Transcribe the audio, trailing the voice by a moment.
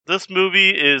this movie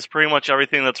is pretty much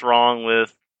everything that's wrong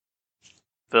with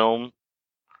film.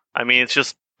 I mean, it's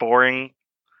just boring,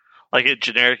 like it's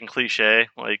generic and cliche.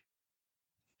 Like,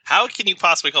 how can you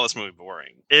possibly call this movie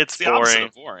boring? It's the boring. Opposite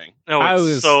of boring. No,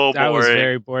 it's so boring. I was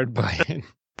very bored by it.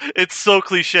 It's so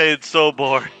cliche. It's so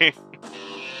boring.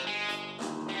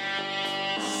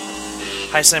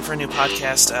 Hi, it's time for a new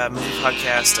podcast, movie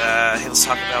podcast. Hey, let's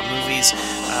talk about movies.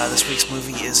 This week's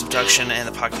movie is Abduction, and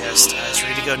the podcast is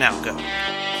ready to go now. Go.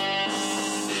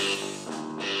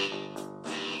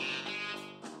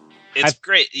 It's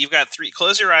great. You've got three.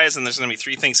 Close your eyes, and there's going to be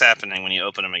three things happening when you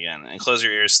open them again. And close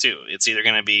your ears too. It's either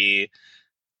going to be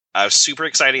a super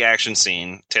exciting action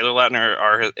scene. Taylor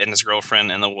Lautner and his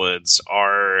girlfriend in the woods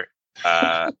are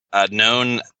a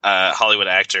known Hollywood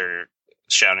actor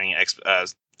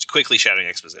quickly shouting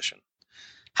exposition.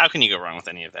 How can you go wrong with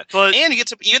any of that? But, and you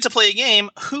get to play a game.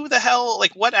 Who the hell,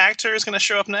 like, what actor is going to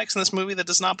show up next in this movie that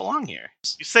does not belong here?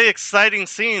 You say exciting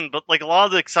scene, but like a lot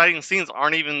of the exciting scenes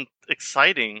aren't even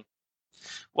exciting.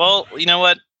 Well, you know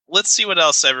what? Let's see what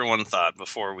else everyone thought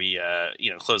before we,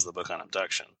 close the book on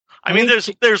Abduction. I mean,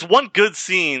 there's one good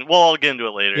scene. Well, I'll get into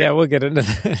it later. Yeah, we'll get into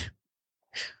that.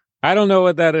 I don't know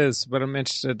what that is, but I'm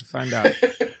interested to find out.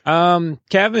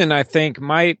 Kevin, I think,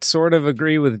 might sort of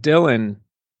agree with Dylan.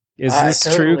 Is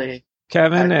this true,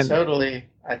 Kevin? I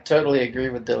totally agree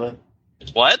with Dylan.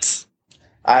 What?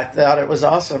 I thought it was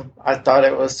awesome. I thought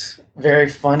it was very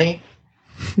funny.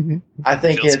 I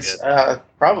think it's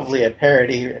probably a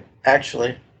parody,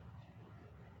 actually.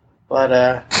 But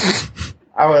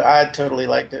I totally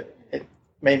liked it. It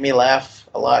made me laugh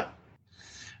a lot.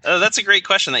 That's a great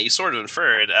question that you sort of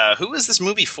inferred. Who is this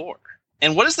movie for?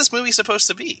 And what is this movie supposed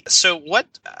to be? So what,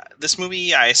 this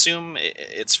movie, I assume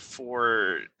it's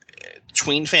for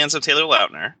tween fans of Taylor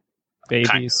Lautner. Babies.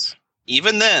 Kind of.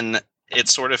 Even then, it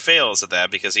sort of fails at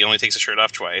that because he only takes a shirt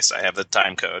off twice. I have the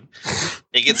time code.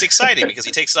 It gets exciting because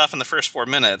he takes it off in the first 4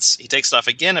 minutes. He takes it off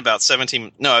again about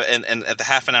and at the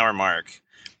half an hour mark.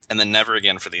 And then never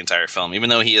again for the entire film, even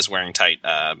though he is wearing tight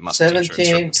muscle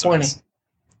 17:20.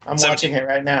 I'm watching it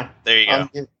right now. There you go.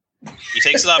 He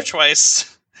takes it off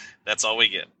twice. That's all we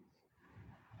get.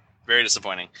 Very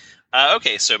disappointing.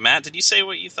 Okay, so Matt, did you say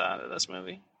what you thought of this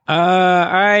movie?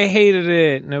 I hated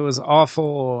it, and it was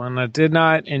awful, and I did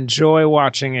not enjoy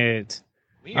watching it.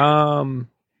 Weird.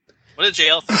 What did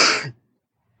JL think?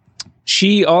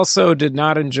 She also did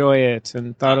not enjoy it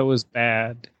and thought it was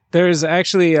bad. There's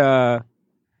actually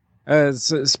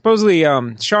supposedly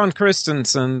Sean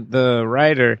Christensen, the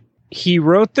writer, he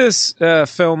wrote this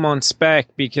film on spec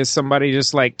because somebody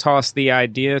just like tossed the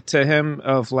idea to him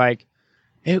of like,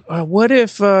 what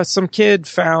if some kid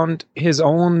found his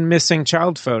own missing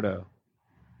child photo?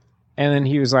 And then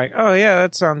he was like, oh yeah,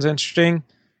 that sounds interesting.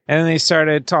 And then they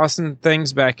started tossing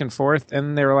things back and forth,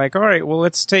 and they were like, all right, well,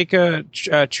 let's take a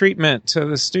treatment to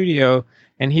the studio.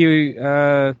 And he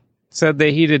said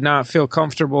that he did not feel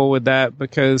comfortable with that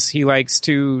because he likes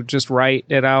to just write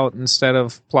it out instead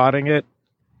of plotting it.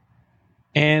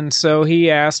 And so he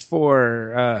asked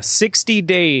for 60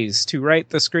 days to write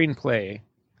the screenplay.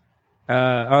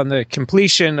 On the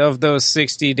completion of those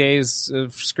 60 days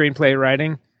of screenplay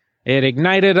writing, it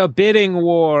ignited a bidding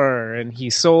war, and he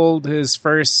sold his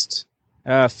first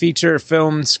feature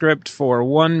film script for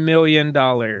 $1 million.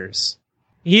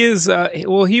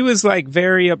 He was like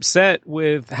very upset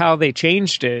with how they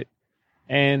changed it.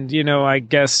 And, I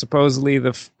guess supposedly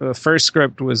the first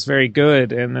script was very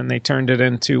good, and then they turned it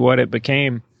into what it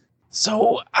became.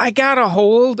 So I got a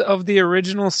hold of the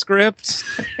original script.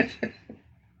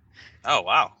 Oh,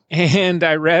 wow. And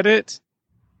I read it.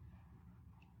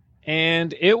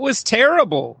 And it was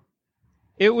terrible.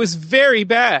 It was very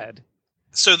bad.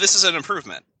 So this is an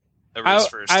improvement. I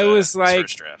was like,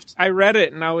 I read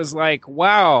it and I was like,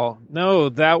 wow, no,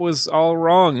 that was all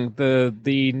wrong.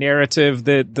 The narrative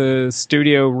that the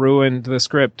studio ruined the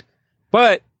script.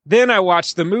 But then I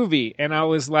watched the movie and I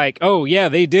was like, oh yeah,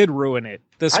 they did ruin it.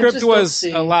 The script was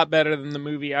a lot better than the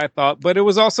movie, I thought, but it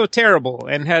was also terrible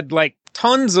and had like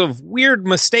tons of weird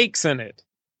mistakes in it.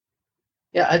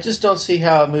 Yeah, I just don't see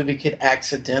how a movie could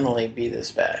accidentally be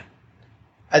this bad.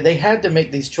 They had to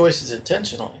make these choices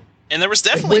intentionally. And there was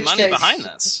definitely money behind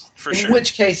this, for sure. In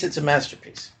which case, it's a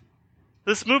masterpiece.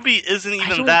 This movie isn't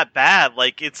even that bad.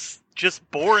 Like, it's just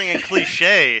boring and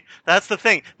cliche. That's the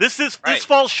thing. This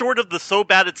falls short of the so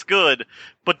bad it's good,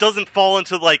 but doesn't fall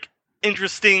into, like,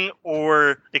 interesting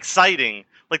or exciting.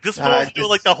 Like, this falls into,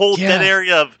 like, the whole dead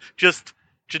area of just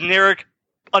generic,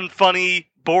 unfunny,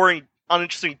 boring,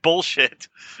 uninteresting bullshit.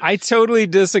 I totally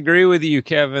disagree with you,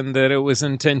 Kevin, that it was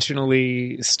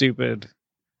intentionally stupid.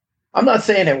 I'm not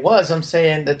saying it was. I'm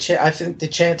saying I think the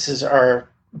chances are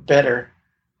better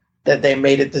that they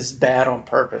made it this bad on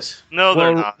purpose. No,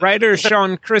 they're not. Writer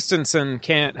Sean Christensen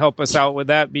can't help us out with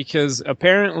that because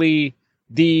apparently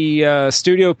the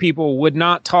studio people would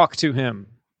not talk to him.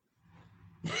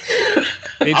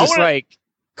 They just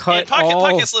cut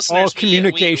all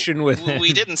communication with him.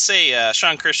 We didn't say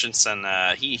Sean Christensen.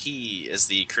 He is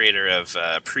the creator of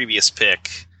Previous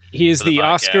Pick. He is the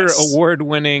Oscar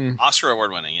award-winning,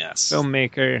 yes,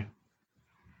 filmmaker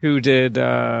who did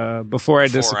Before I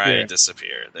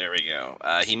Disappear. There we go.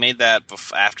 He made that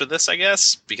after this, I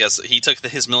guess, because he took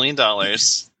his $1 million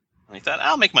and he thought,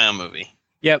 I'll make my own movie.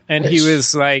 Yep, and he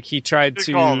was like, he tried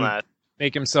to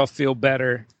make himself feel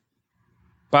better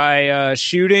by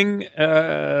shooting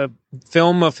a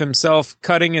film of himself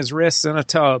cutting his wrists in a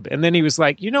tub. And then he was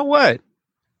like, you know what?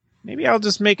 Maybe I'll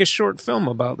just make a short film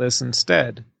about this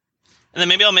instead. And then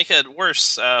maybe I'll make a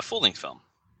worse full-length film.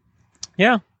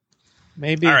 Yeah,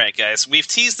 maybe. All right, guys. We've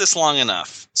teased this long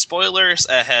enough. Spoilers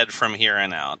ahead from here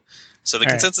on out. So the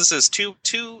consensus is two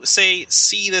say,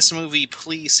 see this movie,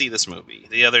 please see this movie.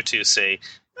 The other two say,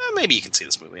 maybe you can see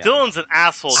this movie. Dylan's an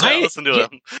asshole. Don't listen to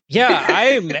him. Yeah,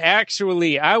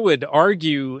 I would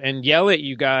argue and yell at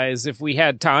you guys if we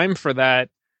had time for that,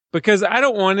 because I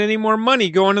don't want any more money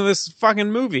going to this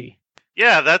fucking movie.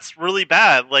 Yeah, that's really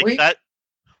bad.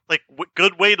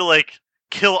 Good way to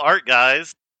kill art,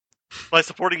 guys, by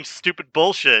supporting stupid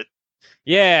bullshit.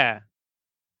 Yeah.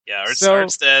 Yeah,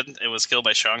 Art's dead. It was killed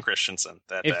by Sean Christensen,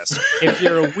 that bastard. If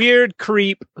you're a weird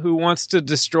creep who wants to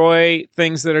destroy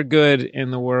things that are good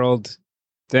in the world,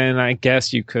 then I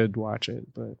guess you could watch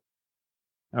it, but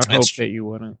I hope that you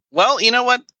wouldn't. Well, you know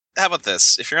what? How about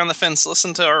this? If you're on the fence,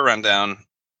 listen to our rundown,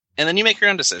 and then you make your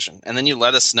own decision, and then you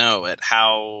let us know at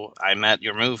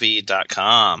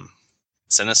howimetyourmovie.com.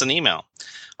 Send us an email.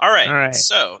 All right.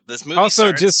 So this movie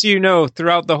starts... just so you know,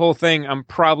 throughout the whole thing, I'm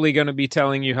probably going to be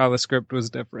telling you how the script was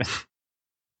different.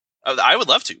 I would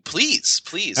love to. Please.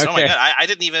 Okay. Oh my god, I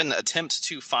didn't even attempt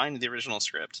to find the original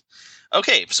script.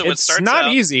 Okay, so it starts out... It's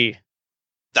not easy.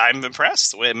 I'm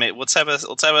impressed. Wait, we might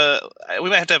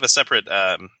have to have a separate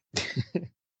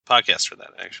podcast for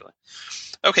that, actually.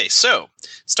 Okay, so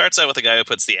starts out with a guy who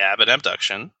puts the ab in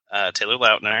Abduction, Taylor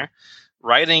Lautner,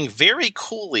 riding very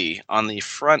coolly on the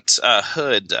front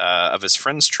hood of his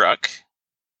friend's truck.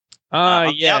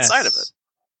 On the outside of it.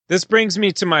 This brings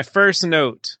me to my first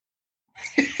note,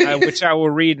 which I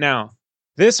will read now.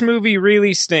 This movie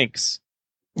really stinks.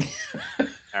 All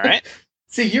right.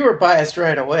 See, you were biased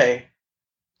right away.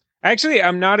 Actually,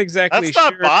 I'm not exactly sure.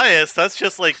 That's not biased. That's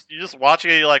just you're just watching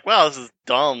it, you're like, wow, this is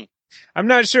dumb. I'm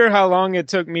not sure how long it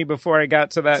took me before I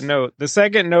got to that note. The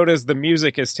second note is the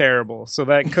music is terrible, so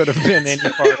that could have been any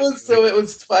part. It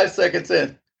was 5 seconds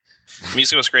in.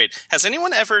 Music was great. Has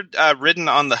anyone ever ridden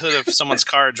on the hood of someone's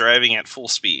car driving at full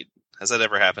speed? Has that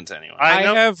ever happened to anyone? I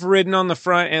have ridden on the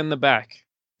front and the back.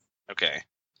 Okay.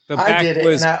 The back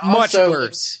was much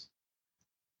worse.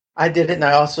 I did it, and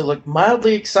I also looked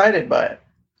mildly excited by it.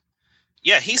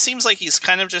 Yeah, he seems like he's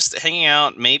kind of just hanging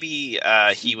out. Maybe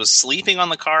he was sleeping on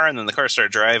the car, and then the car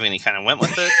started driving, and he kind of went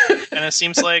with it. And it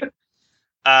seems like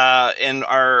in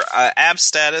our ab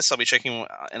status, I'll be checking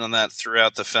in on that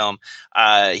throughout the film.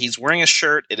 He's wearing a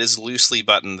shirt. It is loosely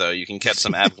buttoned, though. You can catch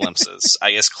some ab glimpses.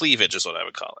 I guess cleavage is what I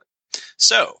would call it.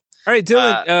 So, all right,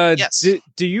 Dylan. Yes.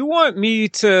 Do you want me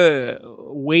to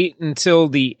wait until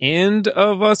the end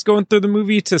of us going through the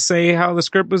movie to say how the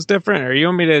script was different, or you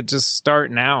want me to just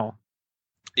start now?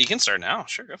 You can start now.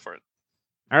 Sure, go for it.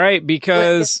 All right,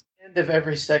 because end of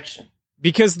every section.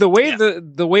 Because the way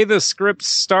the way the script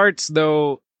starts,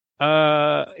 though,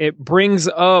 it brings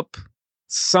up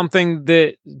something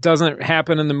that doesn't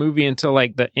happen in the movie until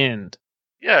the end.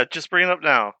 Yeah, just bring it up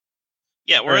now.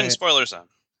 Yeah, we're in spoiler zone.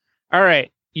 All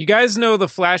right, you guys know the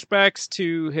flashbacks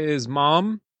to his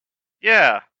mom?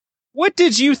 Yeah. What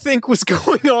did you think was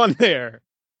going on there?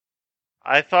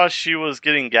 I thought she was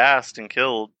getting gassed and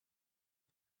killed.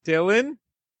 Dylan?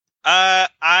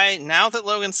 Now that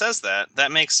Logan says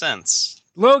that makes sense.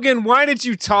 Logan, why did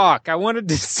you talk? I wanted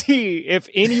to see if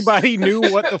anybody knew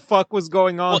what the fuck was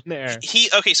going on there.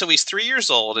 So he's 3 years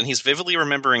old and he's vividly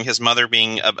remembering his mother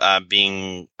being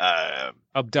abducted,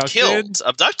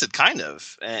 kind of,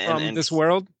 from this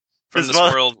world,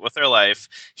 with her life.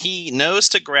 He knows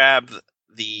to grab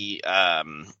the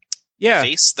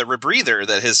face, the rebreather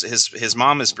that his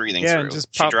mom is breathing through. And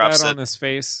just pop that on his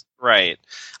face. Right.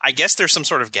 I guess there's some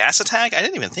sort of gas attack. I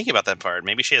didn't even think about that part.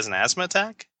 Maybe she has an asthma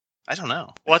attack? I don't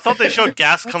know. Well, I thought they showed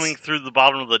gas coming through the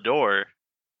bottom of the door.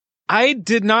 I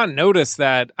did not notice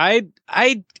that. Watching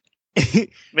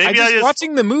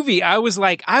the movie, I was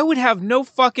like, I would have no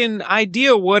fucking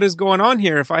idea what is going on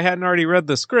here if I hadn't already read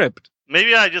the script.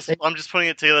 Maybe I'm just putting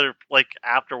it together like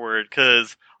afterward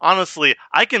because honestly,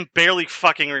 I can barely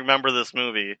fucking remember this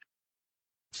movie.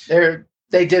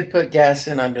 They did put gas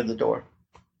in under the door.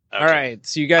 Okay. All right,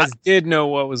 so you guys did know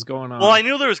what was going on. Well, I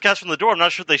knew there was gas from the door. I'm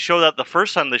not sure if they showed that the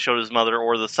first time they showed his mother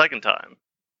or the second time.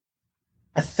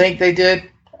 I think they did.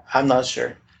 I'm not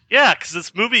sure. Yeah, because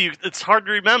this movie, it's hard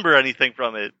to remember anything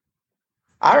from it.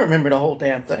 I remember the whole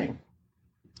damn thing.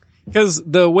 Because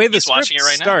the way the script watching it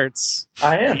right starts... now.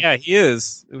 I am. Yeah, he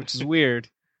is, which is weird.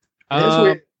 It is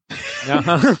weird.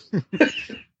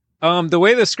 The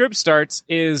way the script starts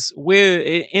is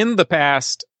in the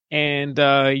past, and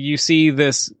you see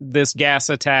this gas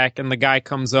attack, and the guy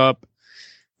comes up,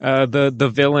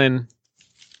 the villain,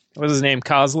 what's his name,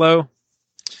 Cosmo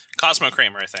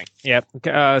Kramer, I think.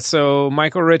 Yep. So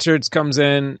Michael Richards comes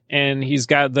in, and he's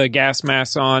got the gas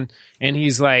mask on, and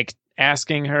he's like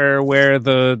asking her where I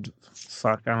don't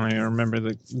even remember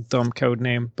the dumb code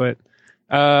name, but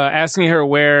asking her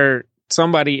where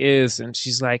somebody is, and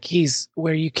she's like, he's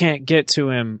where you can't get to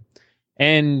him.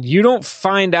 And you don't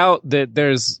find out that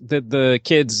the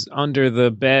kid's under the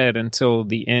bed until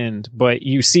the end, but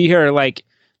you see her, like,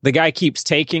 the guy keeps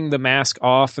taking the mask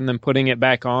off and then putting it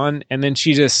back on, and then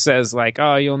she just says, like,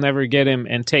 oh, you'll never get him,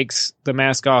 and takes the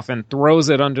mask off and throws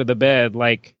it under the bed,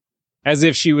 like, as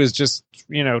if she was just,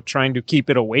 trying to keep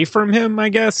it away from him, I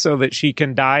guess, so that she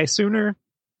can die sooner.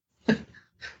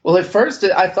 Well, at first,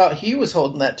 I thought he was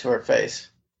holding that to her face.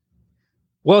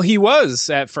 Well, he was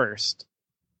at first.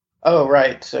 Oh,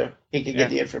 right. So he could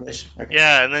get the information. Okay.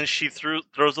 Yeah, and then she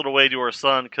throws it away to her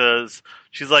son because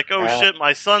she's like, oh, shit,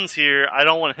 my son's here. I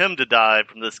don't want him to die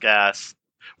from this gas.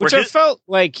 Which I felt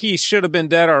like he should have been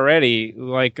dead already.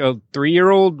 Like a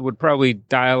 3-year-old would probably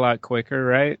die a lot quicker,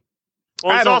 right?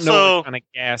 Well, I don't know what kind of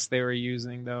gas they were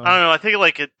using, though. I don't know. I think,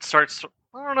 like, it starts...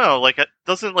 I don't know. Like, it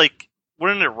doesn't, like...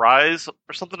 Wouldn't it rise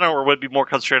or something, or would it be more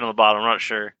concentrated on the bottom? I'm not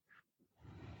sure.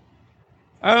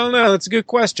 I don't know. That's a good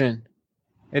question.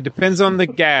 It depends on the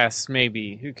gas,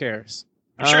 maybe. Who cares?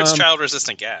 I'm sure it's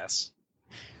child-resistant gas.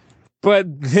 But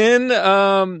then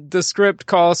the script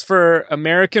calls for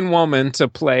American Woman to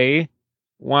play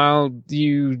while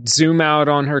you zoom out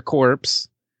on her corpse,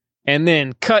 and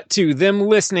then cut to them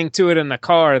listening to it in the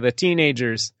car, the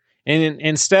teenagers. And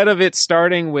instead of it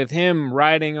starting with him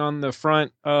riding on the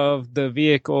front of the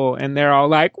vehicle and they're all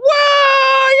like,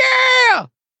 whoa, yeah!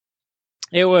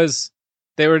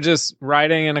 They were just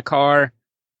riding in a car,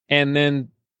 and then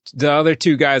the other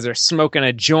two guys are smoking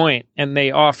a joint, and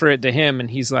they offer it to him, and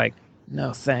he's like,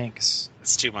 no, thanks.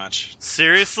 It's too much.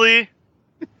 Seriously?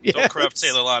 Yes. Don't corrupt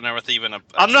Taylor Lautner with even a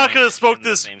I'm not going to smoke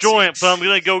this joint, seats. but I'm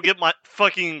going to go get my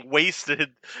fucking wasted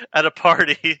at a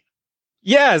party.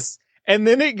 Yes. And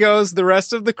then it goes, the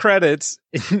rest of the credits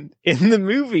in the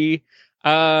movie,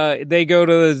 they go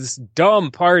to this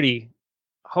dumb party.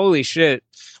 Holy shit.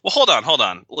 Well, hold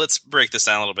on. Let's break this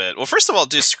down a little bit. Well, first of all,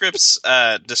 do scripts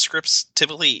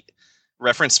typically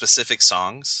reference specific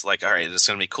songs? Like, all right, it's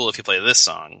going to be cool if you play this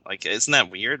song. Like, isn't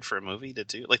that weird for a movie to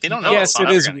do? Like, they don't know. Yes,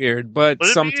 it is weird, but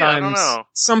sometimes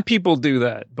some people do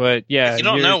that. But yeah, you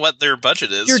don't know what their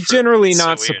budget is. You're generally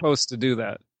not supposed to do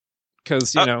that.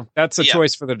 Because, that's a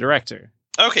choice for the director.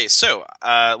 Okay, so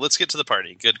let's get to the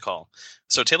party. Good call.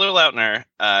 So Taylor Lautner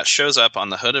shows up on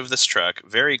the hood of this truck.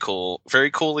 Very cool. Very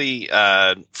coolly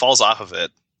falls off of it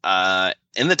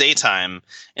in the daytime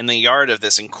in the yard of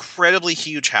this incredibly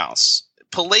huge house.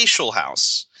 Palatial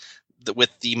house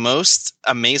with the most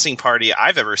amazing party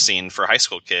I've ever seen for high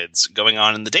school kids going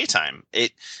on in the daytime.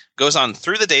 It goes on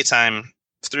through the daytime,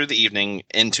 through the evening,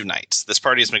 into night. This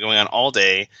party has been going on all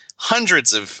day.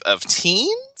 Hundreds of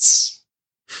teens.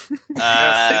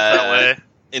 That way.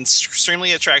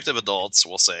 Extremely attractive adults,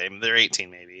 we'll say. They're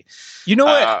 18, maybe. You know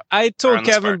what? I told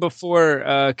Kevin before,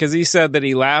 because he said that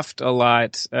he laughed a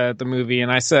lot at the movie,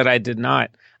 and I said I did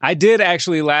not. I did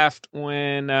actually laugh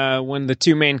when the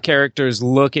two main characters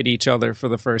look at each other for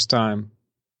the first time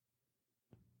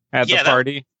at the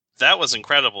party. That was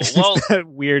incredible. Well, that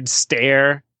weird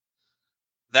stare.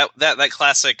 That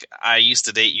classic "I used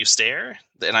to date you" stare,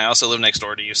 and I also live next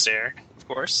door to you stare, of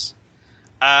course.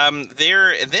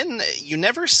 Then you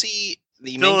never see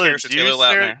the main character Taylor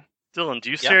Lautner. Dylan,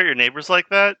 do you stare at your neighbors like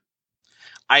that?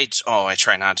 I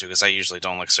try not to because I usually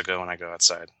don't look so good when I go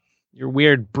outside. Your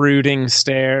weird brooding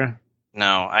stare.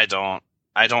 No, I don't.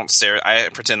 I don't stare. I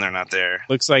pretend they're not there.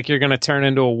 Looks like you're going to turn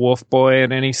into a wolf boy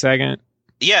at any second.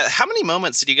 Yeah, how many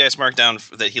moments did you guys mark down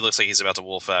that he looks like he's about to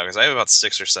wolf out? Because I have about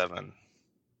 6 or 7.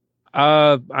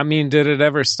 I mean, did it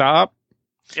ever stop?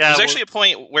 Yeah, there's actually a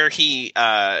point where he,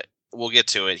 we'll get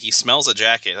to it. He smells a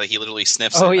jacket, like he literally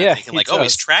sniffs it. Yeah, thinking, like,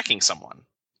 he's tracking someone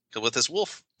with his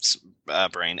wolf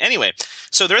brain. Anyway,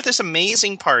 so they're at this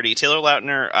amazing party. Taylor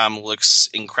Lautner looks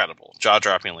incredible,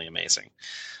 jaw-droppingly amazing.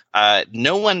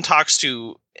 No one talks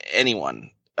to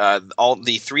anyone. All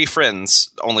the three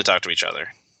friends only talk to each other.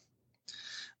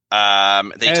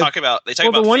 They talk about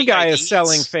the one guy IDs. is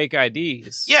selling fake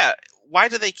IDs. Yeah. Why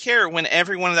do they care when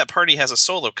everyone at that party has a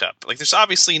solo cup? Like, there's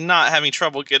obviously not having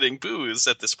trouble getting booze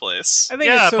at this place. I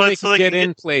think it's so they can get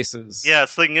in places. Yeah,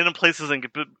 so they can get in places and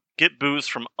get booze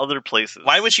from other places.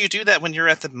 Why would you do that when you're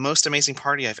at the most amazing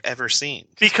party I've ever seen?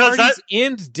 Because parties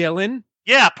end, Dylan.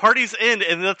 Yeah, parties end,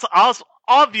 and that's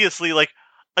obviously like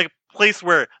a place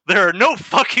where there are no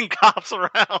fucking cops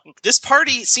around. This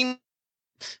party seems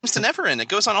to never end. It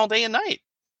goes on all day and night.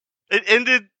 It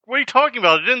ended. What are you talking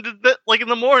about? It ended like in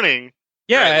the morning.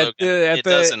 Yeah, right, it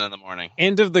does end in the morning.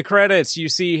 End of the credits, you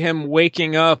see him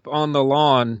waking up on the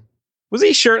lawn. Was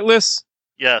he shirtless?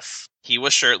 Yes. He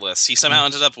was shirtless. He somehow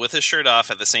ended up with his shirt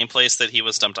off at the same place that he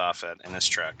was dumped off at in his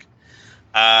truck.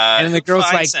 And the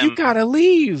girl's like, "You gotta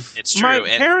leave. It's true.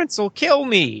 My parents will kill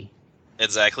me."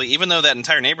 Exactly. Even though that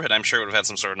entire neighborhood, I'm sure, would have had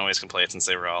some sort of noise complaint since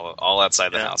they were all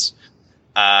outside the house.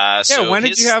 Why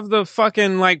did you have the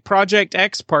fucking like Project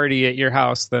X party at your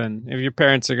house then? If your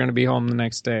parents are going to be home the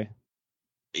next day.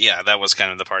 Yeah, that was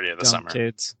kind of the party of the summer.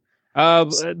 Kids.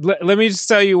 Let me just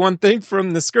tell you one thing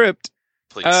from the script.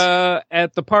 Please.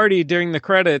 At the party during the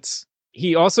credits,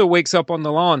 he also wakes up on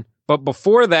the lawn. But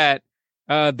before that,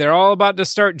 they're all about to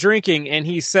start drinking, and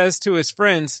he says to his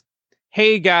friends,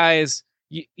 "Hey guys,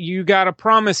 you gotta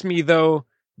promise me though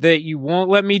that you won't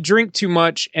let me drink too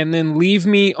much and then leave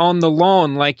me on the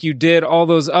lawn like you did all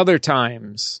those other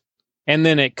times." And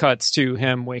then it cuts to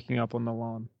him waking up on the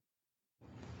lawn.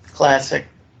 Classic.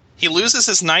 He loses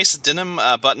his nice denim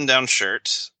button-down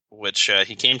shirt, which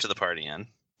he came to the party in.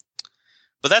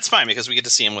 But that's fine because we get to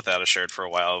see him without a shirt for a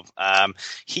while.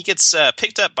 He gets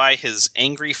picked up by his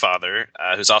angry father,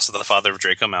 who's also the father of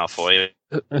Draco Malfoy.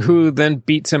 Who then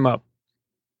beats him up.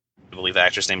 I believe the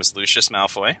actor's name is Lucius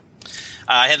Malfoy.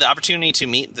 I had the opportunity to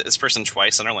meet this person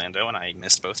twice in Orlando, and I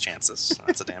missed both chances.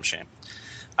 That's a damn shame.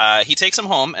 He takes him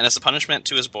home, and as a punishment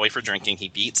to his boy for drinking, he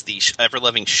beats the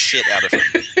ever-loving shit out of him.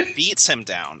 Beats him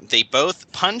down. They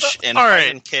both punch and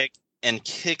fight and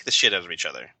kick the shit out of each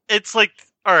other. It's like,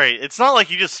 all right, it's not like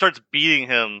he just starts beating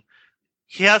him.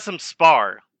 He has him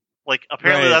spar. Like,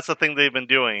 apparently that's the thing they've been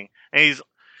doing. And he's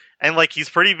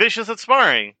pretty vicious at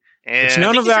sparring. And which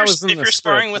none of that was in the script. If you're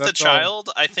sparring with a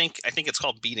child, I think it's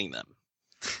called beating them.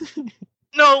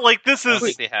 No, like this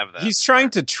is. They have that. He's trying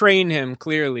to train him,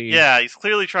 clearly. Yeah, he's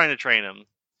clearly trying to train him.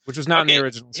 Which was not in the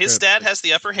original script. His dad has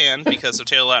the upper hand because of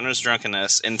Taylor Lautner's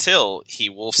drunkenness until he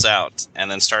wolfs out and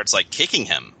then starts like kicking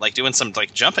him, like doing some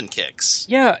like jumping kicks.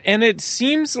 Yeah, and it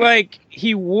seems like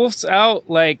he wolfs out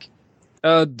like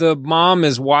the mom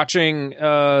is watching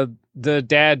the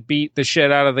dad beat the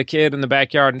shit out of the kid in the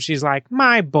backyard, and she's like,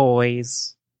 "My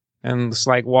boys," and just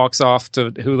like walks off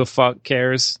to who the fuck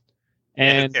cares.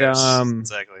 And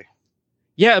exactly.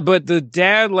 Yeah, but the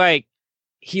dad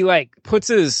he puts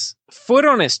his foot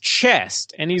on his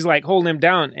chest and he's like holding him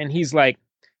down, and he's like,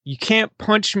 "You can't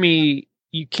punch me,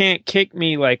 you can't kick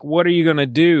me, like what are you gonna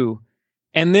do?"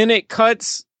 And then it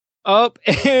cuts up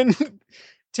and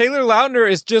Taylor Lautner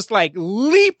is just like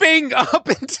leaping up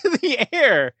into the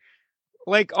air,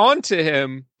 like onto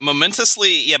him.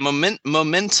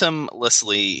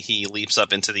 Momentumlessly, he leaps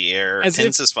up into the air,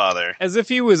 pins his father. As if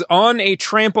he was on a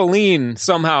trampoline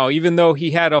somehow, even though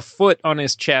he had a foot on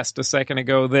his chest a second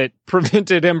ago that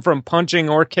prevented him from punching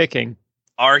or kicking.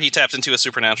 Or he tapped into a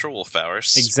supernatural wolf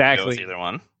powers. Exactly. Go with either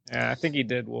one. Yeah, I think he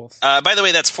did wolf. By the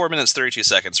way, that's 4 minutes 32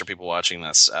 seconds for people watching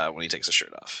this when he takes his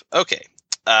shirt off. Okay.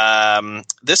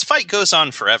 This fight goes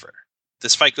on forever.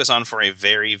 This fight goes on for a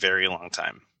very, very long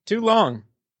time. Too long.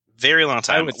 Very long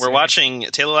time. We're watching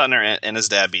Taylor Lautner and his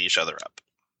dad beat each other up.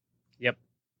 Yep.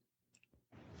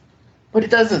 But it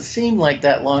doesn't seem like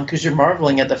that long because you're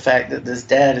marveling at the fact that this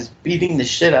dad is beating the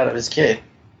shit out of his kid.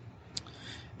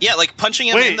 Yeah, like punching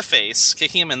him in the face,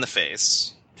 kicking him in the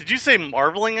face. Did you say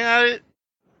marveling at it?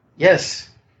 Yes.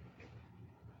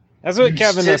 That's what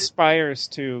Kevin aspires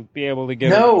to be able to get.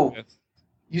 No.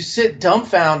 You sit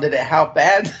dumbfounded at how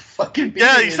bad the fucking beating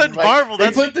is. Yeah, you said marvel.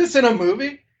 They put this in a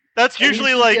movie? That's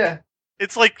usually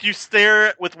it's like you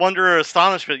stare with wonder or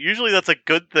astonishment. Usually that's a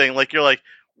good thing. Like you're like,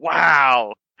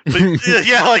 wow. But,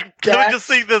 yeah, like Kevin just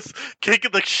seeing this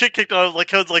kicking the shit kicked out.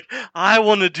 Kevin's like, I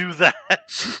want to do that.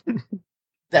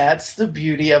 That's the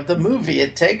beauty of the movie.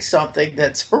 It takes something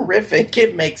that's horrific,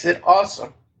 it makes it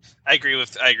awesome. I agree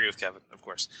with Kevin, of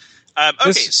course.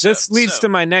 This leads to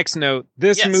my next note.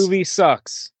 This movie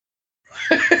sucks.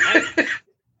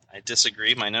 I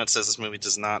disagree. My note says this movie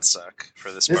does not suck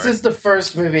for this This part. is the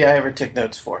first movie I ever took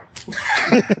notes for.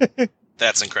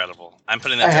 That's incredible. I'm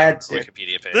putting that I down had on to. the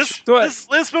Wikipedia page.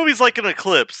 This movie's like an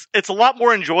eclipse. It's a lot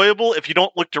more enjoyable if you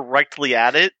don't look directly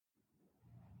at it.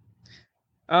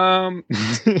 I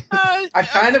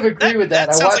kind of agree with that.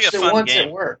 I watched it once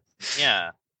at work.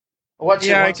 Yeah. I watched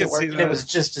it once I at work, and it was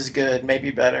just as good,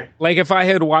 maybe better. Like if I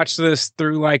had watched this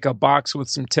through like a box with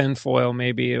some tinfoil,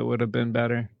 maybe it would have been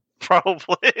better.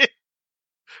 Probably.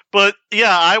 But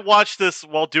yeah, I watched this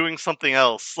while doing something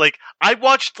else. Like I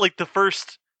watched like the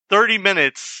first 30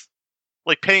 minutes,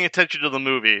 like paying attention to the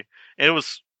movie, and it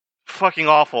was fucking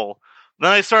awful.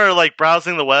 Then I started like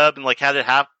browsing the web and like had it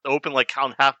half open, like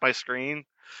on half my screen.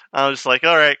 I was just like,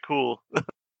 all right, cool.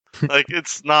 Like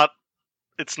it's not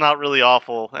really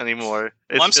awful anymore.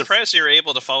 Well, I'm surprised you're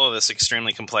able to follow this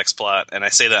extremely complex plot, and I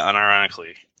say that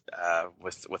unironically,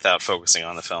 without focusing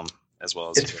on the film as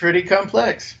well as it's pretty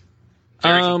complex.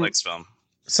 Very complex film.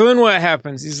 So then what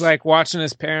happens? He's like watching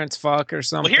his parents fuck or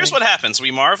something. Well, here's what happens.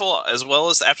 We marvel, as well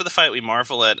as after the fight, we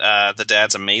marvel at the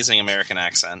dad's amazing American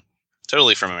accent.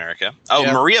 Totally from America. Oh,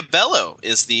 yeah. Maria Bello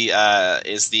is the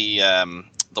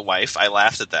wife. I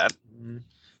laughed at that. Mm-hmm.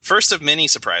 First of many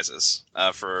surprises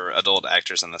for adult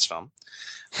actors in this film.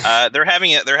 They're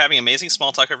having amazing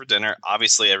small talk over dinner.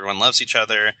 Obviously, everyone loves each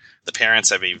other. The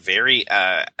parents have a very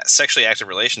sexually active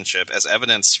relationship, as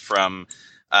evidenced from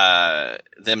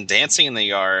them dancing in the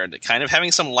yard, kind of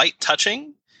having some light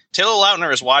touching. Taylor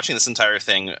Lautner is watching this entire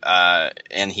thing,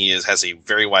 and he has a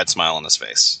very wide smile on his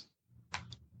face.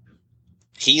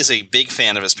 He is a big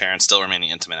fan of his parents still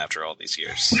remaining intimate after all these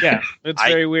years. Yeah, it's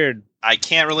very weird. I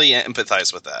can't really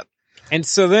empathize with that. And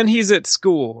so then he's at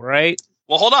school, right?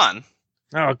 Well, hold on.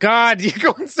 Oh, God,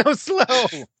 you're going so slow.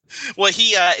 Well,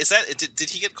 he is that.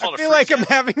 Did he get called? I feel like I'm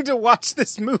having to watch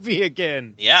this movie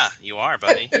again. Yeah, you are,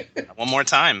 buddy. One more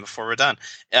time before we're done.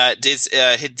 Did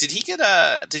he get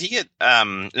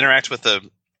interact with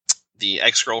the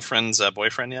ex-girlfriend's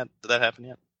boyfriend yet? Did that happen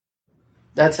yet?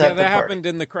 That happened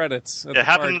in the credits. It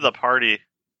happened at the party.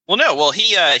 Well, no. Well,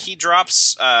 he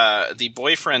drops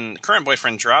the current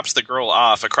boyfriend drops the girl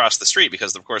off across the street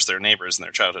because, of course, they're neighbors and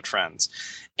they're childhood friends.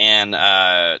 And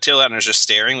Taylor Lautner is just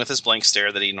staring with his blank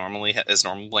stare that he normally his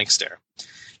normal blank stare.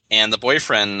 And the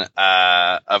boyfriend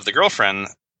of the girlfriend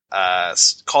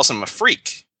calls him a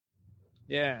freak.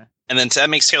 Yeah. And then that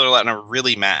makes Taylor Lautner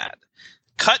really mad.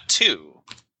 Cut to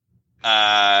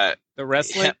the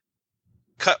wrestling.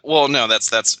 Well, no,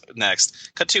 that's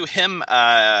next. Cut to him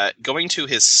going to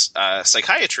his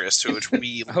psychiatrist, which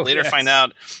we later find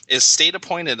out is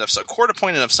court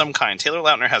appointed of some kind. Taylor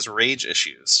Lautner has rage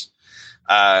issues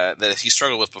that he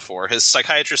struggled with before. His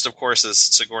psychiatrist, of course, is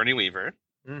Sigourney Weaver,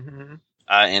 in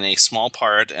a small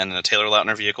part in a Taylor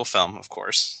Lautner vehicle film, of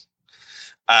course.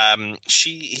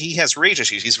 He has rage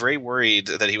issues. He's very worried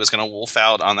that he was going to wolf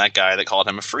out on that guy that called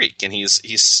him a freak, and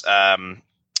he's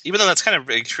even though that's kind of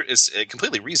is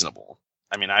completely reasonable.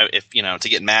 I mean, to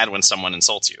get mad when someone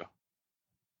insults you,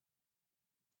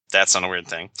 that's not a weird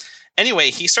thing.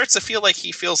 Anyway, he starts to feel like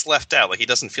he feels left out, like he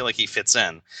doesn't feel like he fits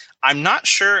in. I'm not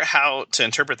sure how to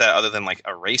interpret that other than like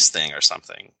a race thing or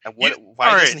something.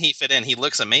 Why doesn't he fit in? He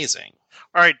looks amazing.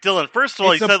 All right, Dylan. First of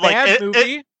all, you said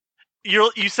like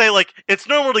you say like it's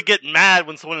normal to get mad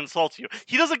when someone insults you.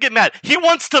 He doesn't get mad. He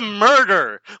wants to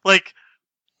murder. Like.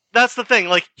 That's the thing.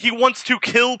 Like, he wants to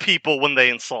kill people when they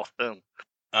insult him.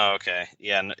 Oh, okay.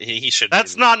 Yeah, he should.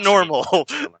 That's not normal.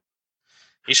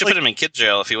 He should put him in kid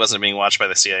jail if he wasn't being watched by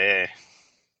the CIA.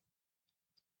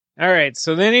 All right,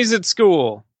 so then he's at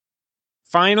school.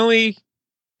 Finally,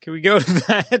 can we go to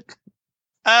that?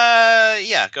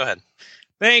 Yeah, go ahead.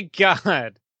 Thank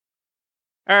God.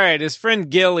 All right, his friend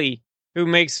Gilly, who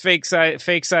makes fake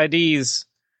IDs,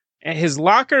 his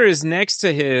locker is next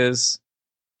to his,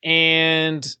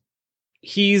 and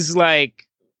he's like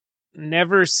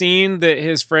never seen that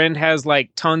his friend has like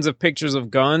tons of pictures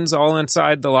of guns all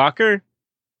inside the locker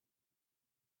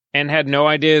and had no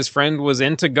idea his friend was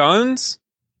into guns.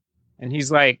 And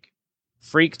he's like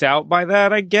freaked out by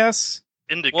that, I guess.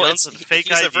 Into guns and fake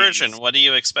IDs. He's a virgin. What do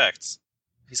you expect?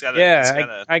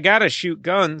 I gotta shoot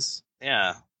guns.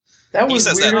 Yeah. That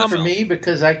was weird for me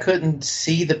because I couldn't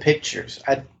see the pictures.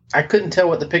 I couldn't tell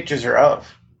what the pictures are of.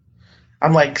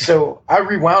 I'm like, so I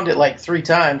rewound it like 3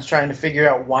 times trying to figure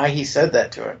out why he said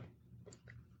that to him.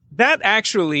 That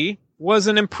actually was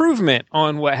an improvement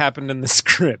on what happened in the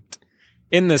script.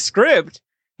 In the script,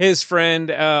 his friend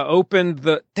opened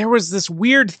there was this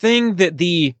weird thing that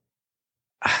the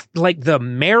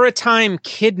maritime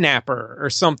kidnapper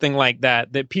or something like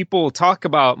that people talk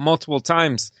about multiple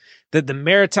times, that the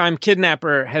maritime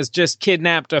kidnapper has just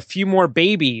kidnapped a few more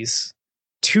babies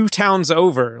 2 towns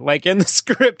over. Like in the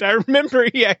script, I remember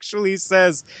he actually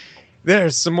says,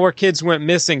 there's some more kids went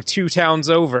missing 2 towns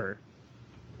over.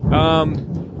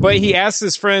 But he asks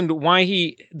his friend why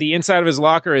the inside of his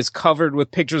locker is covered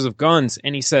with pictures of guns.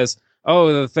 And he says,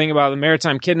 oh, the thing about the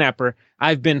maritime kidnapper,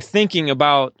 I've been thinking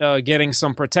about getting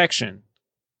some protection.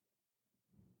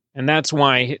 And that's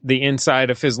why the inside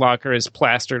of his locker is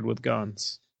plastered with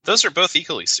guns. Those are both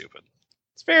equally stupid.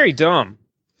 It's very dumb.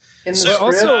 In the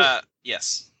script,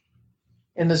 yes.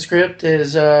 In the script,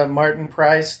 is Martin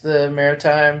Price the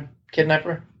maritime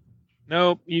kidnapper?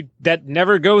 No, that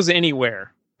never goes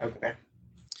anywhere. Okay.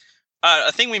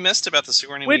 A thing we missed about the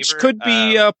Sigourney Which Weaver, could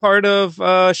be a part of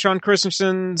Sean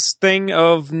Christensen's thing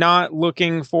of not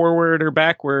looking forward or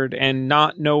backward and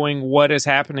not knowing what is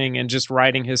happening and just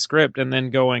writing his script and then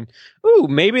going, ooh,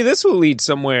 maybe this will lead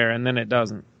somewhere, and then it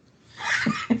doesn't.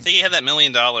 I think he had that $1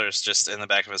 million just in the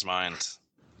back of his mind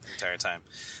the entire time.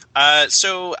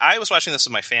 So I was watching this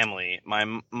with my family.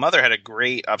 My mother had a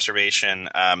great observation.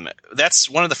 That's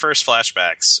one of the first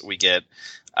flashbacks we get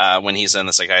when he's in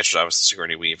the psychiatrist's office with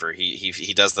Sigourney Weaver.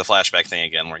 He does the flashback thing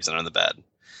again where he's under the bed.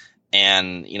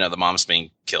 And, the mom's being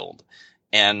killed.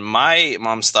 And my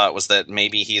mom's thought was that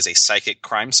maybe he is a psychic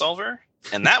crime solver.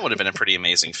 And that would have been a pretty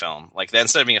amazing film. Like, that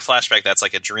instead of being a flashback, that's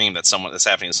like a dream that's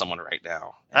happening to someone right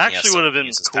now. Actually would have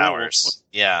been cool. Powers.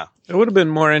 Yeah. It would have been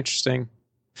more interesting.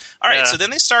 All right, so then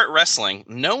they start wrestling.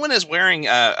 No one is wearing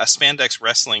a spandex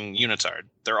wrestling unitard.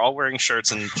 They're all wearing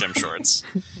shirts and gym shorts.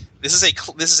 This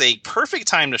is a perfect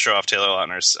time to show off Taylor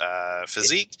Lautner's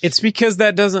physique. It's because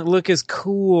that doesn't look as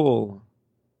cool.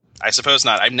 I suppose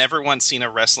not. I've never once seen a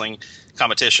wrestling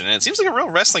competition, and it seems like a real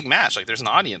wrestling match. Like, there's an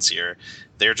audience here.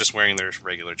 They're just wearing their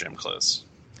regular gym clothes.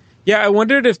 Yeah, I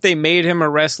wondered if they made him a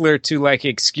wrestler to, like,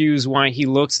 excuse why he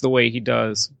looks the way he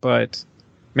does, but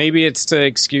maybe it's to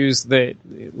excuse that,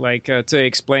 like, to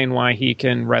explain why he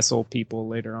can wrestle people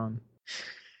later on.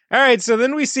 All right, so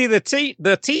then we see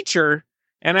the teacher,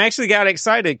 and I actually got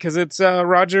excited because it's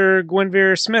Roger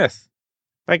Guenveur Smith,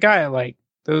 that guy I like.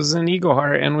 That was in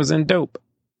Eagleheart and was in Dope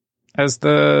as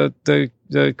the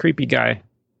creepy guy,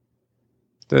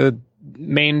 the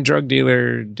main drug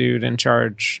dealer dude in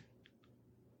charge,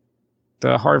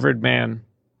 the Harvard man.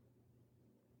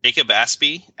 Jacob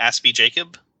Aston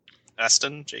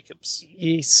Jacobs.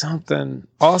 He's something.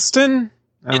 Austin?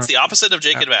 It's the opposite of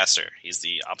Jacob Astor. He's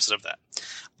the opposite of that.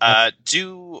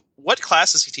 What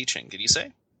class is he teaching? Did you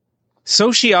say?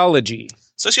 Sociology.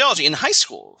 Sociology in high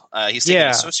school. He's taking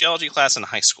a sociology class in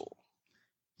high school.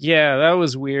 Yeah, that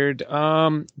was weird.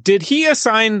 Did he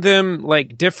assign them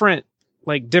different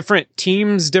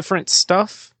teams, different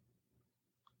stuff?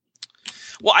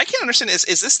 Well, I can't understand.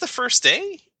 Is this the first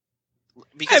day?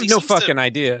 Because I have no fucking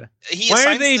idea.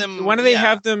 Why do they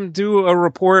have them do a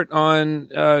report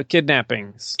on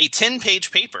kidnappings? A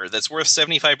 10-page paper that's worth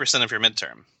 75% of your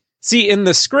midterm. See, in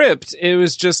the script, it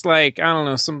was just like, I don't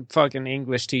know, some fucking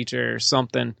English teacher or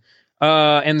something.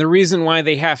 And the reason why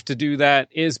they have to do that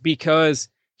is because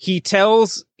he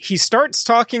starts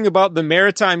talking about the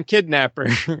maritime kidnapper.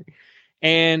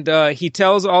 And he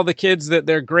tells all the kids that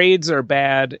their grades are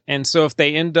bad. And so if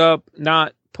they end up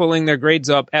not pulling their grades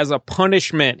up, as a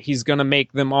punishment, he's going to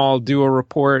make them all do a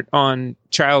report on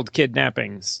child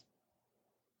kidnappings.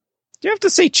 Do you have to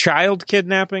say child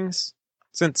kidnappings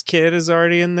since kid is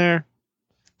already in there?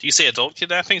 Do you say adult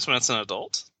kidnappings when it's an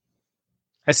adult?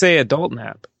 I say adult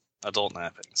nap. Adult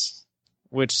nappings.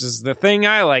 Which is the thing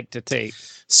I like to take.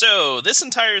 So this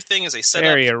entire thing is a setup.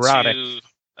 Very erotic.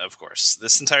 Of course.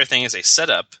 This entire thing is a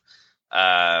setup.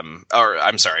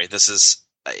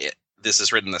 This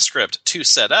is written in the script to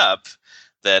set up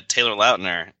that Taylor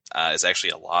Lautner is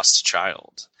actually a lost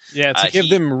child. Yeah, to give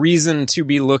them reason to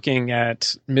be looking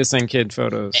at missing kid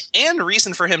photos. And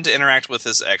reason for him to interact with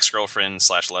his ex-girlfriend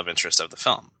 / love interest of the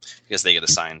film. Because they get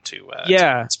assigned to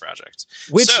this project.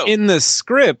 Which in the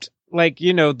script,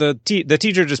 the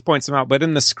teacher just points them out, but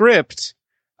in the script,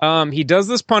 he does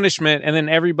this punishment and then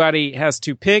everybody has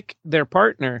to pick their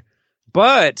partner.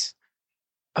 But,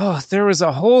 there was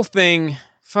a whole thing...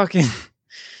 Fucking,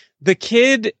 the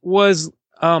kid was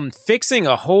fixing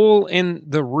a hole in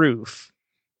the roof,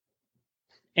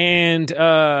 and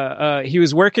he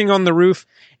was working on the roof,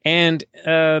 and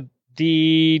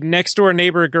the next door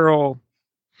neighbor girl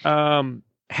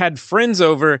had friends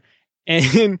over,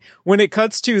 and when it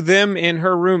cuts to them in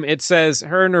her room, it says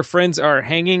her and her friends are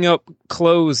hanging up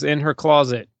clothes in her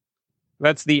closet.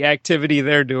 That's the activity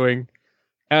they're doing.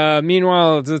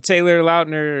 Meanwhile, the Taylor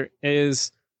Lautner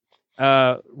is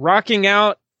rocking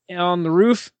out on the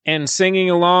roof and singing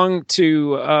along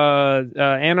to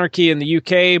Anarchy in the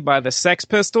UK by the Sex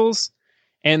Pistols.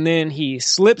 And then he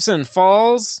slips and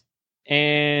falls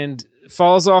and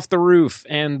falls off the roof,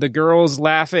 and the girls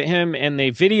laugh at him and they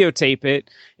videotape it,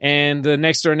 and the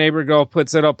next door neighbor girl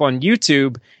puts it up on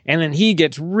YouTube, and then he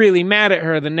gets really mad at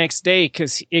her the next day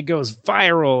because it goes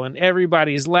viral and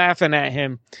everybody's laughing at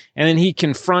him, and then he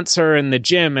confronts her in the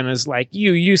gym and is like,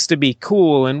 you used to be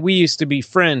cool and we used to be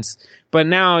friends, but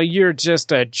now you're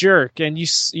just a jerk and you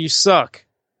suck.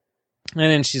 And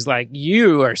then she's like,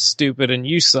 you are stupid and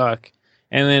you suck.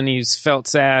 And then he's felt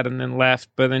sad and then left,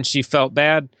 but then she felt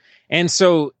bad. And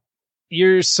so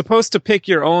you're supposed to pick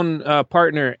your own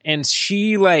partner, and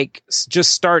she like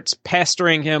just starts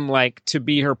pestering him like to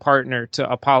be her partner,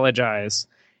 to apologize.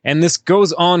 And this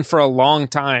goes on for a long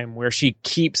time where she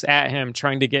keeps at him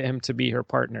trying to get him to be her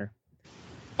partner.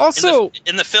 Also,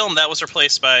 in the film, that was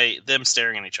replaced by them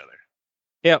staring at each other.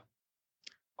 Yep.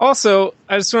 Also,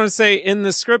 I just want to say, in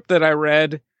the script that I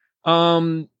read,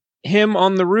 him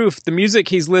on the roof, the music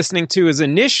he's listening to is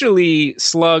initially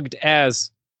slugged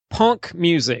as punk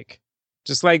music,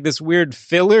 just like this weird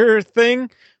filler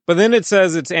thing, but then it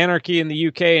says it's anarchy in the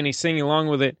UK and he's singing along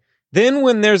with it. Then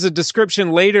when there's a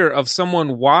description later of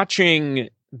someone watching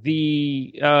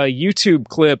the YouTube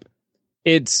clip,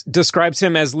 it describes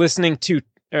him as listening to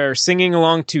or singing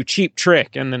along to Cheap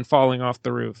Trick and then falling off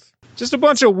the roof. Just a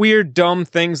bunch of weird dumb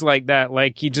things like that,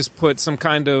 like he just put some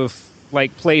kind of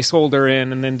like placeholder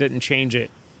in and then didn't change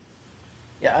it.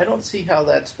 Yeah, I don't see how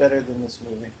that's better than this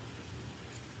movie.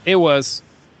 It was.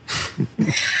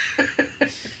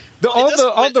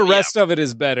 all the rest of it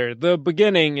is better. The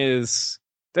beginning is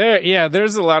there. Yeah,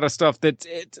 there's a lot of stuff that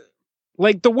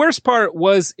like the worst part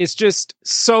was it's just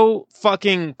so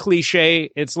fucking cliche.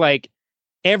 It's like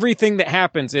everything that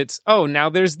happens, it's now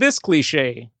there's this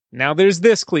cliche. Now there's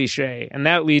this cliche, and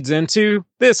that leads into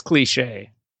this cliche.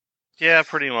 Yeah,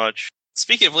 pretty much.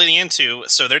 Speaking of leading into,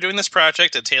 so they're doing this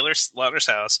project at Taylor Lautner's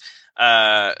house.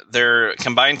 Their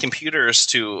combined computers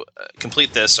to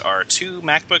complete this are 2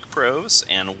 MacBook Pros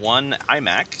and 1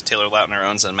 iMac. Taylor Lautner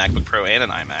owns a MacBook Pro and an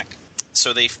iMac.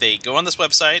 So they go on this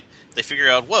website, they figure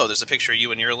out, whoa, there's a picture of you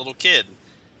when you're a little kid.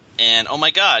 And, oh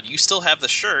my god, you still have the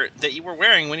shirt that you were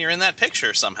wearing when you're in that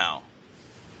picture somehow.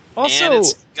 Also, and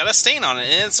it's got a stain on it,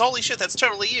 and it's, holy shit, that's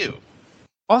totally you.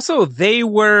 Also, they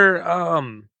were,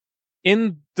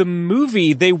 in the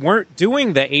movie, they weren't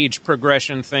doing the age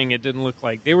progression thing, it didn't look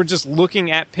like. They were just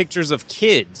looking at pictures of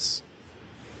kids.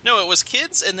 No, it was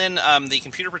kids, and then the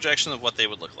computer projection of what they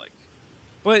would look like.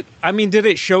 But, I mean, did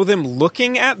it show them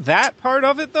looking at that part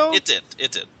of it, though? It did.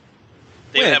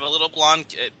 They would have a little blonde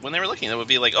kid. When they were looking, it would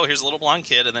be like, oh, here's a little blonde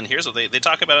kid, and then here's what they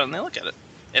talk about it, and they look at it.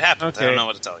 It happened. Okay. I don't know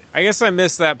what to tell you. I guess I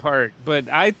missed that part, but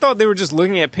I thought they were just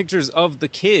looking at pictures of the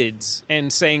kids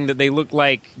and saying that they look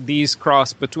like these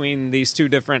cross between these 2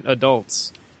 different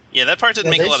adults. Yeah, that part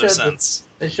didn't make a lot of sense.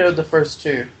 They showed the first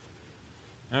 2.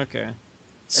 Okay. And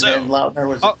then Lautner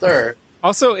was the third.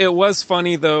 Also, it was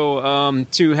funny, though,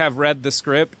 to have read the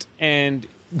script and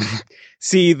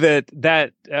see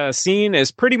that scene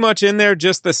is pretty much in there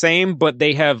just the same, but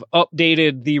they have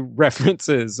updated the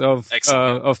references of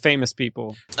famous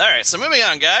people. All right, so moving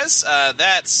on, guys.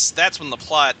 That's when the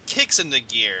plot kicks into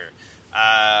gear.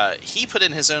 He put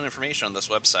in his own information on this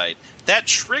website that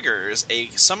triggers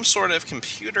some sort of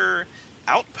computer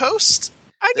outpost.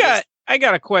 I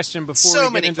got a question before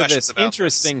we get into this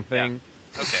interesting thing.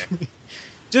 Yeah. Okay.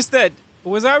 Just that.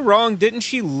 Was I wrong? Didn't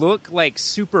she look like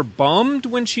super bummed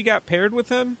when she got paired with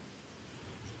him?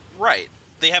 Right.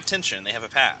 They have tension. They have a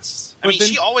past.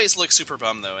 She always looks super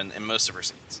bummed, though, in most of her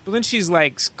scenes. But then she's,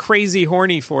 like, crazy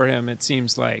horny for him, it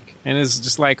seems like. And is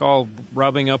just, like, all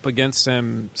rubbing up against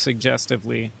him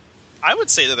suggestively. I would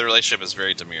say that the relationship is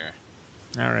very demure.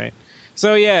 All right.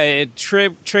 So, yeah, it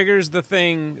triggers the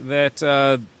thing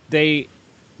that they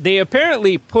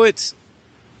apparently put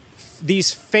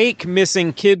these fake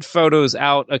missing kid photos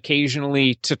out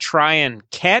occasionally to try and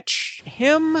catch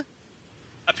him.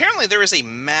 Apparently there is a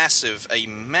massive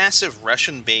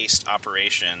Russian-based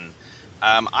operation.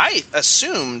 I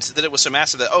assumed that it was so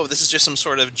massive that, this is just some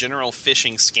sort of general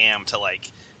phishing scam to,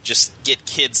 like, just get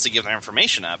kids to give their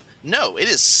information up. No, it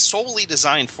is solely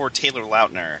designed for Taylor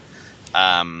Lautner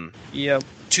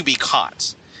to be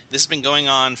caught. This has been going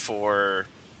on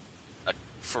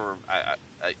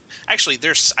actually,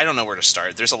 I don't know where to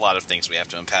start. There's a lot of things we have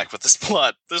to unpack with this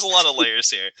plot. There's a lot of layers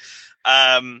here.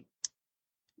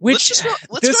 Let's go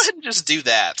ahead and just do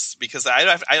that, because I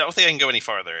don't think I can go any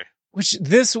farther.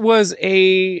 This was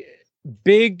a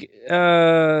big.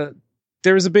 There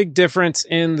was a big difference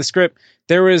in the script.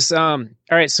 There was all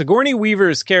right. Sigourney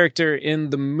Weaver's character in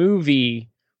the movie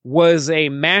was a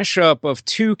mashup of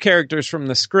two characters from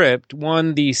the script.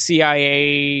 One, the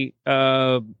CIA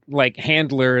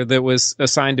handler that was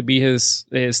assigned to be his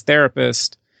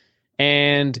therapist,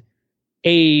 and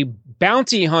a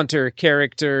bounty hunter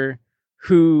character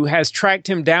who has tracked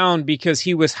him down because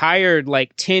he was hired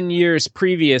 10 years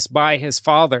previous by his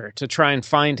father to try and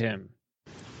find him,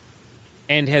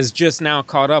 and has just now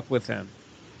caught up with him.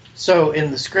 So in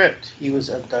the script, he was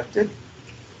abducted?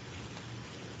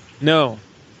 No.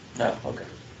 No, okay.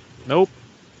 Nope.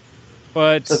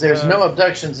 But so there's no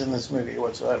abductions in this movie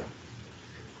whatsoever.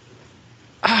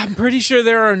 I'm pretty sure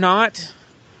there are not.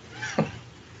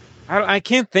 I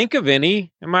can't think of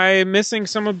any. Am I missing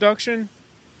some abduction?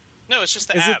 No, it's just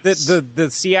the Is abs. it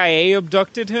the CIA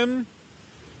abducted him?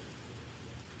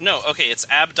 No, okay, it's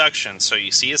abduction. So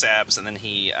you see his abs, and then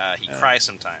he cries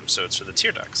sometimes. So it's for the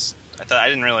tear ducts. I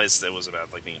didn't realize it was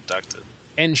about being abducted.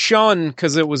 And Sean,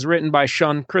 because it was written by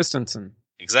Sean Christensen.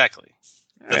 Exactly.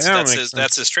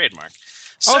 That's his trademark.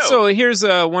 So, also, here's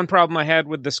one problem I had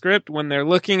with the script. When they're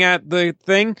looking at the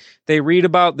thing, they read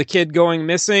about the kid going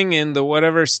missing in the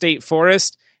whatever state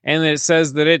forest, and it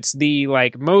says that it's the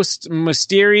most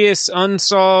mysterious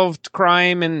unsolved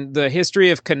crime in the history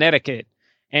of Connecticut.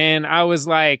 And I was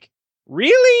like,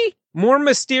 really? More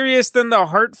mysterious than the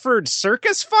Hartford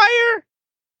circus fire?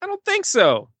 I don't think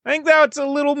so. I think that's a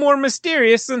little more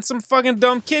mysterious than some fucking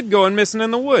dumb kid going missing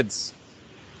in the woods.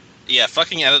 Yeah,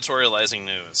 fucking editorializing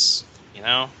news, you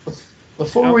know?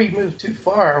 Before we move too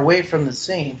far away from the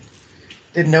scene,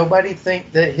 did nobody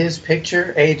think that his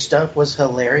picture aged up was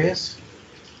hilarious?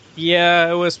 Yeah,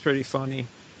 it was pretty funny.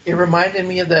 It reminded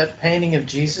me of that painting of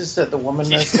Jesus that the woman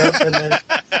messed up and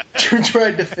then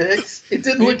tried to fix. It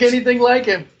didn't look anything like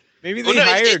him. Maybe they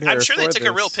hired her. I'm sure they took this.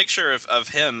 a real picture of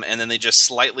him and then they just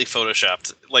slightly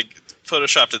photoshopped it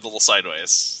a little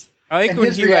sideways. I like and when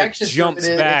his he reaction jumps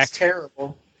to it, back. It's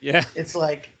terrible. Yeah. It's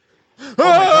like, oh my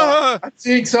God, I'm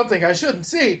seeing something I shouldn't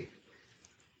see.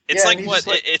 It's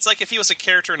it's like if he was a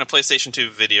character in a PlayStation 2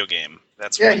 video game.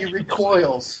 That's he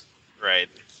recoils. Right.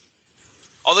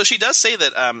 Although she does say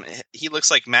that he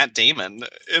looks like Matt Damon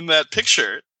in that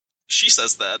picture. She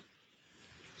says that.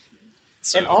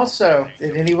 So, and also,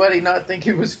 did anybody not think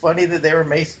it was funny that they were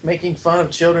making fun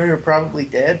of children who are probably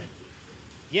dead?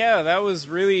 Yeah, that was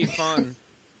really fun.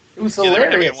 It was they were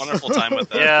hilarious. having a wonderful time with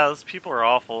that. Yeah, those people are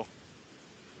awful.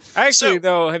 Actually,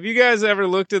 though, have you guys ever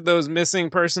looked at those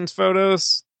missing persons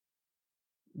photos?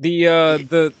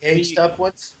 The aged up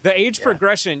ones? The age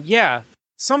progression, yeah.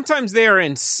 Sometimes they are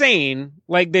insane.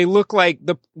 They look like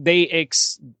I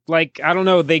don't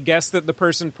know, they guess that the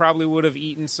person probably would have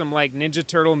eaten some Ninja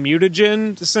Turtle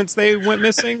mutagen since they went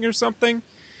missing or something.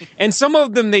 And some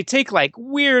of them they take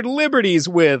weird liberties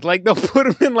with. They'll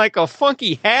put them in a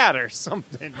funky hat or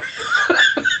something.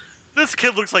 This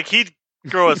kid looks like he'd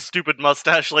grow a stupid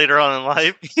mustache later on in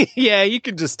life. Yeah, you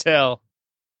can just tell.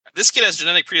 This kid has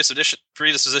genetic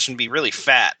predisposition to be really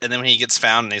fat, and then when he gets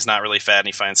found and he's not really fat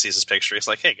and sees his picture, he's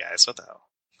like, hey guys, what the hell?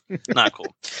 Not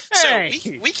cool. Hey.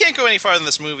 So we can't go any farther in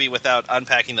this movie without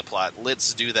unpacking the plot.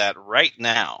 Let's do that right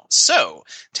now. So,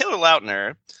 Taylor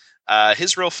Lautner,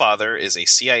 his real father is a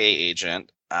CIA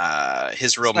agent.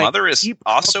 His real mother is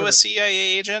also a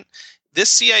CIA agent. This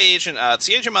CIA agent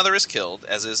mother is killed,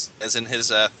 as in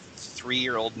his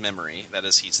 3-year-old memory. That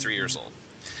is, he's 3 years old.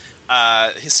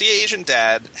 His CIA agent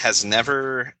dad has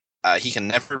never, he can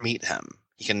never meet him.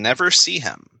 He can never see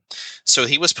him. So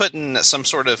he was put in some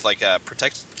sort of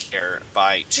protected care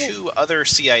by 2 other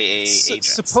CIA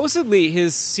agents. Supposedly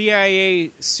his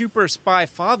CIA super spy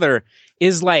father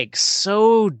is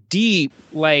so deep,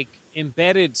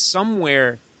 embedded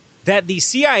somewhere that the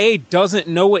CIA doesn't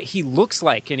know what he looks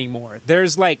like anymore.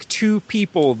 There's 2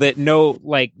 people that know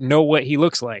what he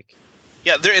looks like.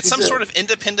 Yeah, it's some sort of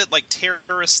independent,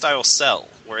 terrorist-style cell,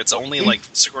 where it's only,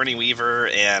 Sigourney Weaver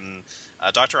and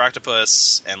Dr.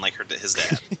 Octopus and, his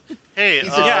dad. Hey, he's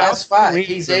a Class 5.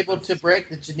 He's able to break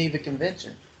the Geneva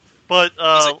Convention. But,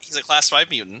 he's a Class 5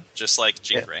 mutant, just like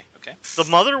Jean Grey, okay? The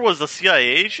mother was a CIA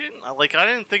agent? I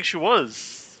didn't think she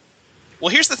was. Well,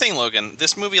 here's the thing, Logan.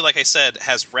 This movie, like I said,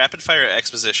 has rapid-fire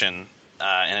exposition,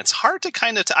 and it's hard to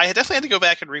I definitely had to go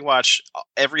back and rewatch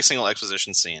every single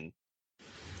exposition scene.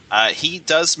 He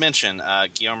does mention,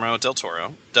 Guillermo del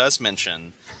Toro does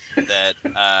mention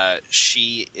that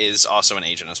she is also an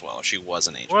agent as well. She was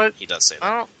an agent. What? He does say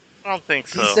that. I don't think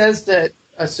so. He says that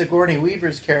Sigourney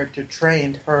Weaver's character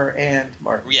trained her and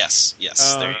Martin. Yes,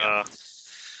 there you go.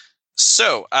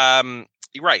 So,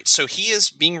 right. So he is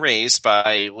being raised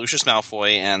by Lucius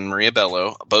Malfoy and Maria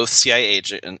Bello, both CIA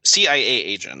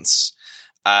agents.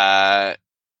 About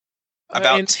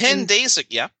 10 days ago,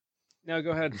 yeah. No,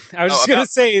 go ahead. I was just going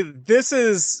to say, this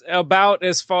is about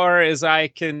as far as I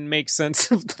can make sense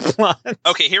of the plot.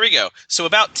 Okay, here we go. So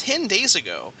about 10 days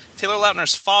ago, Taylor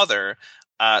Lautner's father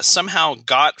somehow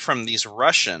got from these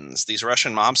Russian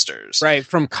mobsters. Right,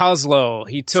 from Kozlo.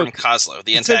 From Kozlo,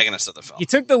 the antagonist of the film. He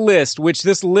took the list, which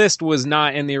this list was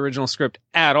not in the original script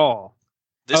at all.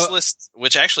 This list,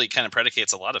 which actually kind of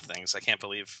predicates a lot of things. I can't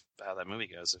believe how that movie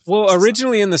goes. Well,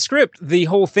 originally in the script, the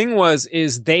whole thing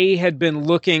is they had been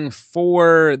looking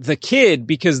for the kid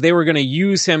because they were going to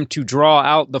use him to draw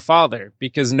out the father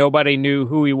because nobody knew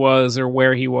who he was or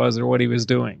where he was or what he was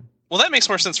doing. Well, that makes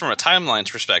more sense from a timeline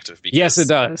perspective. Because, yes, it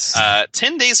does.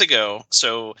 10 days ago,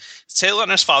 so Taylor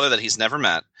Lautner's father that he's never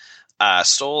met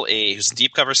who's a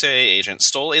deep cover CIA agent,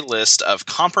 stole a list of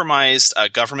compromised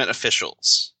government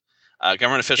officials.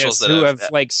 That who have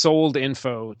like sold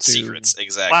info to secrets.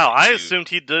 Exactly. Wow, I assumed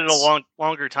he did it a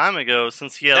longer time ago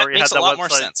since he already had that website. That makes a lot more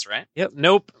sense, right? Yep.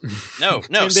 Nope. No.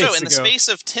 So in the space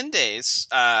of 10 days,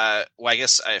 I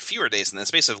guess fewer days, in the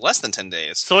space of less than 10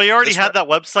 days. So he already had that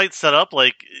website set up.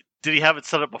 Like, did he have it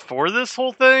set up before this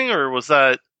whole thing, or was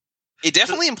that? It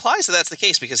definitely implies that that's the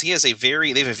case because they have a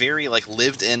very like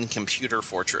lived-in computer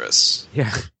fortress.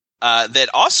 Yeah. That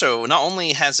also not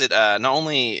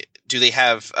only do they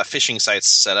have phishing sites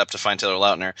set up to find Taylor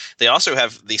Lautner, they also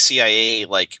have the CIA,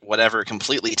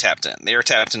 completely tapped in. They are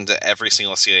tapped into every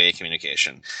single CIA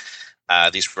communication,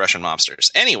 these Russian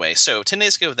mobsters. Anyway, so 10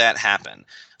 days ago that happened.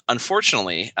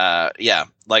 Unfortunately,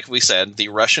 like we said, the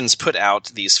Russians put out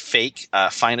these fake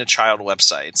Find a Child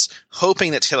websites,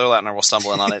 hoping that Taylor Lautner will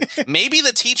stumble in on it. Maybe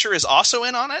the teacher is also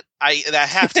in on it? I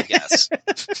have to guess.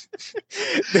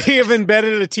 They have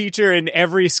embedded a teacher in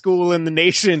every school in the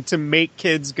nation to make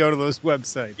kids go to those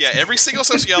websites. Yeah, every single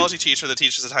sociology teacher that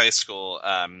teaches at high school.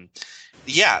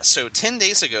 So 10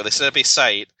 days ago, they set up a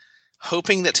site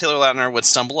hoping that Taylor Lautner would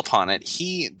stumble upon it.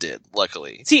 He did,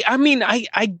 luckily. See, I mean,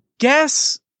 I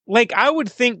guess... Like, I would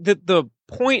think that the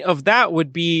point of that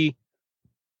would be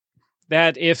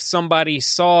that if somebody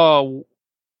saw,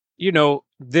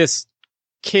 this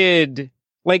kid,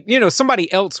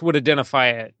 somebody else would identify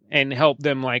it and help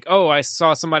them, like, oh, I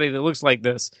saw somebody that looks like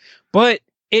this. But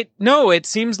it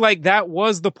seems like that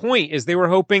was the point, is they were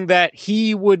hoping that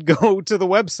he would go to the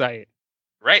website.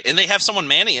 Right, and they have someone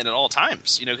manning it at all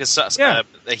times, because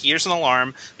here's an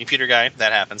alarm, computer guy,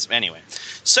 that happens. Anyway,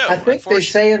 so I think they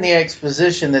say in the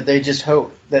exposition that they just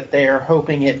hope that they are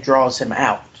hoping it draws him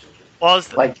out. Well,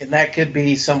 and that could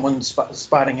be someone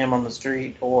spotting him on the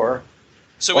street, or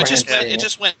it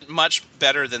just went much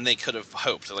better than they could have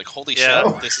hoped. They're like, holy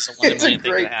shit, this is a $1 million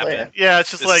thing that happened. Yeah,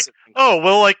 it's just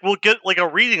we'll get like a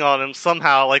reading on him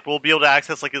somehow. Like, we'll be able to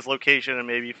access like his location and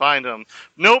maybe find him.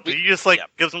 Nope, he just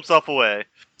gives himself away.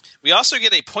 We also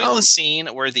get a pointless scene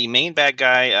where the main bad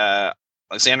guy,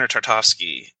 Alexander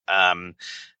Tartovsky,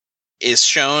 is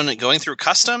shown going through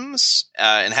customs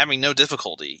and having no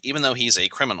difficulty, even though he's a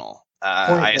criminal.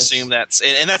 I assume that's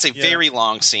a very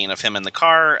long scene of him in the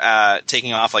car,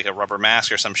 taking off like a rubber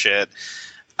mask or some shit.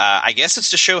 I guess it's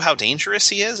to show how dangerous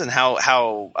he is and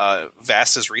how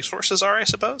vast his resources are, I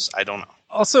suppose. I don't know.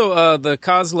 Also, the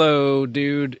Kozlo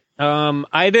dude,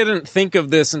 I didn't think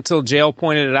of this until Jail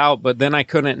pointed it out, but then I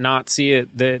couldn't not see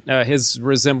it, that his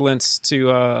resemblance to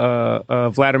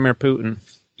Vladimir Putin.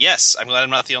 Yes, I'm glad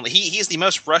I'm not the only. He's the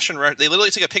most Russian. They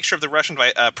literally took a picture of the Russian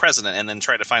president and then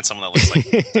tried to find someone that looks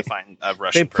like to find a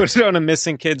Russian. They put it on a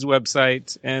missing kids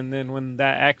website, and then when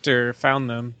that actor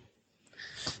found them.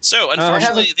 So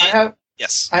unfortunately, I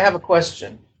have a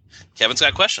question. Kevin's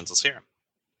got questions. Let's hear him.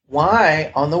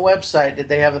 Why on the website did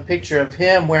they have a picture of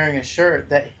him wearing a shirt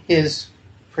that his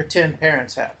pretend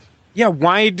parents have? Yeah,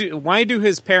 why do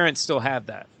his parents still have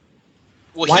that?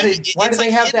 Well, why do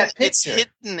they have that picture? It's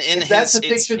hidden in if that's a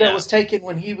picture that was taken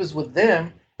when he was with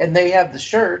them, and they have the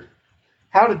shirt,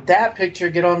 how did that picture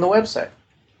get on the website?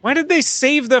 Why did they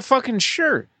save the fucking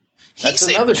shirt? That's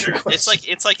another shirt. It's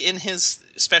like in his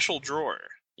special drawer.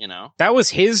 That was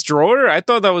his drawer? I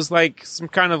thought that was like some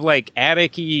kind of like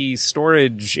attic-y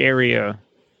storage area.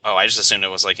 Oh, I just assumed it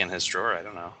was like in his drawer. I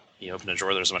don't know. He opened a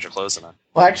drawer, there's a bunch of clothes in it.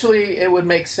 Well, actually, it would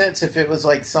make sense if it was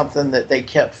like something that they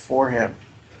kept for him.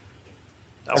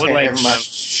 I would like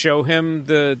show him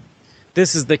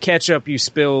this is the ketchup you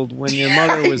spilled when your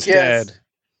mother was dead.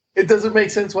 It doesn't make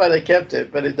sense why they kept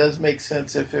it, but it does make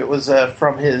sense if it was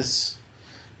from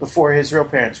before his real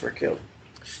parents were killed.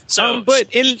 So,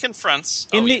 but he confronts.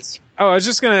 I was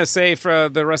just going to say for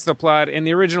the rest of the plot, in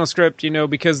the original script,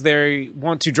 because they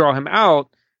want to draw him out,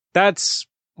 that's,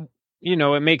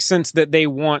 it makes sense that they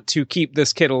want to keep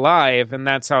this kid alive, and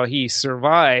that's how he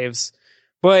survives.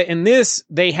 But in this,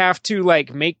 they have to,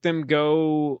 make them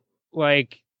go,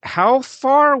 how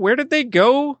far? Where did they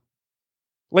go?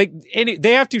 Like,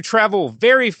 they have to travel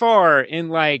very far in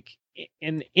like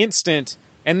an instant,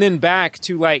 and then back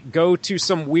to like go to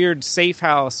some weird safe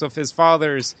house of his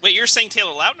father's. Wait, you're saying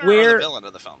Taylor Lautner or the villain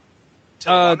of the film?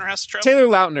 Taylor Lautner has to travel? Taylor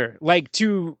Lautner, like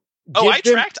to. I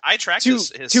tracked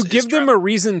to give them a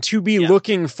reason to be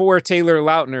looking for Taylor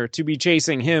Lautner, to be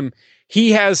chasing him. They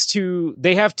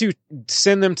have to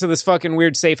send them to this fucking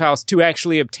weird safe house to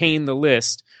actually obtain the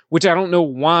list, which I don't know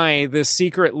why this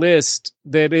secret list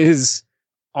that is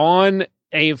on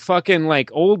a fucking like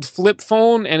old flip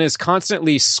phone and is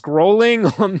constantly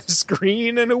scrolling on the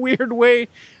screen in a weird way.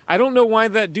 I don't know why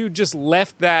that dude just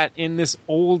left that in this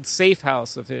old safe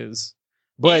house of his.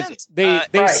 But they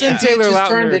sent Taylor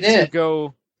Lautner to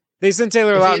go. They sent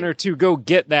Taylor Lautner to go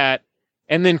get that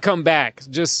and then come back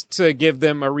just to give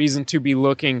them a reason to be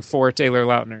looking for Taylor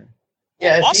Lautner.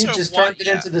 Yeah, if you just turned it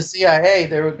into the CIA,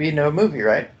 there would be no movie,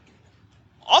 right?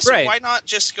 Also, why not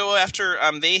just go after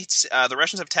the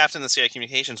Russians have tapped into the CIA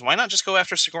communications. Why not just go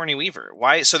after Sigourney Weaver?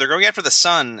 Why? So they're going after the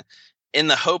son in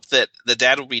the hope that the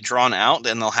dad will be drawn out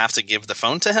and they'll have to give the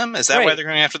phone to him? Is that why they're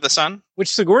going after the son?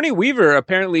 Which Sigourney Weaver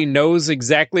apparently knows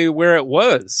exactly where it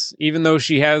was, even though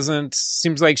she hasn't.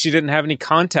 Seems like she didn't have any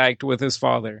contact with his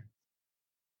father.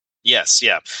 Yes,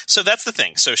 yeah. So that's the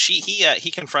thing. So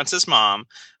he confronts his mom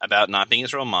about not being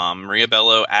his real mom. Maria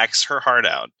Bello acts her heart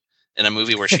out in a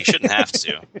movie where she shouldn't have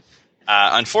to.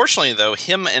 Unfortunately, though,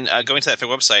 him and going to that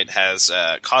website has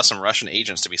caused some Russian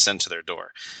agents to be sent to their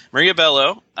door. Maria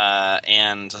Bello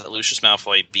and Lucius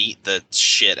Malfoy beat the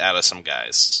shit out of some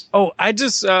guys. Oh, I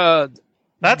just...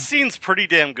 that scene's pretty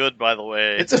damn good, by the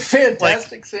way. It's a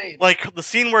fantastic scene. Like, the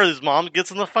scene where his mom gets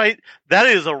in the fight, that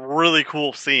is a really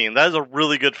cool scene. That is a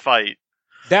really good fight.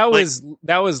 That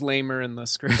was lamer in the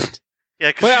script. Yeah,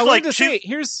 because I wanted to say,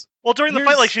 Well, during the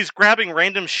fight, like, she's grabbing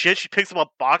random shit. She picks up a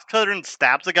box cutter and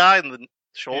stabs a guy in the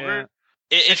shoulder.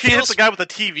 Yeah. She hits the guy with a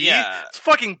TV. Yeah. It's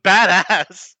fucking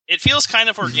badass. It feels kind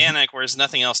of organic, whereas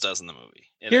nothing else does in the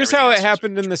movie. Here's how it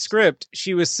happened in the script.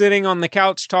 She was sitting on the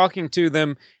couch talking to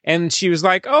them, and she was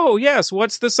like, "Oh, yes,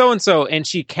 what's the so-and-so?" And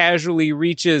she casually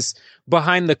reaches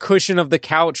behind the cushion of the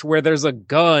couch where there's a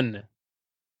gun.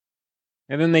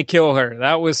 And then they kill her.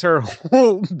 That was her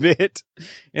whole bit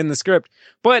in the script.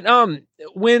 But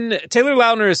when Taylor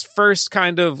Lautner is first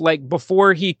kind of like,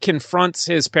 before he confronts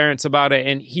his parents about it,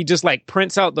 and he just like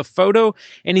prints out the photo,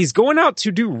 and he's going out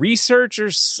to do research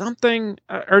or something.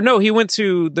 Or no, he went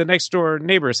to the next door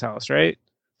neighbor's house, right?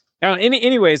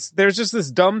 Anyways, there's just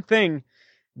this dumb thing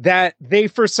that they,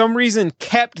 for some reason,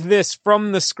 kept this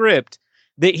from the script,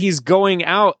 that he's going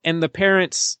out, and the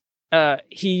parents,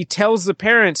 he tells the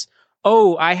parents,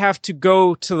 "Oh, I have to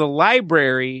go to the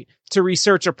library to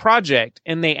research a project."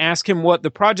 And they ask him what the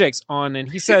project's on, and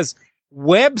he says,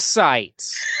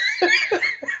 "Websites."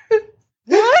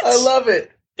 What? I love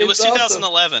it. It was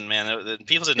 2011, man.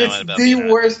 People didn't know about it. It's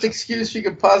the worst excuse you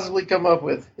could possibly come up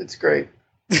with. It's great.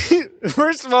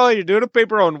 First of all, you're doing a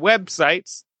paper on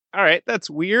websites. All right, that's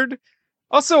weird.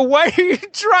 Also, why are you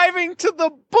driving to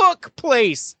the book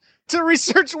place to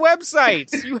research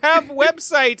websites? You have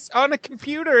websites on a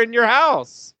computer in your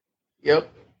house. Yep.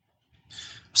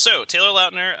 So Taylor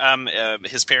Lautner,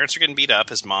 his parents are getting beat up.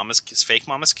 His fake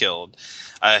mom is killed.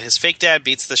 His fake dad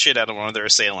beats the shit out of one of their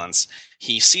assailants.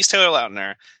 He sees Taylor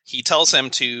Lautner. He tells him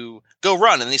to go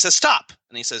run, and he says stop.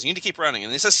 And he says, "You need to keep running."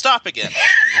 And he says stop again.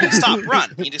 Stop,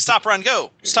 run. You need to stop, run,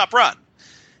 go. Stop, run.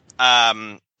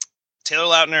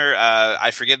 Taylor Lautner,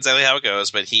 I forget exactly how it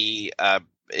goes, but he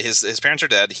his parents are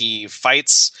dead. He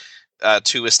fights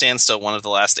to a standstill one of the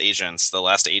last agent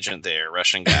there,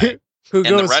 Russian guy. Who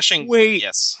goes, "Wait,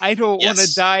 yes. I don't want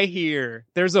to die here.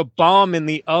 There's a bomb in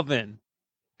the oven."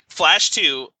 Flash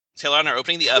 2, Taylor Lautner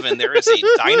opening the oven. There is a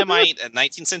dynamite, a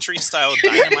 19th century style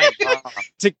dynamite bomb.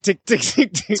 Tick, tick, tick,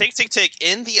 tick, tick. Tick, tick, tick,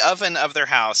 in the oven of their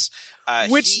house.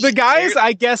 Which the guys,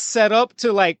 I guess, set up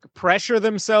to like pressure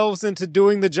themselves into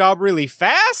doing the job really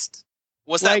fast.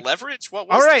 Was that leverage? What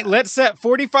was all right, that? Let's set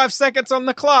 45 seconds on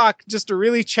the clock just to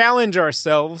really challenge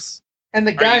ourselves. And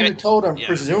the guy who told him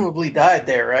presumably died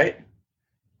there, right?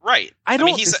 Right.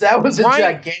 That was a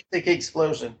gigantic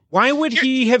explosion. Why would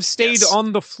he have stayed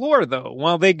on the floor, though,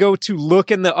 while they go to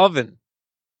look in the oven?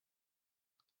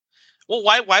 Well,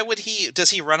 why would he?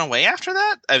 Does he run away after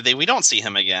that? We don't see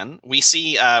him again. We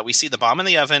see the bomb in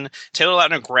the oven. Taylor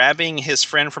Lautner grabbing his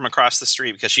friend from across the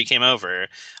street because she came over.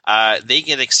 They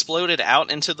get exploded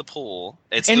out into the pool.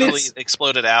 It's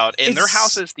exploded out, and their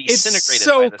house is disintegrated. It's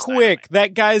so quick.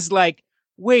 That guy's like,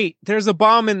 wait, there's a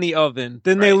bomb in the oven.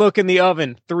 Then they look in the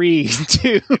oven. 3,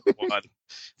 2.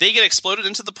 They get exploded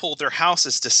into the pool. Their house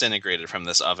is disintegrated from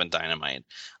this oven dynamite.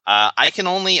 I can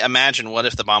only imagine what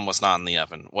if the bomb was not in the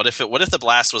oven. What if the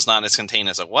blast was not as contained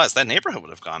as it was? That neighborhood would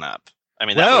have gone up. I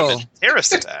mean, that would have been a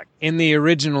terrorist attack. In the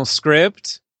original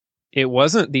script, it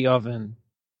wasn't the oven.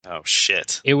 Oh,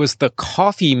 shit. It was the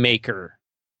coffee maker.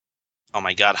 Oh,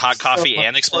 my God. Hot coffee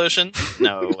and explosion?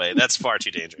 No way. That's far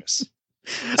too dangerous.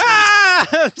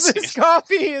 This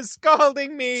coffee is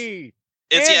scalding me.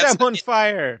 I'm on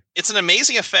fire. It's an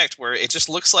amazing effect where it just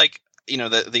looks like,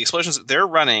 the explosions, they're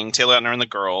running, Taylor Lautner and the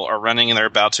girl are running and they're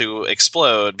about to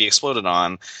be exploded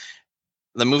on.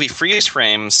 The movie freeze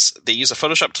frames, they use a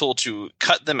Photoshop tool to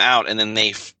cut them out and then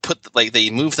they they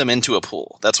move them into a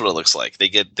pool. That's what it looks like.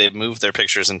 They move their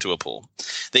pictures into a pool.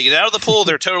 They get out of the pool,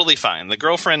 they're totally fine. The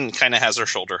girlfriend kind of has her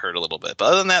shoulder hurt a little bit, but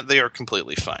other than that, they are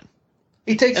completely fine.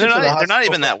 He takes her to the hospital. They're not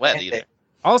even that wet either.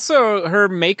 Also, her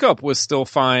makeup was still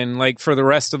fine, like for the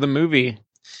rest of the movie.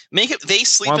 They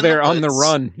sleep while in they're the woods. on the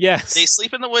run. Yes, they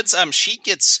sleep in the woods. She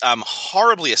gets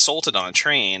horribly assaulted on a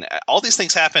train. All these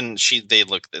things happen. They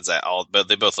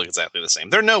both look exactly the same.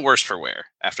 They're no worse for wear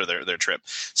after their trip.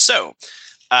 So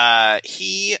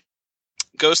he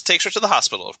takes her to the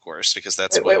hospital, of course, because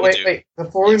that's what we do. Wait.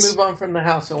 Before we move on from the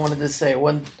house, I wanted to say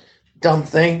one dumb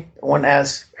thing. I wanted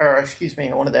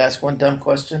to ask one dumb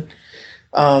question.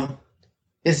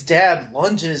 His dad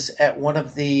lunges at one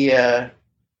of the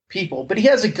people, but he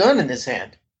has a gun in his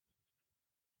hand.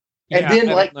 And then,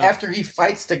 after he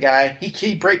fights the guy,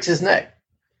 he breaks his neck.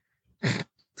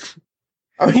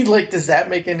 I mean, does that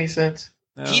make any sense?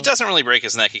 No. He doesn't really break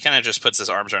his neck. He kind of just puts his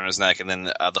arms around his neck, and then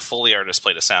the Foley artist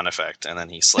played a sound effect, and then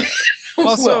he slid at it.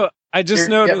 Also, I just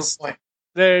noticed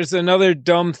there's another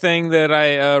dumb thing that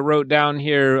I wrote down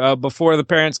here before the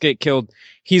parents get killed.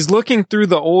 He's looking through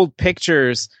the old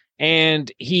pictures,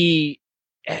 and he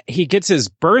gets his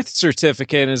birth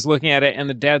certificate and is looking at it, and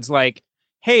the dad's like,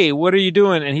 hey, what are you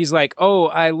doing? And he's like, oh,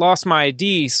 I lost my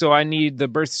ID, so I need the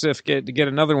birth certificate to get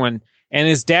another one. And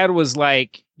his dad was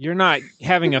like, you're not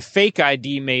having a fake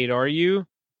ID made, are you?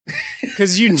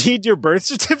 Because you need your birth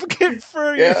certificate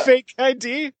for your fake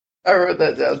ID? I wrote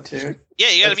that down, too. Yeah,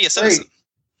 you got to be a citizen.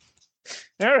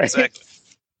 All right. Exactly.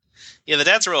 Yeah, the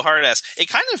dad's a real hard ass. It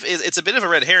kind of it's a bit of a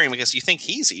red herring because you think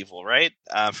he's evil, right?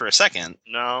 For a second.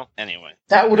 No. Anyway.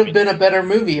 That would have been a better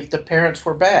movie if the parents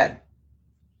were bad.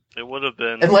 It would have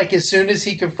been. And as soon as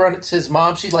he confronts his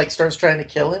mom, she starts trying to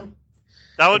kill him.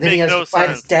 That would make no sense.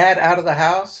 Find his dad out of the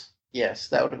house. Yes,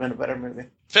 that would have been a better movie.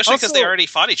 Especially because they already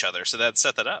fought each other, so that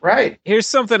set that up. Right. Here's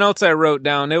something else I wrote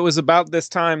down. It was about this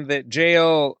time that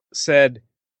JL said,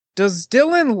 does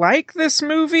Dylan like this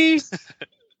movie?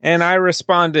 And I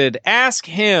responded, ask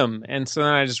him. And so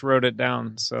then I just wrote it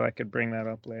down so I could bring that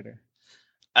up later.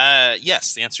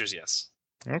 Yes, the answer is yes.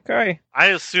 Okay. I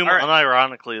assume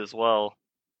unironically as well.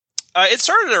 It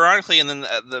started ironically, and then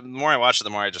the more I watched it, the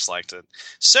more I just liked it.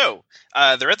 So,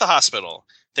 they're at the hospital.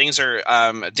 Things are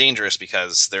dangerous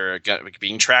because they're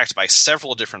being tracked by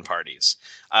several different parties.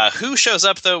 Who shows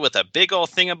up, though, with a big old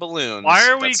thing of balloons? Why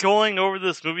are we going over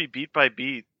this movie beat by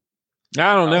beat?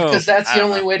 I don't know. Because that's the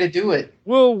only way to do it.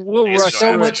 We'll rush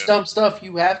so much dumb stuff,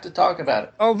 you have to talk about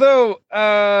it. Although,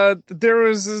 there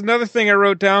was another thing I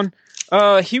wrote down.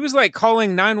 He was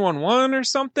calling 911 or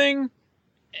something.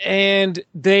 And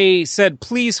they said,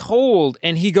 please hold.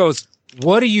 And he goes,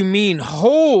 what do you mean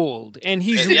hold? And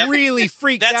he's really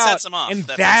freaked out. Sets him off. And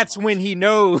that's when he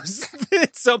knows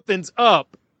that something's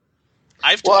up.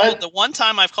 The one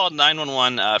time I've called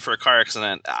 911 for a car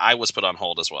accident, I was put on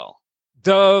hold as well.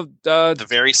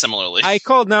 Very similarly. I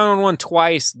called 911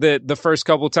 twice. The first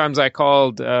couple times I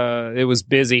called, it was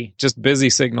busy. Just busy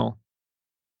signal.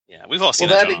 Yeah, we've all seen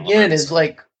that. That again is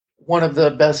one of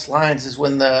the best lines is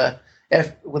when the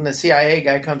CIA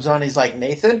guy comes on, he's like,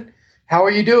 Nathan, how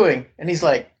are you doing? And he's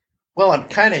like, well, I'm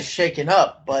kind of shaken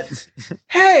up, but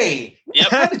hey,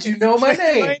 how did you know my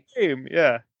name? My name,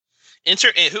 yeah.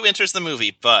 Who enters the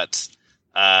movie? But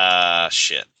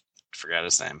shit, forgot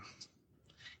his name.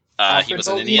 He was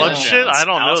an Indiana Jones. Shit, I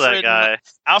don't know that guy.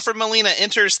 Alfred Molina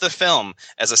enters the film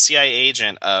as a CIA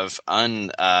agent of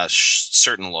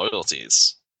uncertain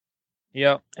loyalties.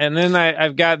 Yep. And then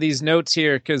I've got these notes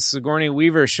here because Sigourney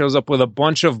Weaver shows up with a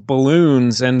bunch of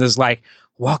balloons and is like,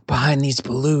 walk behind these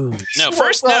balloons. No,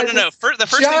 first, no. The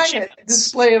first giant thing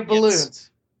display of balloons.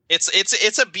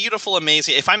 It's a beautiful,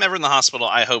 amazing. If I'm ever in the hospital,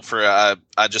 I hope for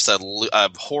just a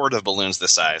horde of balloons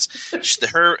this size.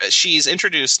 She's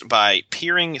introduced by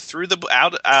peering through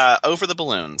over the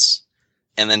balloons,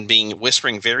 and then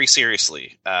whispering very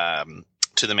seriously.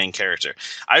 to the main character.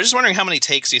 I was just wondering how many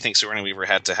takes do you think Sigourney Weaver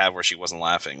had to have where she wasn't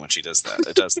laughing when she does that?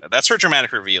 It does that. That's her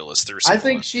dramatic reveal, is through I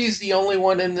think she's the only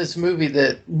one in this movie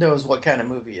that knows what kind of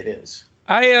movie it is.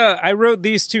 I wrote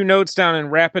these two notes down in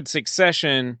rapid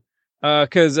succession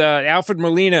because Alfred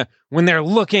Molina, when they're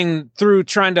looking through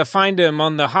trying to find him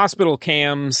on the hospital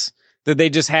cams that they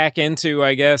just hack into,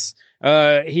 I guess,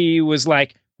 he was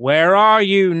like, "Where are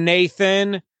you,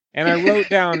 Nathan?" And I wrote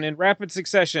down in rapid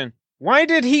succession, why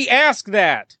did he ask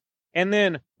that? And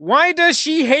then, why does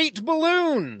she hate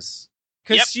balloons?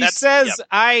 Because she says,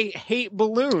 I hate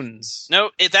balloons.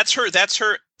 No, that's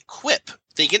her quip.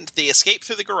 They escape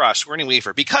through the garage, Sigourney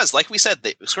Weaver, because, like we said,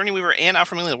 Sigourney Weaver and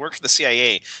Alfred Molina work for the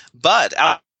CIA, but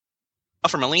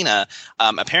Alfred Molina,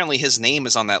 apparently his name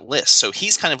is on that list, so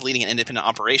he's kind of leading an independent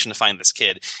operation to find this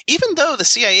kid, even though the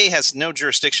CIA has no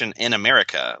jurisdiction in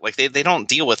America. Like, they don't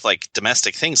deal with, like,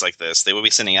 domestic things like this. They will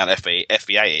be sending out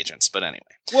FBI agents, but anyway.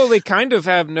 Well, they kind of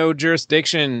have no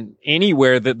jurisdiction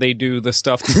anywhere that they do the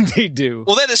stuff that they do.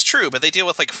 Well, that is true, but they deal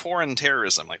with, like, foreign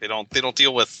terrorism. Like, they don't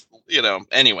deal with,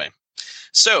 anyway.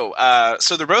 So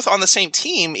they're both on the same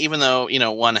team, even though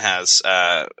one has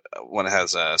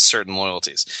certain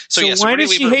loyalties. So yes, why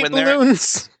does she hate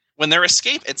balloons? When they're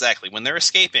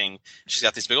escaping, she's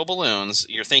got these big old balloons.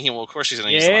 You're thinking, well, of course she's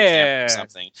going to use them on camera or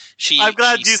something. I'm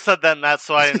glad you said that, Matt,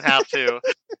 so I didn't have to.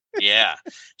 Yeah,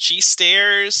 she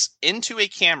stares into a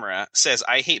camera, says,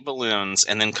 "I hate balloons,"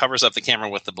 and then covers up the camera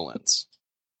with the balloons.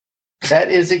 That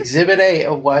is Exhibit A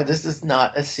of why this is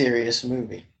not a serious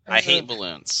movie. I hate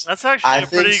balloons. That's actually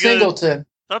pretty Singleton. good.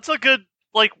 That's a good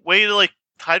way to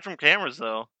hide from cameras,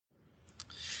 though.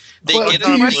 Do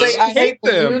you say I hate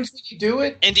balloons when you do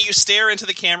it? And do you stare into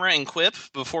the camera and quip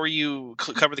before you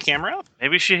cover the camera up?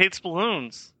 Maybe she hates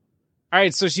balloons. All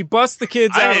right, so she busts the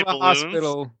kids out of the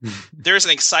hospital. There's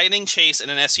an exciting chase in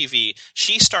an SUV.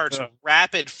 She starts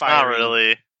rapid firing. Not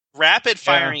really. Rapid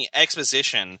firing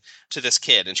exposition to this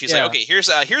kid, and she's like, "Okay, here's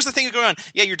the thing going on.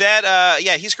 Yeah, your dad.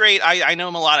 He's great. I know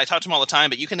him a lot. I talk to him all the time,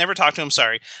 but you can never talk to him.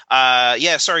 Sorry.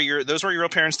 Sorry. Those were your real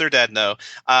parents. They're dead. No.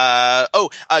 Go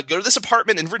to this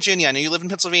apartment in Virginia. I know you live in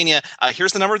Pennsylvania.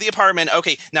 Here's the number of the apartment.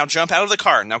 Okay, now jump out of the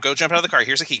car. Now go jump out of the car.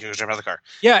 Here's a key. Go jump out of the car.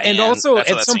 Yeah, and also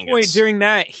at some point during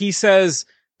that, he says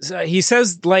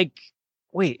like,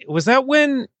 wait, was that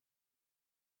when?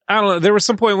 I don't know. There was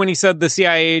some point when he said the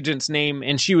CIA agent's name,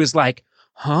 and she was like,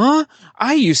 "Huh?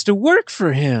 I used to work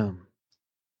for him."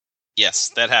 Yes,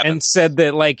 that happened. And said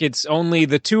that like it's only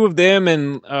the two of them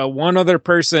and one other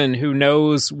person who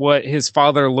knows what his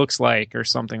father looks like, or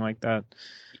something like that.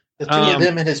 The two of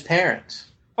them and his parents.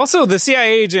 Also, the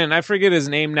CIA agent, I forget his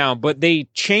name now, but they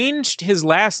changed his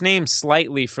last name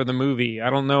slightly for the movie. I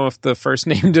don't know if the first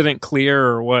name didn't clear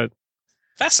or what.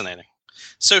 Fascinating.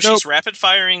 So she's rapid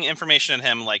firing information at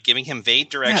him, like giving him vague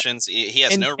directions. Yeah. He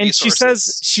has no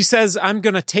resources. And she says, "I'm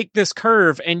going to take this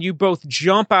curve," and you both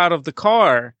jump out of the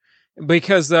car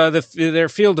because their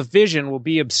field of vision will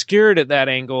be obscured at that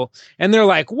angle. And they're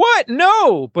like, "What?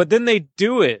 No!" But then they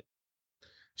do it.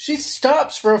 She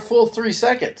stops for a full 3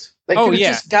 seconds. They could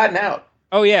have just gotten out.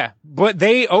 Oh yeah, but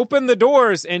they open the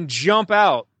doors and jump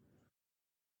out.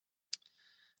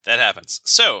 That happens.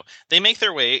 So they make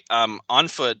their way on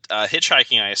foot,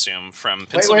 hitchhiking, I assume, from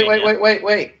Pennsylvania.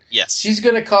 Wait. Yes. She's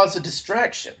going to cause a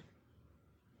distraction.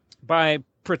 By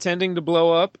pretending to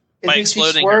blow up? By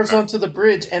exploding. She swerves onto the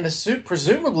bridge, and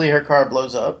presumably her car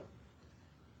blows up.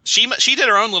 She did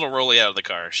her own little rollie out of the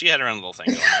car. She had her own little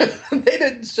thing going on. They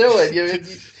didn't show it.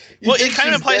 Well, it kind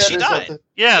of implies she died. Something.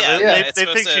 Yeah, they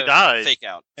think she died. Fake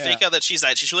out that she's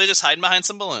died. She's really just hiding behind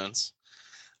some balloons.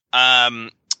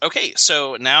 Okay,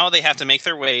 so now they have to make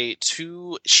their way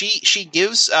to. She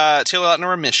gives Taylor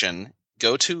Lautner a mission: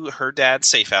 go to her dad's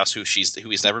safe house, who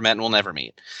he's never met and will never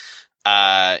meet.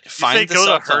 Find the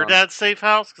go to her dad's safe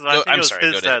house because I think it was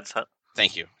his dad's house.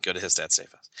 Thank you. Go to his dad's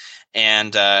safe house,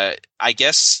 and I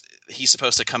guess he's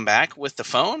supposed to come back with the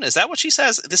phone. Is that what she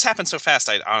says? This happened so fast.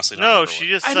 I honestly don't know. No, she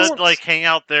just said like hang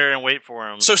out there and wait for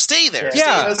him. So stay there.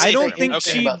 Yeah, I don't think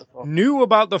she knew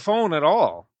about the phone at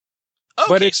all. Okay,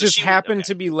 but it just happened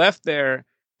to be left there.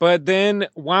 But then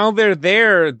while they're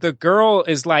there, the girl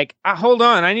is like, hold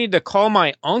on, I need to call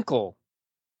my uncle.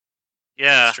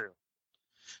 Yeah. That's true.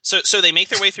 So they make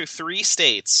their way through 3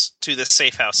 states to this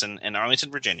safe house in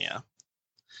Arlington, Virginia,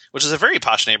 which is a very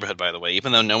posh neighborhood, by the way,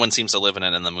 even though no one seems to live in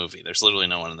it in the movie. There's literally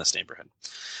no one in this neighborhood.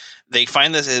 They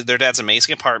find their dad's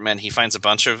amazing apartment. He finds a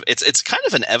bunch of... It's kind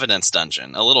of an evidence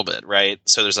dungeon, a little bit, right?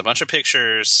 So there's a bunch of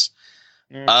pictures...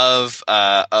 of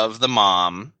the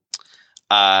mom.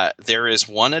 There is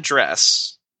one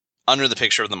address under the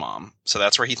picture of the mom. So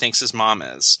that's where he thinks his mom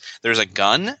is. There's a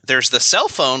gun. There's the cell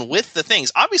phone with the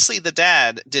things. Obviously, the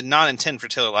dad did not intend for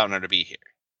Taylor Lautner to be here.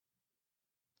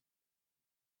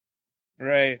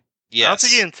 Right. Yes. I don't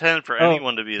think he intended for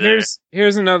anyone to be there.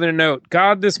 Here's another note.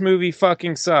 God, this movie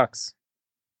fucking sucks.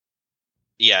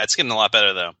 Yeah, it's getting a lot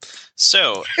better though.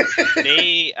 So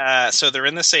they're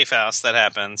in the safe house. That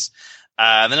happens.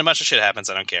 Then a bunch of shit happens.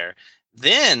 I don't care.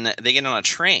 Then they get on a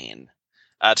train.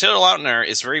 Taylor Lautner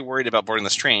is very worried about boarding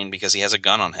this train because he has a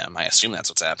gun on him. I assume that's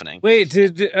what's happening. Wait,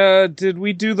 did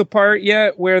we do the part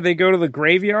yet where they go to the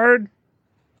graveyard?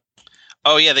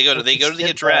 Oh yeah, they go to the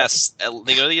address.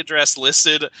 They go to the address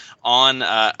listed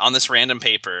on this random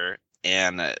paper,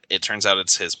 and it turns out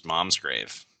it's his mom's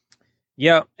grave.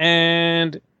 Yep,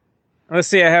 and let's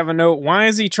see. I have a note. Why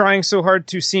is he trying so hard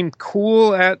to seem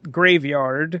cool at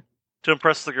graveyard? To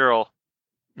impress the girl.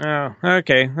 Oh,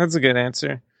 okay, that's a good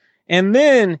answer. And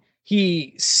then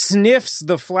he sniffs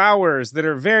the flowers that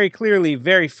are very clearly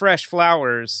very fresh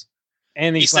flowers.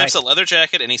 And he sniffs a leather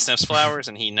jacket and he sniffs flowers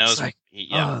and he knows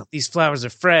oh, these flowers are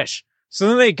fresh. So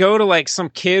then they go to like some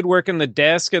kid working the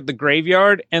desk at the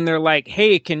graveyard and they're like,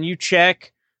 hey, can you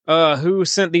check who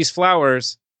sent these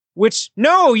flowers? Which,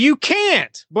 no, you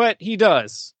can't. But he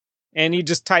does. And he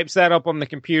just types that up on the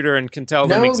computer and can tell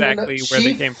them exactly where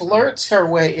they came from. She flirts her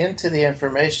way into the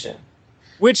information.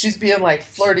 Which she's being like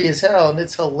flirty as hell and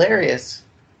it's hilarious.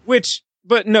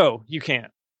 But no, you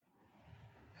can't.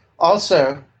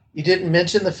 Also, you didn't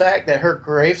mention the fact that her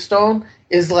gravestone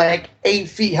is like 8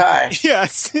 feet high.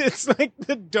 Yes, it's like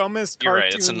the dumbest cartoon. You're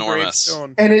right, it's enormous.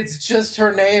 Gravestone. And it's just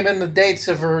her name and the dates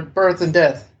of her birth and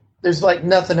death. There's like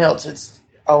nothing else. It's,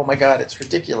 oh my God, it's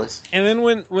ridiculous. And then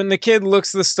when the kid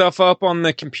looks the stuff up on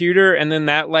the computer and then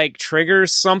that like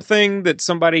triggers something that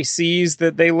somebody sees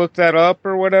that they looked that up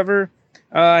or whatever,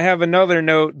 I have another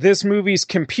note. This movie's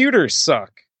computers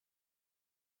suck.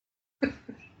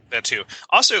 That too.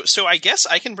 Also, so I guess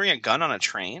I can bring a gun on a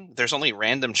train. There's only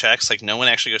random checks. Like no one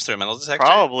actually goes through a metal detector.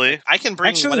 Probably. I can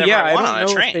bring whatever I want on a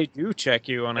train. If they do check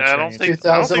you on a train. I don't think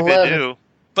they do.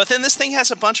 But then this thing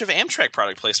has a bunch of Amtrak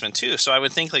product placement too, so I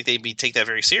would think like they'd take that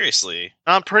very seriously.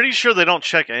 I'm pretty sure they don't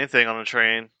check anything on a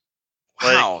train.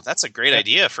 Wow, that's a great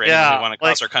idea for anyone who want to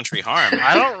cause our country harm.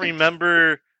 I don't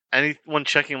remember anyone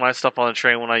checking my stuff on a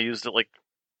train when I used it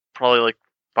probably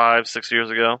 5-6 years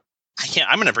ago.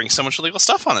 I'm going to bring so much illegal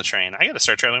stuff on the train. I got to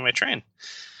start traveling my train.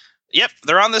 Yep,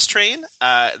 they're on this train.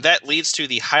 That leads to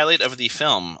the highlight of the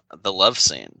film, the love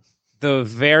scene. The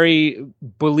very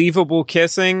believable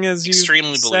kissing, as you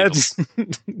said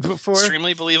before.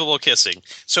 Extremely believable kissing.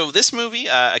 So this movie,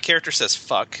 a character says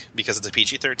fuck because it's a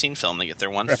PG-13 film. They get their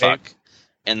one fuck.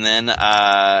 And then,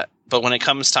 but when it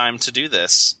comes time to do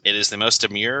this, it is the most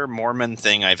demure Mormon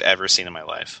thing I've ever seen in my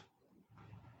life.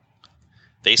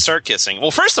 They start kissing. Well,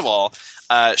 first of all,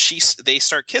 they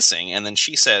start kissing, and then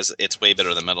she says, it's way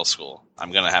better than middle school.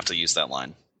 I'm going to have to use that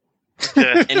line.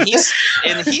 and he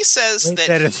says way that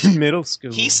better than middle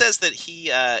school. He says that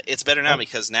it's better now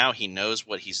because now he knows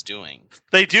what he's doing.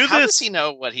 They do How this. does he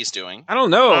know what he's doing? I don't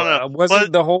know.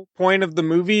 Wasn't the whole point of the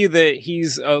movie that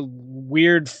he's a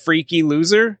weird, freaky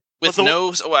loser? With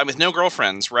no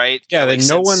girlfriends, right? Yeah, that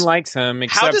no one likes him.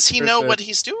 Except how does he know what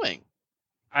he's doing?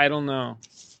 I don't know.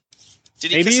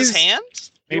 Did he kiss his hand?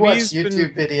 He watched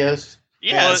YouTube videos.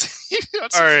 Yes.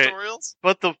 All right. Tutorials.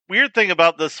 But the weird thing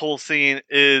about this whole scene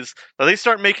is that they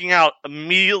start making out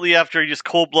immediately after he just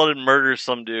cold-blooded murders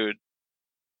some dude.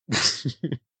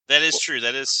 That is true.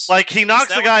 That is he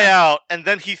knocks the guy out and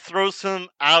then he throws him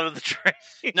out of the train.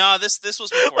 No, this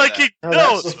was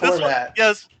before that.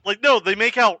 Yes, they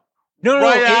make out.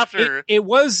 After it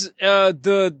was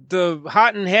the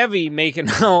hot and heavy making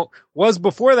out was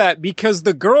before that because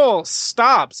the girl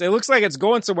stops. It looks like it's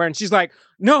going somewhere, and she's like,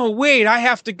 "No, wait, I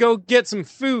have to go get some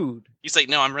food." He's like,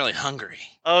 "No, I'm really hungry."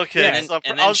 Okay, and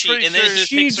then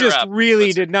she just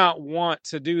really did not want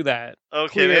to do that.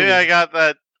 Okay, clearly. Maybe I got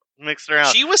that mixed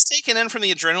around. She was taken in from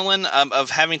the adrenaline of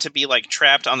having to be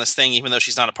trapped on this thing, even though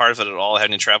she's not a part of it at all,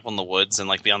 having to travel in the woods and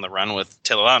be on the run with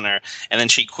Taylor Lautner, and then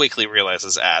she quickly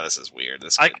realizes, this is weird.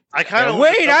 I kind of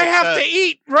wait. I have to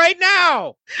eat right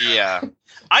now. Yeah,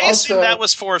 I assume that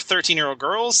was for 13-year-old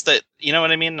girls that you know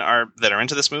what I mean that are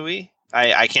into this movie.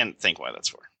 I can't think why that's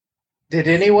for. Did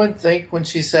anyone think when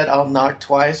she said "I'll knock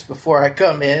twice before I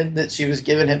come in" that she was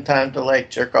giving him time to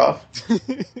jerk off?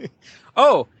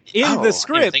 In the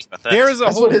script, there's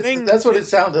a whole thing. That's what it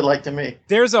sounded like to me.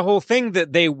 There's a whole thing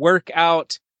that they work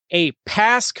out a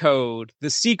passcode. The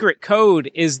secret code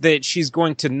is that she's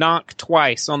going to knock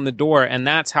twice on the door, and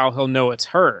that's how he'll know it's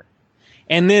her.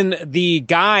 And then the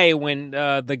guy,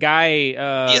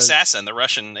 the assassin, the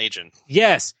Russian agent.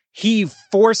 Yes, he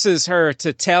forces her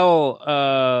to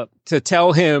tell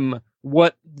him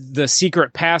what the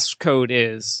secret passcode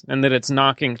is, and that it's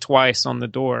knocking twice on the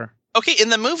door. Okay, in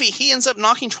the movie, he ends up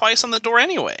knocking twice on the door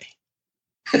anyway.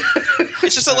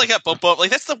 It's just like a bump.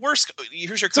 Like, that's the worst.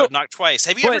 Here's your code, knock twice.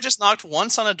 Have you ever just knocked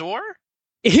once on a door?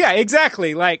 Yeah,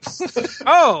 exactly. Like,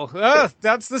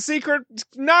 that's the secret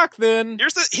knock then.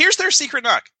 Here's their secret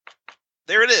knock.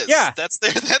 There it is. Yeah.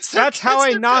 That's how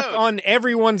I knock on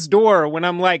everyone's door when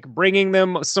I'm like bringing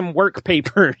them some work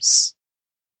papers.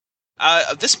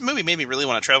 This movie made me really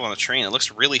want to travel on a train. It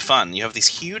looks really fun. You have these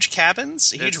huge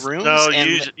cabins, huge rooms. No,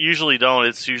 usually don't.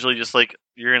 It's usually just like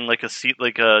you're in like a seat,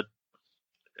 like a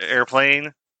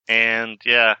airplane, and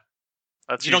yeah,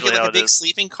 that's you don't get like a big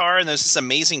sleeping car, and there's this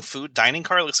amazing food dining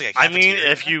car. It looks like a cafeteria. I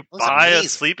mean, if you buy a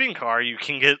sleeping car, you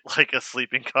can get like a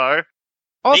sleeping car.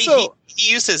 Also,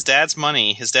 he used his dad's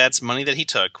money that he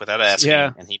took without asking,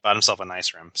 and he bought himself a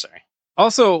nice room. Sorry.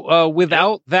 Also,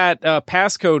 without that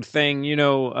passcode thing,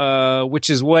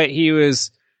 which is what he was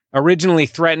originally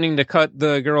threatening to cut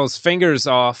the girl's fingers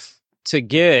off to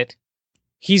get,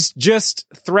 he's just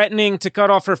threatening to cut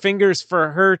off her fingers for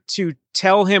her to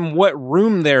tell him what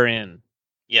room they're in.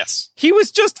 Yes. He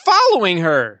was just following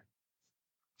her.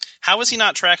 How is he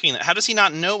not tracking that? How does he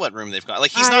not know what room they've got?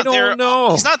 Like, he's I not there. don't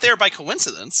know. He's not there by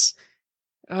coincidence.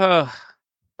 Right,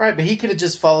 but he could have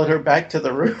just followed her back to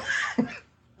the room.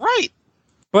 Right.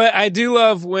 But I do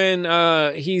love when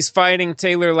he's fighting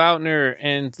Taylor Lautner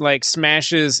and like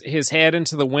smashes his head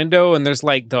into the window, and there's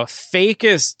like the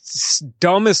fakest,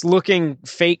 dumbest looking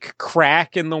fake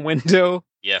crack in the window.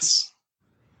 Yes.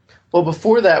 Well,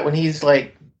 before that, when he's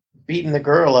like beating the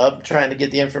girl up, trying to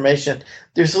get the information,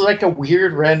 there's like a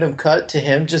weird random cut to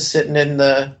him just sitting in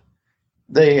the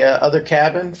other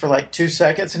cabin for like 2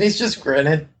 seconds, and he's just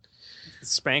grinning,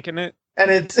 spanking it.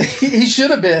 And he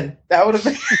should have been. That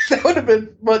would have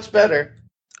been much better.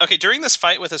 Okay, during this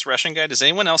fight with this Russian guy, does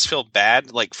anyone else feel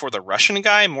bad like for the Russian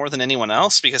guy more than anyone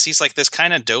else? Because he's like this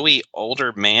kind of doughy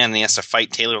older man, and he has to fight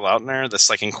Taylor Lautner, this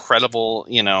like incredible,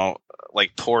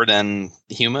 like poured in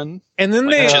human. And then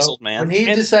like chiseled man. When he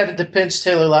decided to pinch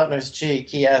Taylor Lautner's cheek,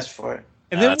 he asked for it.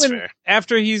 And then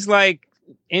after he's like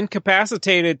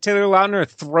incapacitated, Taylor Lautner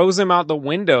throws him out the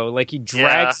window. Like he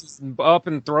drags him up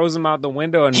and throws him out the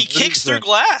window, and he kicks through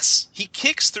glass. He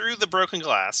kicks through the broken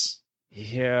glass.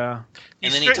 Yeah,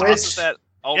 and then he tosses that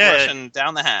old Russian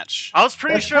down the hatch. I was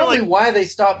pretty That's sure probably why they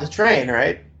stopped the train,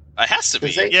 right? It has to be.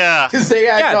 Because they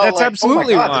that's like,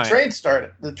 absolutely oh my God, why. the train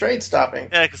started. The train's stopping.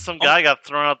 Yeah, because some guy got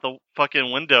thrown out the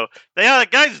fucking window. The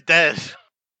guy's dead.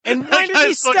 And why did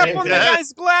he step on the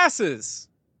guy's glasses?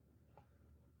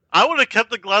 I would have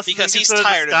kept the glasses because he's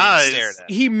tired of being stared at.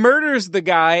 He murders the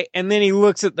guy, and then he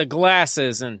looks at the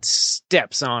glasses and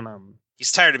steps on them.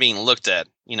 He's tired of being looked at.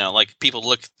 Like people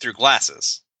look through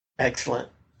glasses. Excellent.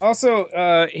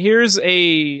 Also, here's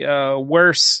a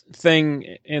worse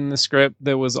thing in the script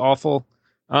that was awful.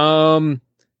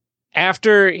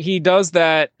 After he does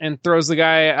that and throws the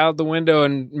guy out the window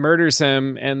and murders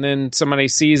him, and then somebody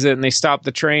sees it and they stop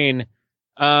the train,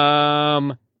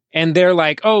 and they're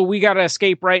like, oh, we got to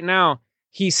escape right now.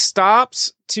 He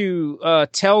stops to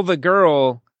tell the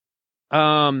girl,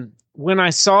 when I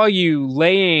saw you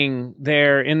laying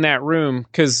there in that room,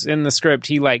 because in the script,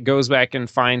 he like goes back and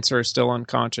finds her still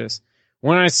unconscious.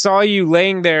 When I saw you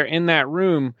laying there in that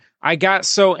room, I got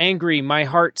so angry, my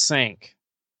heart sank.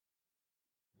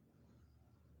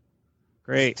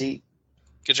 Great.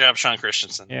 Good job, Sean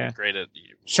Christensen. Yeah. Great at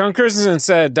Sean Christensen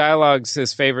said dialogue's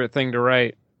his favorite thing to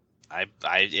write. I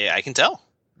can tell.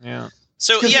 Yeah.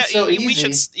 So we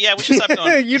should stop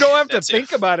going. You don't have to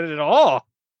think about it at all.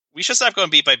 We should stop going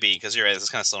beat by beat because you're right. This is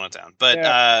kind of slowing it down.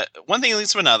 But one thing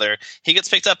leads to another. He gets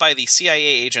picked up by the CIA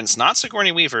agents, not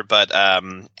Sigourney Weaver, but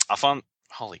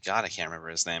holy God, I can't remember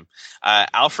his name.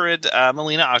 Alfred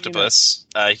Molina Octopus.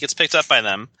 He gets picked up by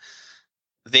them.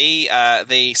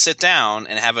 They sit down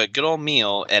and have a good old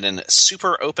meal at a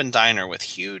super open diner with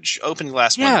huge open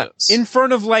glass windows. In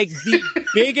front of like the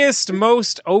biggest,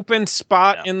 most open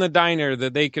spot in the diner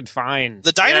that they could find.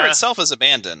 The diner itself is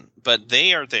abandoned, but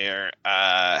they are there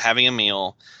having a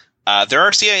meal. There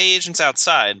are CIA agents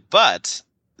outside, but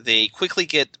they quickly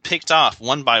get picked off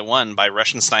one by one by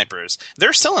Russian snipers.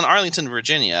 They're still in Arlington,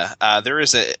 Virginia. There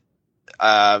is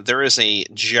a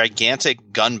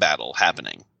gigantic gun battle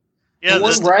happening. Yeah, the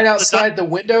one right outside the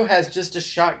window has just a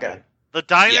shotgun. The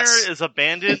diner is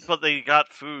abandoned, but they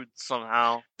got food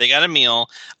somehow. They got a meal.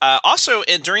 Also,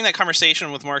 during that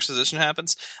conversation with more exposition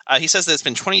happens, he says that it's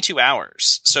been 22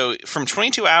 hours. So from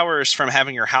 22 hours from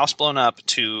having your house blown up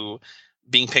to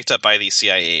being picked up by these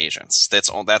CIA agents,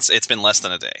 it's been less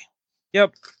than a day.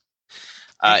 Yep.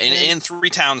 in 3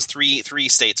 towns, three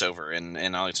states over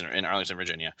in Arlington,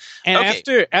 Virginia.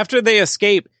 And after they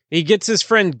escape, he gets his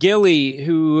friend Gilly,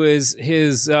 who is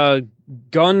his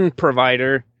gun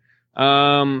provider,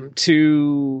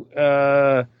 to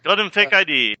gun and fake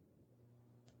ID.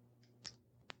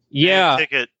 Yeah. And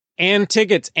ticket. And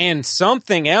tickets and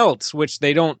something else, which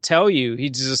they don't tell you.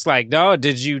 He's just like, "Oh,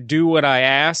 did you do what I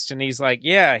asked?" And he's like,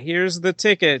 "Yeah, here's the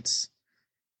tickets."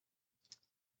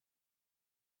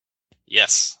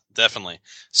 Yes, definitely.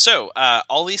 So,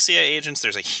 all these CIA agents,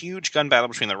 there's a huge gun battle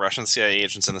between the Russian CIA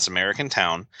agents in this American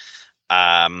town.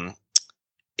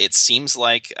 It seems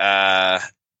like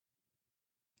Alfred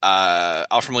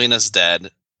Molina's dead.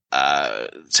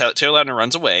 Taylor Lautner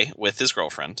runs away with his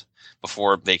girlfriend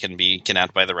before they can be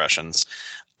kidnapped by the Russians.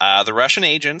 The Russian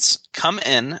agents come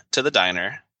in to the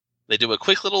diner. They do a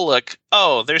quick little look.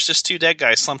 Oh, there's just 2 dead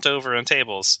guys slumped over on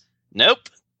tables. Nope.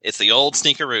 It's the old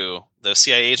sneakeroo. Those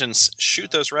CIA agents shoot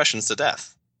those Russians to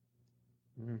death.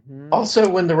 Mm-hmm. Also,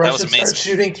 when the Russians start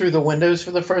shooting through the windows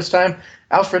for the first time,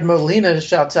 Alfred Molina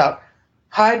shouts out,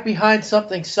 "Hide behind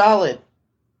something solid."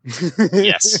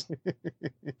 Yes,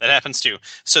 that happens too.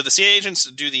 So the CIA agents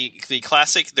do the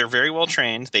classic. They're very well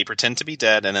trained. They pretend to be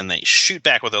dead, and then they shoot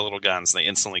back with their little guns. And they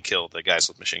instantly kill the guys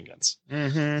with machine guns.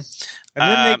 Mm-hmm. And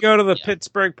then they go to the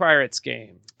Pittsburgh Pirates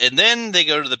game.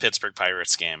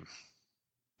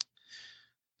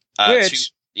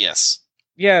 Yes.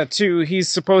 Yeah, he's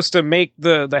supposed to make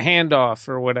the handoff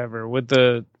or whatever with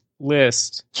the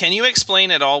list. Can you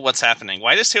explain at all what's happening?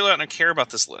 Why does Taylor Lautner care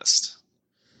about this list?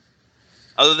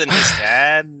 Other than his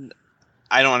dad,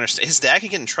 I don't understand. His dad can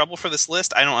get in trouble for this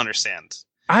list? I don't understand.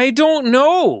 I don't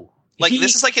know.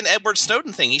 This is like an Edward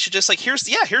Snowden thing. He should just here's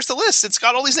the list. It's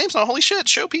got all these names on. Holy shit,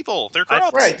 show people. They're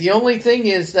corrupt. Right. The only thing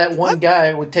is that one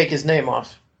guy would take his name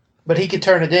off. But he could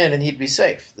turn it in and he'd be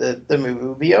safe. The movie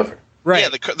would be over. Right. Yeah,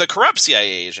 the corrupt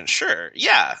CIA agent, sure.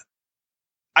 Yeah.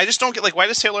 I just don't get, why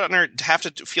does Taylor Lautner have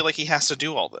to feel like he has to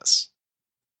do all this?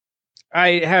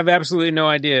 I have absolutely no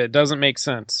idea. It doesn't make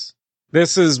sense.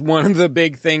 This is one of the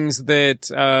big things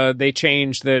that they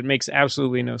changed that makes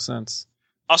absolutely no sense.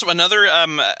 Also, another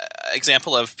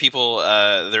example of people,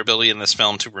 their ability in this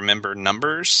film to remember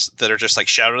numbers that are just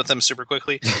shouted at them super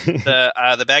quickly.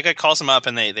 The bad guy calls them up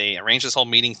and they arrange this whole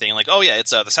meeting thing. Oh yeah,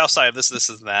 it's the south side of this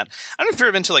and that. I don't know if you've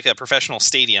ever been to a professional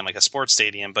stadium, like a sports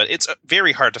stadium, but it's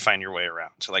very hard to find your way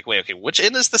around. So wait, okay, which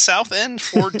end is the south end?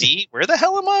 4D? Where the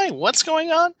hell am I? What's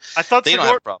going on? I thought they don't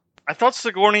have a problem. I thought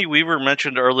Sigourney Weaver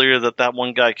mentioned earlier that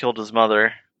one guy killed his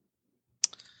mother.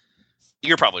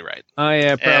 You're probably right. Oh,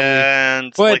 yeah, probably.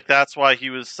 And that's why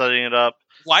he was setting it up.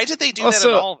 Why did they do that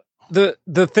at all?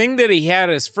 The thing that he had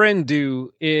his friend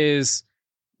do is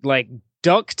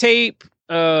duct tape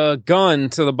a gun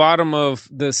to the bottom of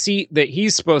the seat that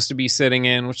he's supposed to be sitting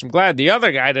in, which I'm glad the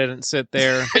other guy didn't sit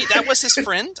there. Wait, that was his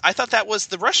friend? I thought that was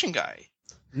the Russian guy.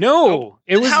 No,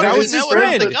 that was his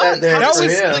friend. That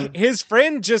was his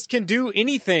friend just can do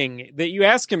anything that you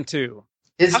ask him to.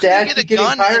 His dad kept getting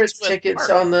Pirates tickets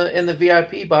in the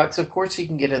VIP box. Of course he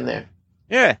can get in there.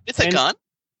 Yeah. It's a gun.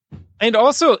 And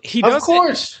also, he doesn't... Of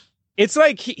course. It's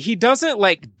he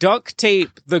doesn't, duct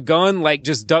tape the gun,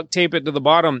 just duct tape it to the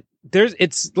bottom.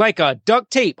 It's like a duct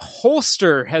tape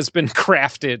holster has been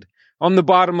crafted on the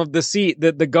bottom of the seat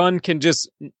that the gun can just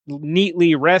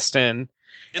neatly rest in.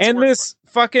 This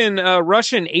fucking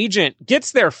Russian agent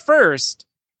gets there first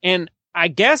and I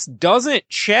guess doesn't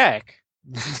check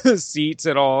the seats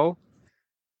at all.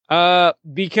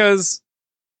 Because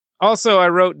also I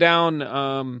wrote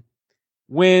down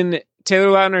when Taylor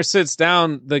Lautner sits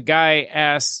down, the guy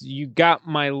asks, "You got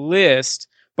my list?"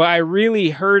 But I really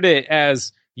heard it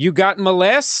as, "You got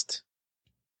molest?"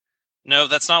 No,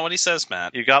 that's not what he says,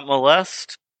 Matt. You got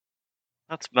molest?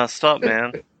 That's messed up,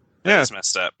 man. That's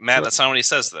messed up. Matt, that's not what he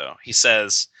says, though. He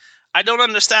says, "I don't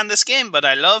understand this game, but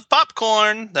I love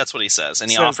popcorn." That's what he says.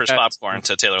 And he offers popcorn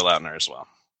to Taylor Lautner as well.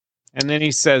 And then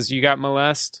he says, "You got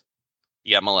molest?"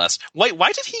 You got molest. Wait,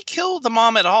 why did he kill the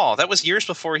mom at all? That was years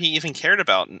before he even cared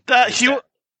about that.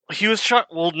 He was trying.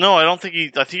 Well, no, I don't think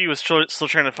he. I think he was still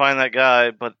trying to find that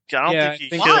guy, but I don't think he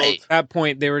killed. At that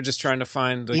point, they were just trying to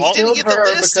find. He killed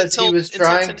her because he was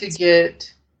trying to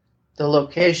get the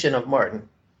location of Martin.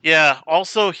 Yeah.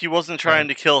 Also, he wasn't trying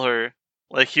to kill her.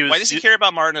 He was. Why does he care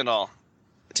about Martin at all?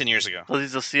 10 years ago. Because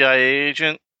he's a CIA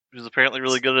agent who's apparently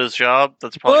really good at his job.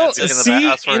 That's probably kicking the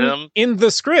ass for him. In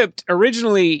the script,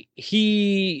 originally,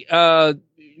 he,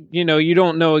 you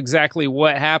don't know exactly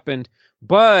what happened,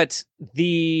 but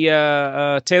the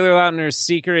Taylor Lautner's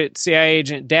secret CIA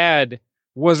agent dad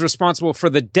was responsible for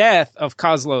the death of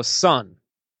Kozlov's son.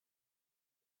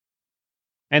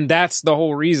 And that's the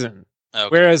whole reason. Okay.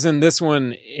 Whereas in this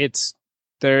one, it's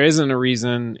there isn't a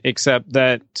reason except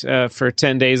that for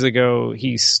 10 days ago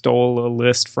he stole a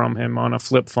list from him on a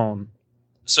flip phone.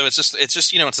 So it's just it's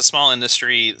a small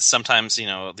industry. Sometimes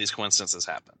these coincidences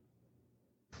happen.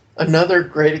 Another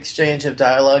great exchange of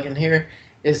dialogue in here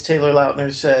is Taylor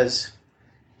Lautner says,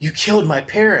 "You killed my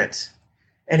parents,"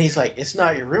 and he's like, "It's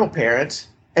not your real parents."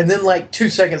 And then, 2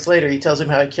 seconds later, he tells him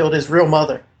how he killed his real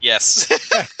mother. Yes.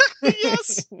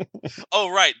 Yes. Oh,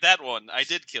 right. That one. I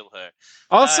did kill her.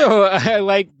 Also, I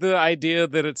like the idea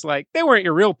that it's like, they weren't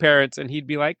your real parents. And he'd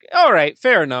be like, all right,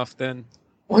 fair enough then.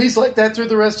 Well, he's like that through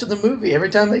the rest of the movie. Every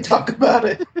time they talk about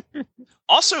it.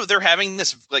 Also, they're having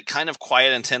this kind of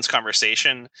quiet, intense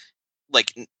conversation.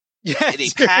 Yes. In a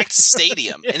packed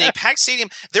stadium. Yeah. In a packed stadium.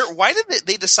 Why did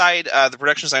they decide, the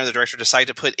production designer and the director decide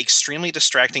to put extremely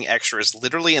distracting extras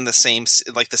literally in the same,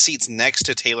 the seats next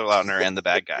to Taylor Lautner and the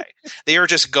bad guy? They are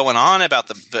just going on about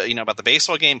about the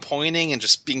baseball game, pointing and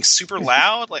just being super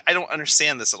loud. I don't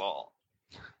understand this at all.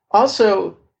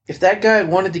 Also, if that guy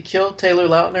wanted to kill Taylor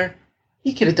Lautner,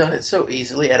 he could have done it so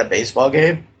easily at a baseball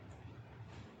game.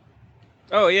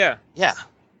 Oh, yeah. Yeah.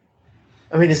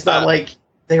 I mean, it's not like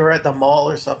they were at the mall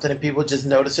or something and people just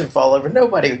notice him fall over.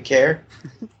 Nobody would care.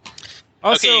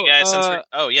 Also, okay, you guys.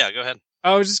 Oh, yeah, go ahead.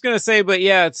 I was just going to say, but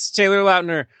yeah, it's Taylor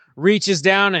Lautner reaches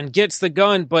down and gets the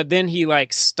gun, but then he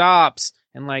stops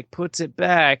and puts it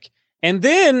back. And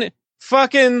then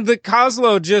fucking the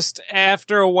Kozlo just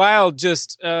after a while,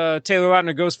 Taylor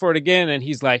Lautner goes for it again. And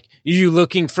he's like, "You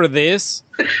looking for this?"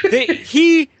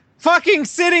 He fucking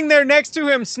sitting there next to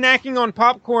him, snacking on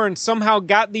popcorn, somehow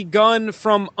got the gun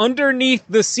from underneath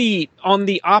the seat on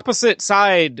the opposite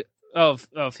side of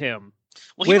him.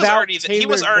 Well, he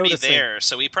was already there,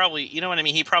 so he probably, you know what I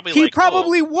mean? He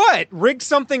probably what? Rigged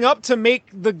something up to make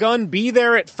the gun be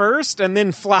there at first and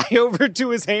then fly over to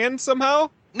his hand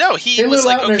somehow? No, he Taylor was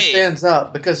Lautner okay. stands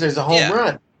up because there's a home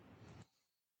run.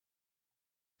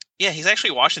 Yeah, he's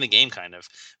actually watching the game, kind of.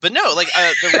 But no,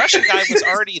 the Russian guy was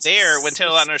already there when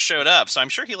Taylor Lautner showed up, so I'm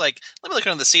sure he let me look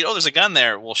under the seat. Oh, there's a gun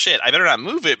there. Well, shit, I better not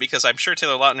move it because I'm sure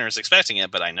Taylor Lautner is expecting it,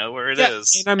 but I know where it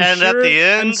is. And at the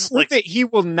end, that he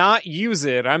will not use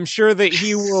it. I'm sure that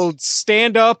he will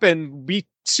stand up and be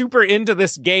super into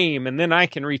this game, and then I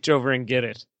can reach over and get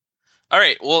it. All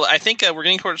right, well, I think we're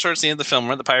getting towards the end of the film.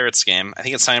 We're at the Pirates game. I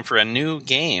think it's time for a new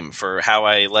game for how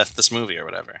I left this movie or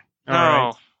whatever. All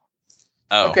right.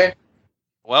 Oh. Okay.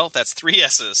 Well, that's 3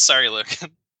 S's. Sorry,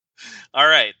 Logan. All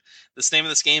right. The name of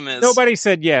this game is... Nobody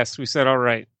said yes. We said all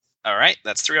right. All right.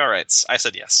 That's 3 all rights. I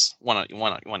said yes. One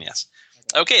yes.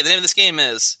 Okay, the name of this game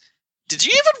is... Did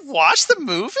you even watch the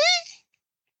movie?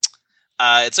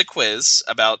 It's a quiz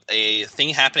about a thing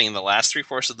happening in the last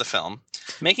 3/4 of the film,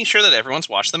 making sure that everyone's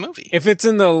watched the movie. If it's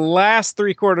in the last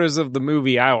 3/4 of the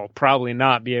movie, I will probably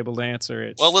not be able to answer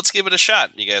it. Well, let's give it a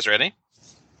shot. You guys ready?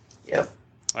 Yep.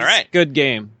 All right. Good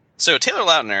game. So Taylor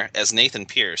Lautner, as Nathan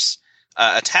Pierce,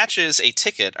 attaches a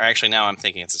ticket, or actually now I'm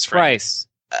thinking it's his friend. Price.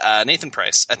 Nathan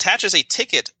Price attaches a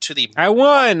ticket to the... I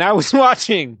won! I was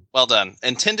watching! Well done.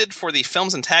 Intended for the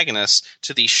film's antagonist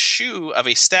to the shoe of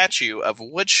a statue of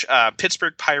which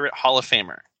Pittsburgh Pirate Hall of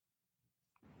Famer?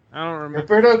 I don't remember.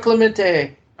 Roberto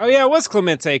Clemente. Oh yeah, it was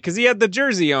Clemente, because he had the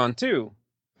jersey on, too.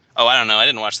 Oh, I don't know. I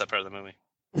didn't watch that part of the movie.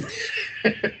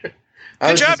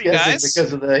 Good job, you guys.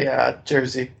 Because of the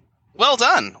jersey. Well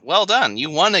done. Well done. You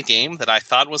won a game that I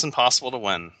thought was impossible to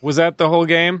win. Was that the whole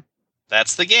game?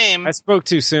 That's the game. I spoke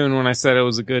too soon when I said it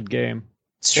was a good game.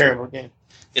 It's a terrible game.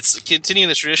 It's continuing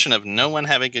the tradition of no one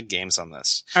having good games on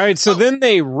this. All right, so then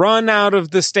they run out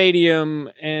of the stadium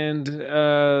and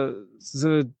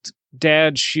the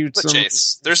dad shoots foot him.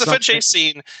 Chase. There's a foot chase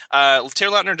scene.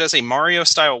 Taylor Lautner does a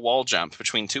Mario-style wall jump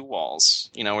between 2 walls.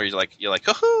 You know, where you're like,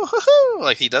 hoo-hoo, hoo-hoo,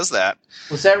 like he does that.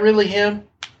 Was that really him?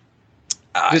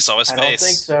 I saw his face. I don't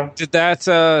think so. Did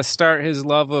that start his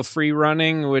love of free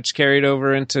running, which carried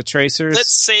over into Tracers?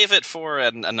 Let's save it for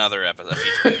another episode.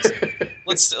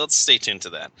 Let's stay tuned to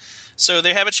that. So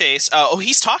they have a chase.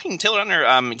 He's talking. Taylor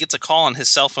Lautner gets a call on his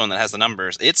cell phone that has the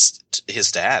numbers. It's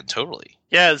his dad, totally.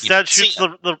 Yeah, his dad shoots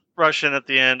the Russian at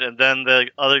the end, and then the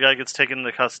other guy gets taken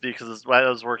into custody because his dad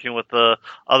was working with the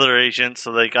other agent,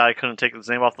 so the guy couldn't take his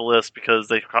name off the list because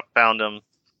they found him.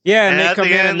 Yeah, and they come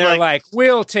in and they're like,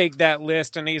 we'll take that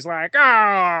list, and he's like,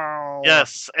 oh.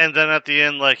 Yes, and then at the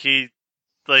end, he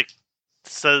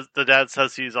says, the dad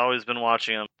says he's always been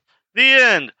watching him. The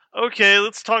end. Okay,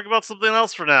 let's talk about something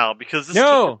else for now, because this took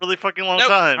a really fucking long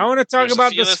time. I want to talk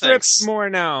about the scripts more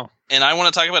now. And I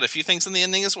want to talk about a few things in the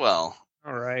ending as well.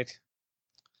 All right,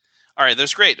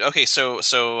 that's great. Okay, so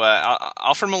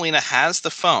Alfred Molina has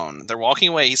the phone. They're walking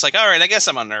away. He's like, all right, I guess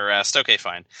I'm under arrest. Okay,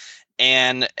 fine.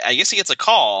 And I guess he gets a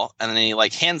call, and then he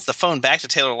hands the phone back to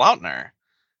Taylor Lautner.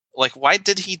 Like, why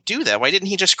did he do that? Why didn't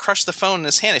he just crush the phone in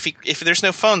his hand? If there's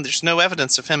no phone, there's no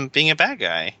evidence of him being a bad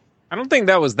guy. I don't think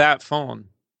that was that phone.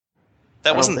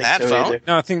 That wasn't that phone? Either.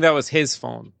 No, I think that was his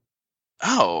phone.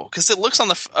 Oh, because it looks on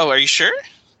the... Oh, are you sure?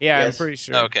 Yeah, Yes. I'm pretty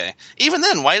sure. Okay. Even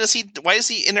then, why does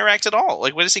he interact at all?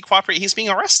 Like, why does he cooperate? He's being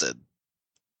arrested.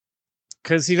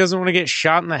 Because he doesn't want to get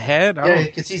shot in the head? Yeah,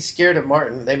 because he's scared of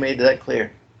Martin. They made that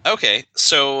clear. Okay,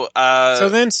 so... So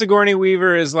then Sigourney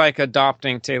Weaver is like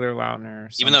adopting Taylor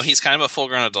Lautner. Even though he's kind of a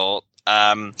full-grown adult,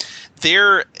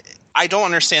 I don't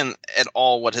understand at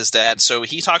all what his dad... So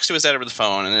he talks to his dad over the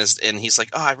phone, and he's like,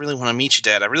 "Oh, I really want to meet you,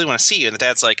 Dad. I really want to see you." And the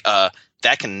dad's like,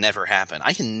 "That can never happen.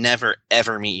 I can never,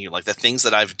 ever meet you. Like, the things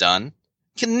that I've done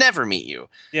can never meet you."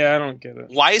 Yeah, I don't get it.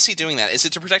 Why is he doing that? Is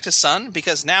it to protect his son?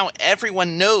 Because now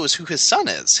everyone knows who his son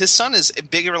is. His son is a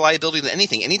bigger liability than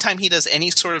anything. Anytime he does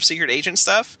any sort of secret agent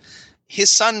stuff,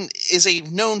 his son is a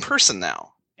known person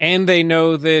now. And they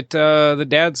know that the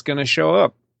dad's going to show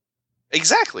up.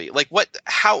 Exactly. Like, what?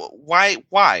 How? Why?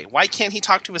 Why can't he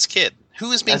talk to his kid?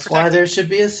 Who is being That's protected? why there should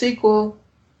be a sequel.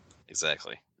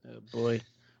 Exactly. Oh, boy.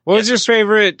 What was your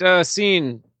favorite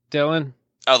scene, Dylan?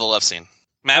 Oh, the love scene.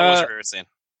 Matt, what was your favorite scene?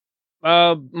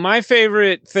 My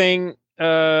favorite thing,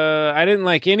 I didn't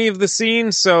like any of the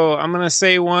scenes, so I'm going to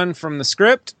say one from the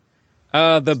script.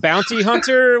 The bounty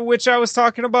hunter, which I was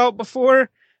talking about before,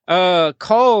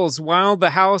 calls while the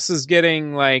house is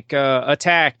getting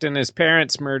attacked and his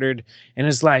parents murdered, and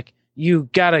is like, "You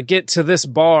gotta get to this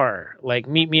bar, like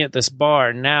meet me at this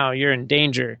bar now, you're in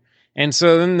danger." And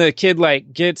so then the kid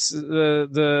gets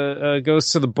goes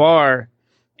to the bar,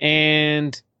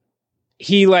 and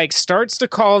he starts to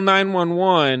call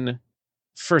 911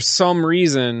 for some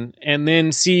reason, and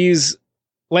then sees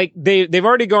they've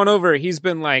already gone over. He's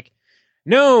been like,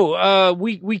 "No,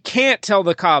 we can't tell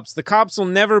the cops. The cops will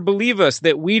never believe us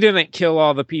that we didn't kill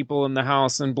all the people in the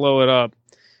house and blow it up.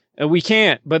 We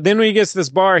can't." But then when he gets to this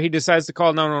bar, he decides to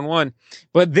call 911,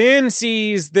 but then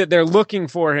sees that they're looking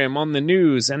for him on the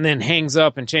news, and then hangs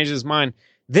up and changes his mind.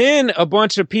 Then a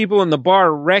bunch of people in the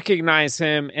bar recognize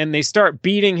him, and they start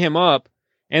beating him up.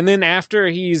 And then after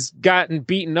he's gotten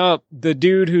beaten up, the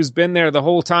dude who's been there the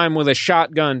whole time with a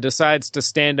shotgun decides to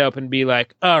stand up and be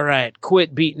like, "All right,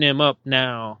 quit beating him up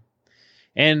now.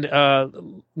 And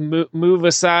move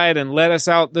aside and let us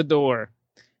out the door."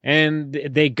 And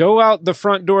they go out the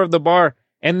front door of the bar,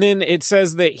 and then it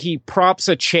says that he props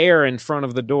a chair in front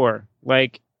of the door.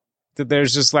 That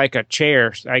there's just a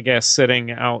chair, I guess,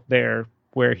 sitting out there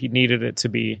where he needed it to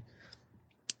be.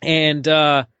 And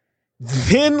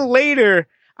then later,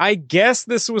 I guess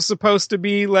this was supposed to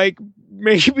be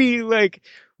maybe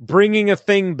bringing a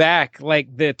thing back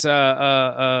that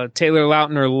Taylor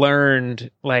Lautner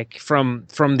learned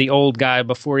from the old guy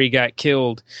before he got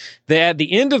killed. That at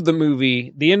the end of the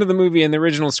movie in the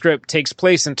original script takes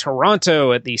place in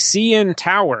Toronto at the CN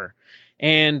Tower,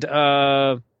 and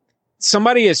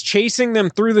somebody is chasing them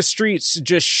through the streets,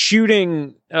 just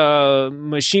shooting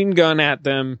machine gun at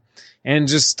them, and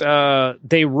just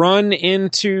they run in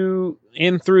through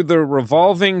the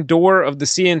revolving door of the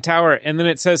CN Tower, and then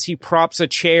it says he props a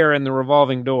chair in the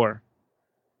revolving door.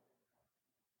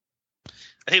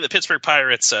 I think the Pittsburgh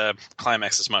Pirates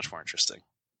climax is much more interesting.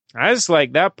 I just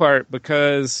like that part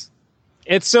because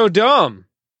it's so dumb.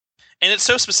 And it's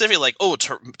so specific,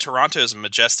 Toronto's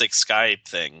majestic sky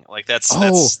thing.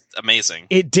 That's amazing.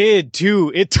 It did,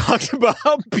 too. It talked about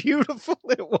how beautiful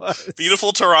it was.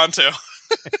 Beautiful Toronto.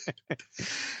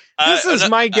 This is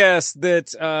my guess that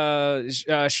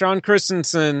Sean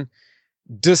Christensen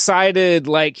decided,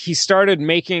 he started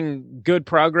making good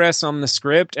progress on the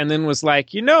script, and then was like,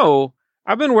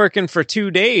 I've been working for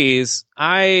 2 days.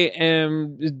 I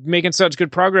am making such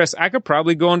good progress. I could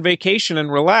probably go on vacation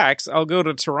and relax. I'll go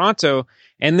to Toronto.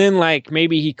 And then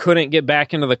maybe he couldn't get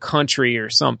back into the country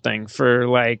or something for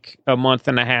a month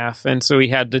and a half. And so he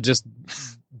had to just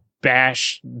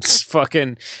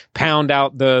fucking pound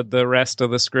out the rest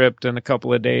of the script in a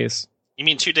couple of days. You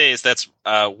mean 2 days? That's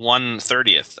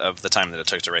 1/30th of the time that it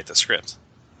took to write the script.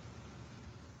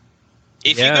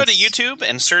 If you go to YouTube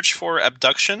and search for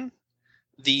Abduction,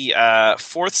 the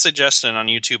fourth suggestion on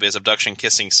YouTube is Abduction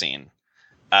kissing scene.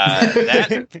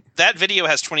 That video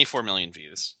has 24 million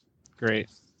views. Great.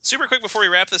 Super quick before we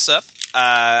wrap this up,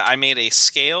 I made a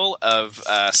scale of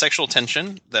sexual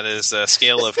tension. That is a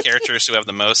scale of characters who have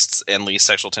the most and least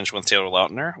sexual tension with Taylor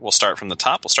Lautner. We'll start from the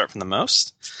top. We'll start from the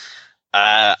most.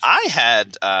 I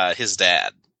had his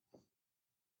dad.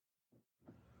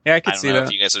 Yeah, I could see that. I don't know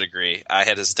if you guys would agree. I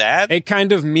had his dad. It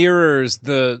kind of mirrors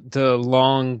the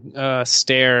long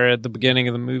stare at the beginning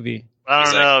of the movie. I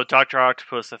don't know. Dr.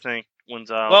 Octopus, I think, wins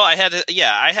out. Well, I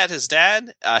had his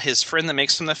dad, his friend that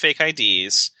makes him the fake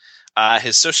IDs,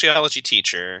 his sociology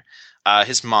teacher,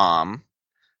 his mom,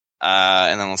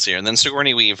 and then let's see here, and then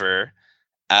Sigourney Weaver,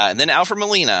 and then Alfred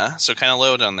Molina, so kind of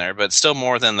low down there, but still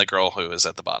more than the girl who is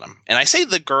at the bottom. And I say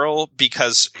the girl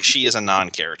because she is a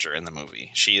non-character in the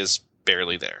movie. She is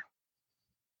barely there.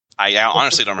 I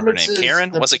honestly don't remember her name.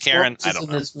 Karen? Was it Karen? I don't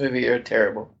know. This movie are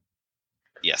terrible.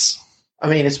 Yes. I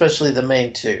mean, especially the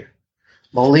main two.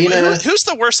 Molina. Who's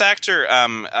the worst actor?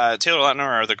 Taylor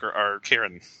Lautner or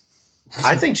Karen?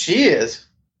 I think she is.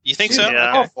 You think She's so?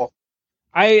 Yeah. awful.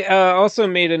 I also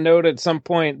made a note at some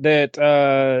point that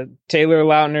Taylor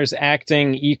Lautner's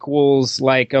acting equals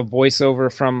like a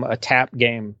voiceover from a tap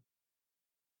game.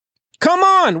 Come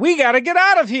on, we gotta get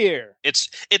out of here.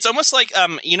 It's almost like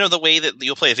the way that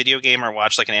you'll play a video game or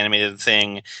watch like an animated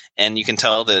thing, and you can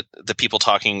tell that the people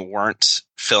talking weren't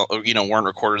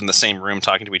recorded in the same room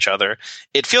talking to each other.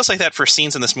 It feels like that for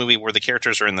scenes in this movie where the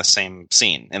characters are in the same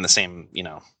scene, in the same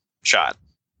shot.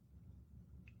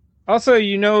 Also,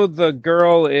 the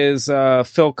girl is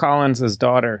Phil Collins'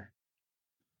 daughter.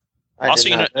 Also,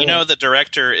 the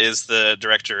director is the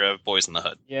director of Boys in the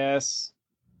Hood. Yes.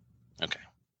 Okay.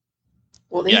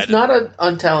 Well, he's not an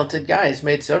untalented guy. He's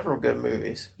made several good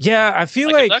movies. Yeah, I feel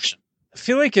Like like Abduction.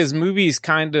 his movies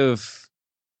kind of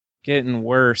getting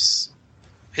worse.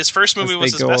 His first movie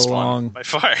was his best one by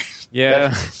far.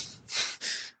 Yeah.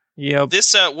 Yep.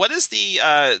 This what is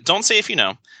the don't say if you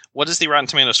know, what is the Rotten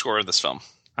Tomato score of this film?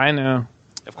 I know.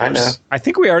 Of course. I know. I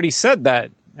think we already said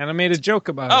that, and I made a joke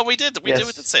about it. Oh, we did. We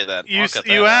did say that.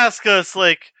 You ask us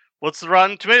like, what's the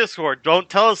Rotten Tomato score? Don't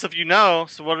tell us if you know.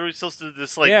 So what are we supposed to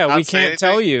just like? Yeah, not we say can't anything?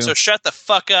 tell you. So shut the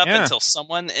fuck up Yeah. until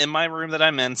someone in my room that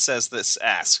I'm in says this,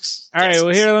 asks. All right,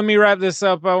 well, here, let me wrap this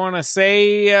up. I want to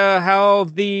say how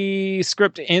the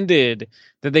script ended.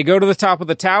 That they go to the top of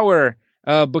the tower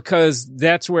because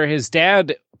that's where his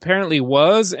dad apparently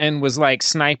was and was like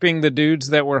sniping the dudes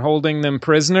that were holding them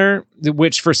prisoner,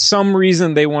 which for some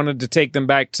reason they wanted to take them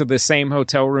back to the same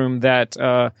hotel room that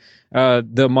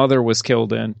the mother was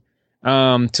killed in,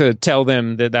 to tell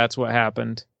them that that's what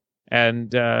happened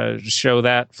and show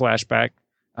that flashback.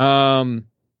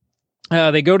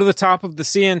 They go to the top of the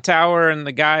CN Tower and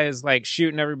the guy is like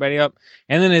shooting everybody up,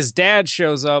 and then his dad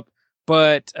shows up,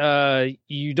 but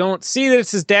you don't see that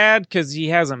it's his dad because he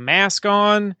has a mask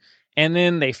on. And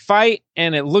then they fight,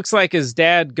 and it looks like his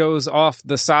dad goes off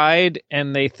the side,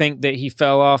 and they think that he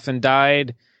fell off and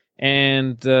died,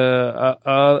 and the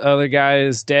other guy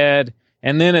is dead.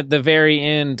 And then at the very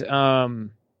end, Taylor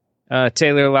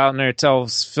Lautner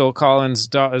tells Phil Collins'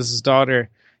 daughter,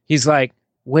 he's like,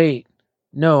 wait,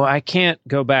 no, I can't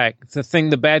go back. The thing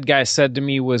the bad guy said to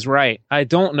me was right. I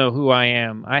don't know who I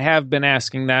am. I have been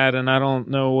asking that, and I don't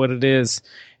know what it is.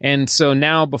 And so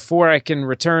now, before I can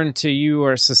return to you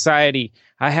or society,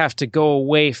 I have to go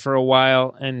away for a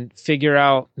while and figure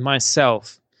out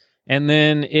myself. And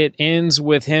then it ends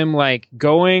with him like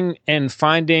going and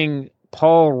finding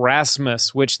Paul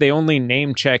Rasmus, which they only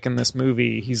name check in this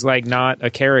movie. He's like not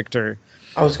a character.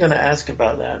 I was going to ask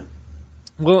about that.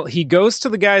 Well, he goes to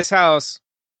the guy's house,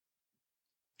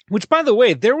 which, by the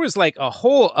way, there was like a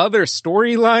whole other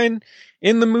storyline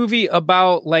in the movie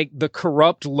about like the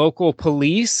corrupt local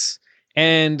police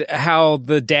and how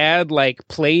the dad like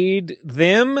played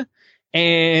them,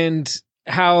 and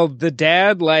how the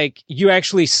dad, like, you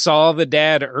actually saw the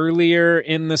dad earlier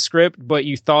in the script, but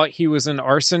you thought he was an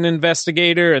arson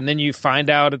investigator. And then you find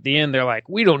out at the end, they're like,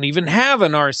 we don't even have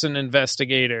an arson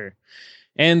investigator.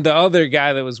 And the other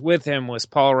guy that was with him was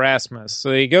Paul Rasmus.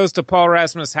 So he goes to Paul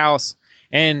Rasmus' house,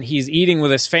 and he's eating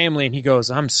with his family, and he goes,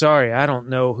 I'm sorry, I don't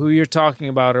know who you're talking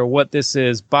about or what this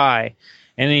is. Bye.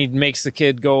 And he makes the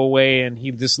kid go away, and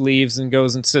he just leaves and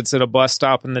goes and sits at a bus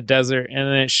stop in the desert. And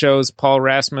then it shows Paul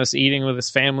Rasmus eating with his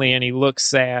family, and he looks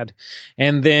sad.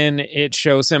 And then it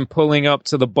shows him pulling up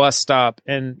to the bus stop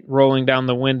and rolling down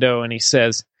the window, and he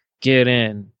says, get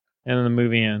in. And then the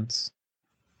movie ends.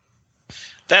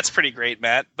 That's pretty great,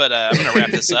 Matt. But I'm going to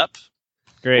wrap this up.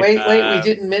 Great. Wait, we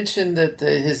didn't mention that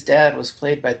his dad was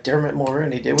played by Dermot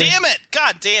Mulroney, did we? Damn it!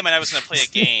 God damn it, I was going to play a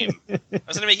game. I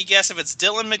was going to make you guess if it's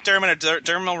Dylan McDermott or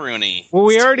Dermot Mulroney. Well,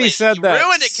 we already said you that.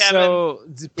 ruined it, Kevin. So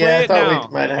play it now,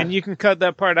 and you can cut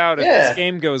that part out if this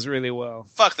game goes really well.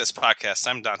 Fuck this podcast.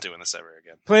 I'm not doing this ever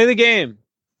again. Play the game.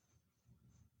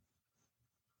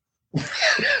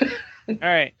 All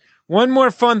right. One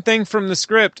more fun thing from the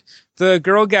script. The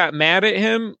girl got mad at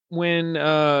him when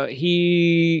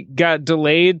he got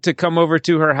delayed to come over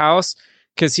to her house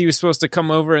because he was supposed to come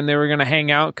over and they were going to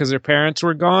hang out because their parents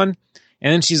were gone.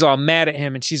 And then she's all mad at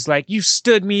him and she's like, you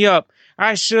stood me up.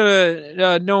 I should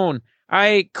have known.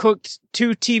 I cooked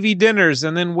 2 TV dinners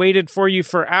and then waited for you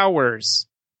for hours.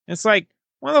 It's like,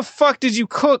 Why the fuck did you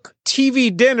cook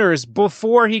TV dinners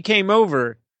before he came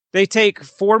over? They take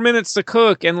 4 minutes to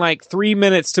cook and like 3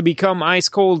 minutes to become ice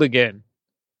cold again.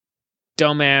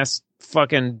 Dumbass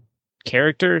fucking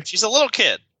character. She's a little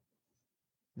kid.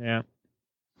 Yeah.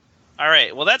 All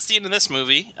right. Well, that's the end of this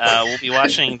movie. We'll be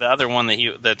watching the other one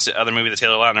that other movie that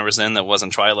Taylor Lautner was in that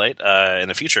wasn't Twilight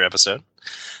in a future episode.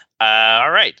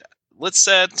 All right. Now it's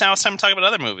time to talk about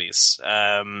other movies.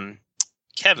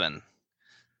 Kevin,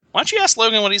 why don't you ask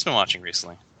Logan what he's been watching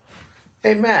recently?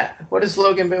 Hey, Matt, what has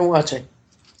Logan been watching?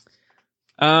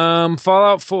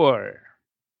 Fallout 4.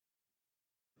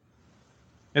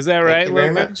 Is that right,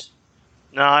 Logan? Very much.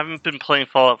 No, I haven't been playing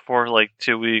Fallout 4 for like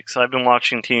 2 weeks. I've been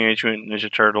watching Teenage Mutant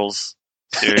Ninja Turtles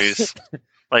series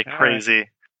like crazy.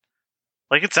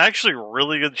 Like, it's actually a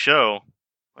really good show.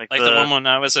 Like the one when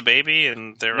I was a baby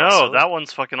and they're No, that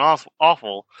one's fucking awful.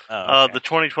 Oh, okay. The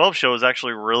 2012 show is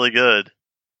actually really good.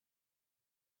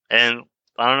 And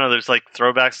I don't know, there's like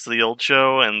throwbacks to the old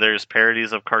show and there's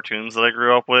parodies of cartoons that I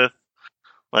grew up with.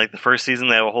 Like the first season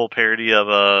they have a whole parody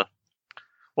of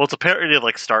it's a parody of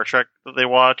like Star Trek that they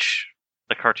watch,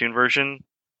 the cartoon version.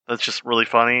 That's just really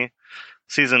funny.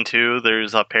 Season 2,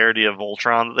 there's a parody of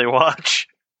Voltron that they watch.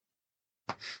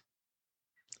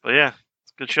 But yeah,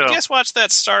 it's a good show. Did you guys watch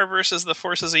that Star versus the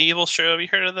Forces of Evil show? Have you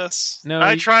heard of this? No,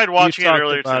 I tried watching it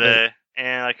earlier today,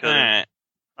 and I couldn't. Right.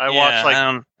 I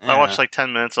watched like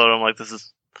 10 minutes of it. I'm like, this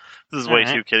is way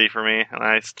too kiddie for me, and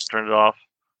I turned it off.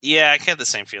 Yeah, I had the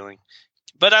same feeling.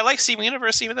 But I like Steven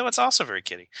Universe, even though it's also very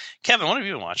kiddie. Kevin, what have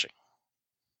you been watching?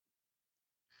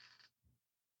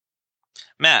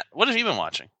 Matt, what have you been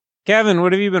watching? Kevin,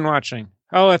 what have you been watching?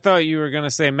 Oh, I thought you were going to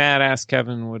say Matt asked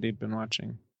Kevin what he'd been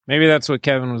watching. Maybe that's what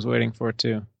Kevin was waiting for,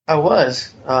 too. I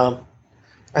was. I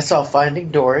saw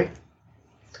Finding Dory.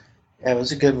 That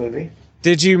was a good movie.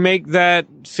 Did you make that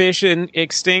fish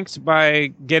extinct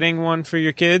by getting one for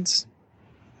your kids?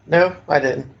 No, I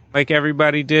didn't. Like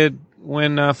everybody did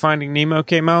when Finding Nemo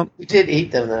came out? We did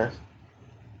eat them,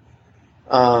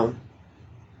 though.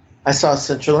 I saw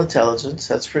Central Intelligence.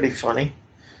 That's pretty funny.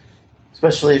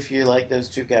 Especially if you like those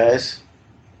two guys.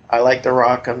 I like The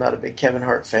Rock. I'm not a big Kevin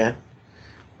Hart fan.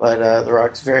 But The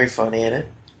Rock's very funny in it.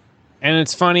 And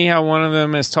it's funny how one of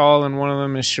them is tall and one of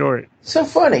them is short. So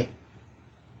funny.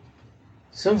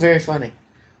 So very funny.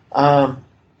 Okay,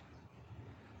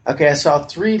 I saw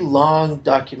 3 long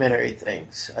documentary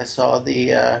things. I saw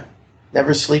the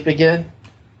Never Sleep Again.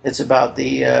 It's about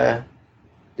the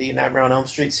Nightmare on Elm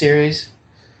Street series.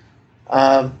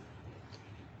 Not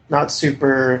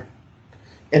super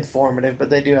informative, but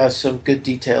they do have some good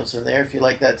details in there. If you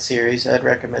like that series, I'd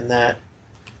recommend that.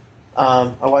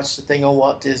 I watched the thing on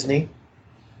Walt Disney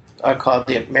called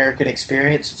The American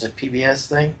Experience. It's a PBS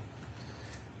thing.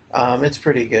 It's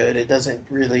pretty good. It doesn't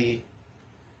really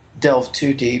delve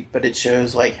too deep, but it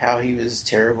shows like how he was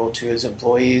terrible to his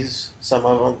employees. Some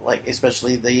of them, like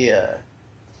especially the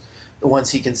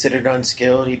ones he considered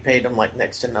unskilled, he paid them like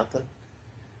next to nothing.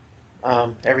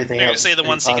 Everything else. You say the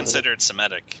ones positive. he considered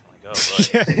Semitic. Like,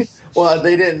 oh, boy. Well,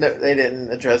 they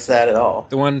didn't address that at all.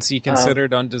 The ones he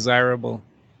considered undesirable.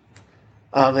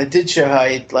 It did show how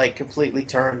he like completely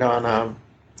turned on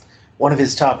one of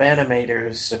his top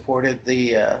animators, supported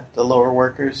the lower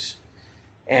workers,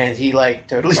 and he like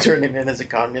totally turned him in as a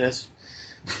communist.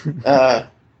 And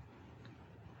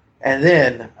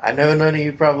then I know none of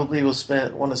you probably want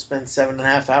to spend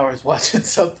 7.5 hours watching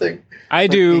something. I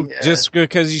do, just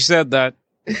because you said that.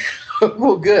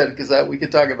 Well, good, because we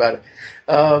could talk about it.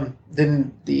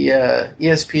 Then the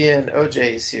ESPN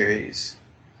OJ series,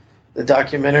 the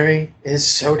documentary, is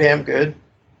so damn good.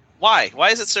 Why? Why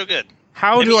is it so good?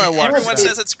 How do I watch it? Everyone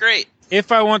says it's great.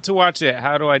 If I want to watch it,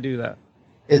 how do I do that?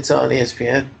 It's on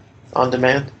ESPN, on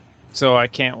demand. So I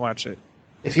can't watch it.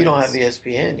 If you don't have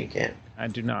ESPN, you can't. I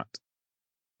do not.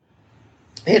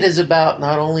 It is about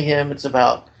not only him, it's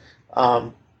about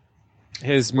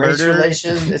his race murder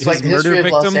relations. It's like the history of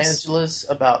Los Angeles,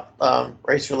 about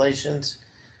race relations,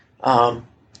 and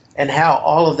how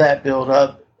all of that built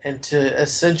up into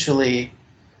essentially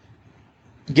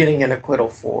getting an acquittal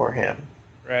for him.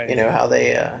 Right. You know how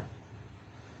they.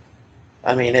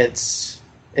 I mean, it's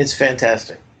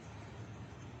fantastic.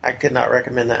 I could not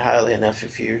recommend that highly enough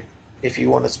if you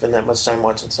want to spend that much time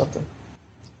watching something.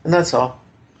 And that's all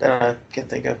that I can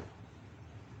think of.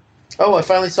 Oh, I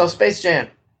finally saw Space Jam.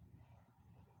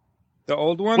 The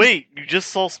old one? Wait, you just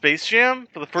saw Space Jam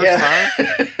for the first time?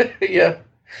 Yeah.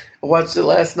 I watched it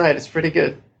last night. It's pretty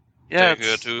good. Yeah. Take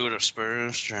it to the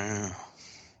Space Jam.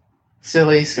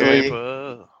 Silly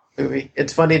movie.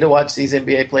 It's funny to watch these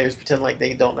NBA players pretend like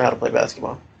they don't know how to play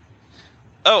basketball.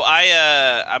 Oh,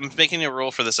 I'm making a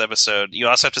rule for this episode. You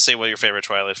also have to say what your favorite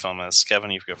Twilight film is.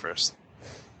 Kevin, you go first.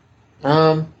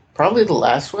 Probably the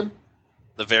last one.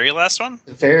 The very last one?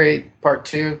 The very part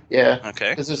 2, yeah.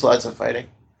 Okay. Because there's lots of fighting.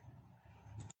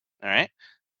 All right.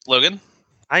 Logan?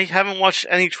 I haven't watched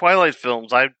any Twilight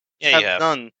films. I Yeah, you have.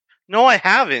 none. No, I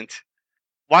haven't.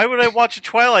 Why would I watch a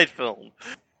Twilight film?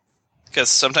 Because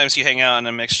sometimes you hang out in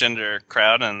a mixed gender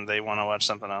crowd and they want to watch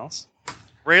something else.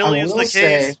 Rarely is the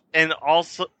case, and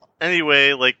also,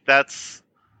 anyway, like, that's,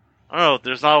 I don't know,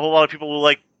 there's not a whole lot of people who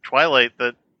like Twilight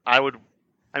that I would,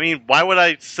 I mean, why would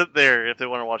I sit there if they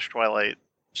want to watch Twilight?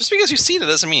 Just because you've seen it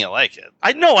doesn't mean you like it.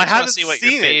 I know, I just haven't see what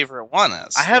seen your favorite one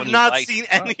is. I have not seen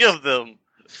any of them.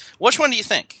 Which one do you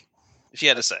think, if you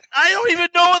had to say? I don't even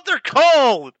know what they're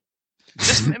called!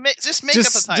 Just make up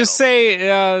a title. Just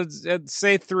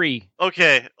say 3.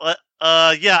 Okay,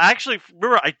 yeah, actually,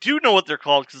 remember, I do know what they're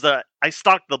called, because I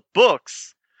stocked the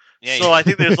books. Yeah, so I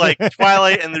think there's, like,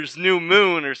 Twilight and there's New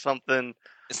Moon or something.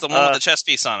 It's the one with the chess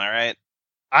piece on it, right?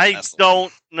 I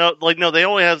don't know. Like, no, they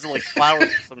only have, like,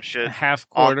 flowers or some shit. Half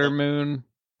quarter moon.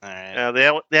 All right.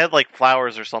 Yeah, they had, like,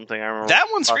 flowers or something, I remember. That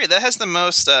one's great. That has the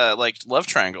most, like, love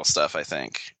triangle stuff, I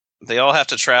think. They all have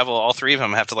to travel, all 3 of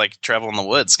them have to, like, travel in the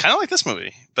woods. Kind of like this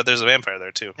movie, but there's a vampire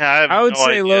there, too. Yeah, I would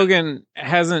say Logan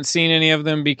hasn't seen any of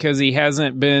them because he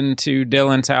hasn't been to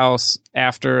Dylan's house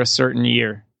after a certain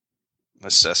year.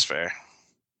 That's fair.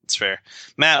 It's fair.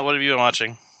 Matt, what have you been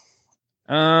watching?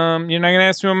 You're not going to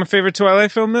ask me what my favorite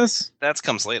Twilight film is? That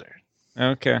comes later.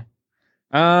 Okay.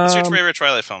 What's your favorite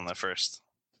Twilight film, though, first?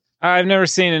 I've never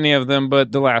seen any of them,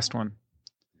 but the last one.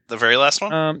 The very last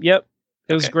one? Yep.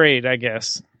 It was great, I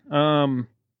guess. I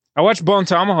watched Bone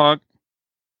Tomahawk.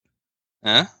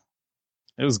 Huh?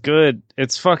 It was good.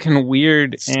 It's fucking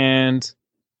weird, and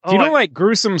if you don't like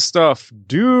gruesome stuff,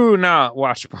 do not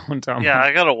watch Bone Tomahawk. Yeah,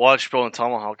 I gotta watch Bone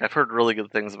Tomahawk. I've heard really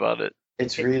good things about it.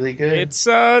 It's really good.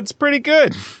 It's pretty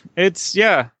good.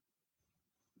 Yep.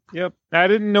 I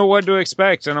didn't know what to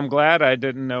expect, and I'm glad I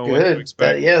didn't know what to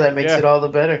expect. That makes it all the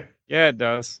better. Yeah, it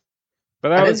does.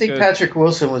 But I didn't think Patrick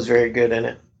Wilson was very good in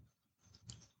it.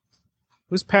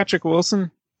 Who's Patrick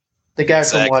Wilson? The guy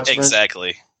from Watchmen.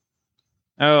 Exactly.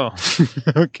 Oh,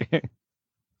 okay.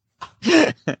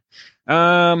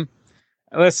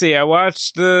 Let's see. I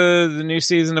watched the new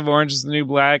season of Orange is the New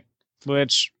Black,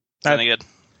 which any good?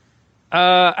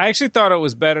 I actually thought it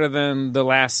was better than the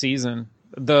last season.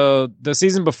 The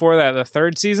season before that, the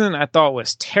 3rd season, I thought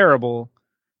was terrible,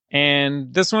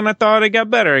 and this one I thought it got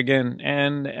better again.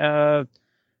 And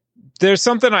there's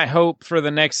something I hope for the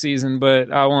next season,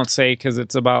 but I won't say because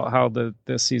it's about how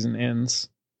this season ends.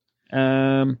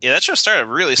 Yeah, that show started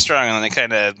really strong, and then it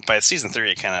kind of, by season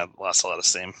 3, it kind of lost a lot of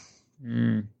steam.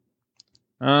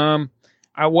 I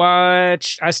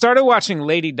started watching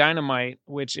Lady Dynamite,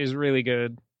 which is really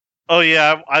good. Oh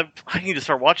yeah, I need to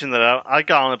start watching that. I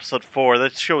got on episode 4.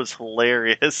 That show is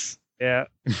hilarious. Yeah.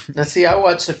 Now see, I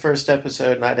watched the first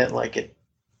episode and I didn't like it.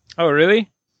 Oh really?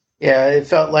 Yeah, it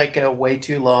felt like a way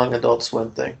too long Adult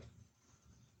Swim thing.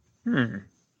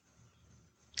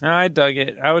 I dug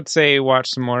it. I would say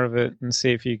watch some more of it and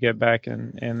see if you get back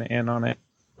in on it.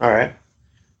 All right.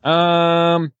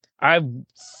 I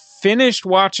finished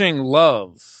watching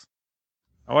Love.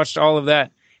 I watched all of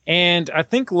that. And I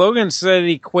think Logan said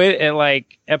he quit at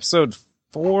like episode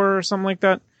 4 or something like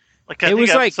that. Like I think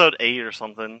episode 8 or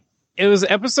something. It was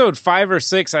episode 5 or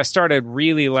 6 I started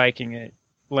really liking it.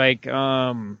 Like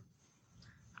I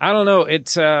don't know. It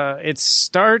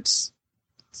starts.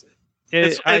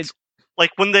 It's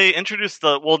like when they introduce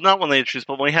not when they introduce,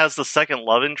 but when he has the second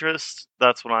love interest.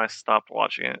 That's when I stopped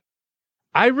watching it.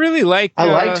 I really liked. I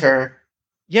liked her.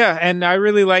 Yeah, and I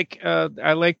really like.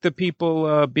 I like the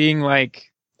people being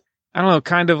like, I don't know,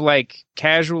 kind of like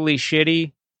casually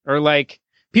shitty, or like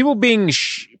people being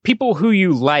people who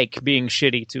you like being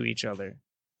shitty to each other.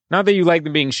 Not that you like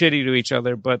them being shitty to each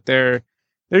other, but they're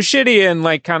shitty in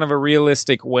like kind of a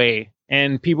realistic way,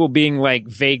 and people being like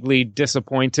vaguely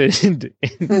disappointed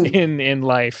in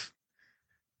life.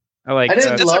 I like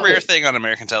that. That's a rare thing on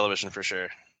American television for sure.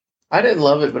 I didn't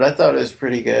love it, but I thought it was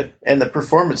pretty good, and the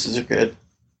performances are good.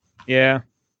 Yeah.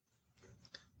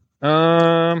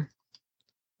 I'm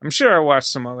sure I watched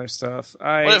some other stuff.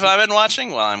 What have I been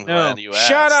watching? Well, I'm glad you asked.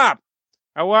 Shut up!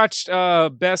 I watched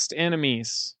Best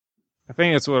Enemies. I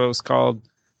think that's what it was called.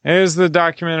 It is the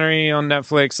documentary on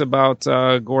Netflix about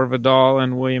Gore Vidal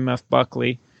and William F.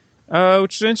 Buckley,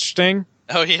 which is interesting.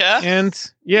 Oh, yeah?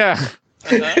 And, yeah.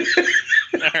 Uh-huh.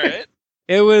 All right.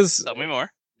 It was... Tell me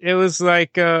more. It was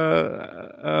like...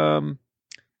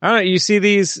 I don't know, you see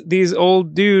these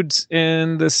old dudes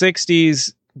in the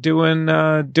 60s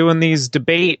doing these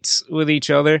debates with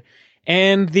each other,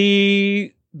 And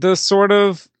the sort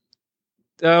of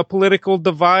political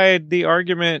divide, the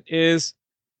argument is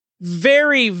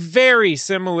very, very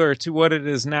similar to what it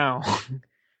is now.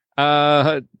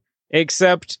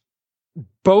 Except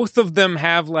both of them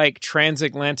have like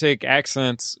transatlantic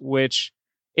accents, which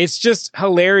it's just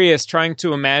hilarious trying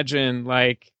to imagine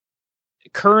like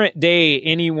current day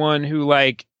anyone who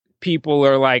like people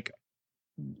are like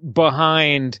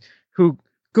behind who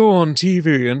go on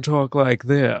TV and talk like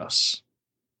this.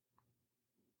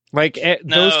 Like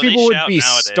those people would be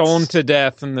stoned to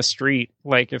death in the street,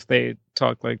 like if they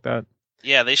talk like that.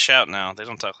 Yeah, they shout now. They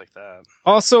don't talk like that.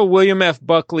 Also, William F.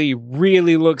 Buckley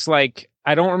really looks like,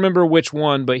 I don't remember which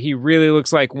one, but he really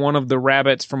looks like one of the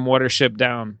rabbits from Watership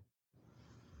Down.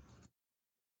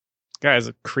 Guys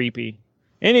are creepy.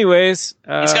 Anyways,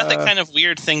 he's got that kind of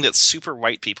weird thing that super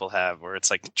white people have, where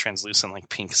it's like translucent, like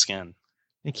pink skin.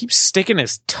 He keeps sticking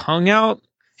his tongue out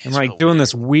and like doing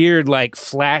this weird, like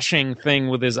flashing thing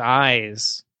with his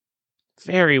eyes.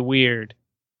 Very weird.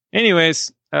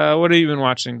 Anyways, what have you been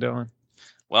watching, Dylan?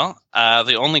 Well,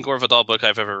 the only Gore Vidal book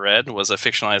I've ever read was a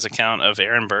fictionalized account of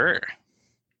Aaron Burr.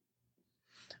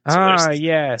 So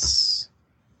yes.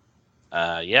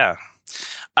 Yeah.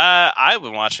 I've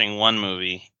been watching one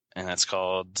movie, and it's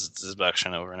called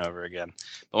Abduction over and over again.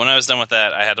 But when I was done with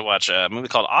that, I had to watch a movie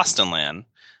called Austenland,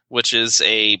 which is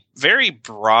a very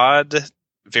broad,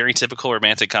 very typical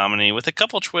romantic comedy with a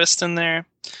couple twists in there.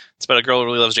 It's about a girl who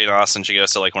really loves Jane Austen. She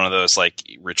goes to like one of those like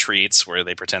retreats where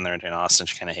they pretend they're in Jane Austen.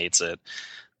 She kind of hates it.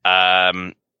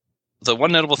 The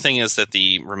one notable thing is that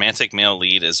the romantic male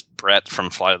lead is Brett from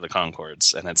Flight of the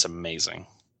Conchords, and it's amazing.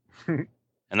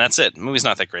 And that's it. The movie's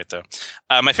not that great, though.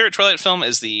 My favorite Twilight film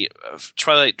is the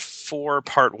Twilight 4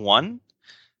 Part 1,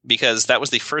 because that was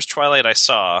the first Twilight I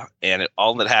saw, and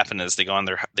all that happened is they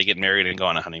get married and go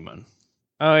on a honeymoon.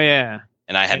 Oh, yeah.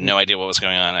 And I had no idea what was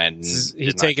going on.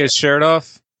 He take his shirt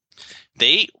off?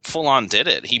 They full-on did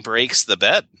it. He breaks the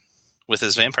bed with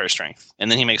his vampire strength, and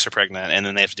then he makes her pregnant, and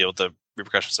then they have to deal with the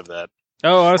repercussions of that.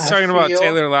 Oh, I was talking about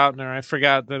Taylor Lautner. I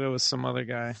forgot that it was some other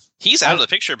guy. He's out of the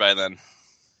picture by then.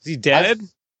 Is he dead?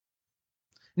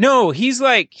 No, he's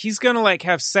gonna like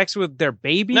have sex with their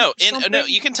baby. No,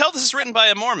 you can tell this is written by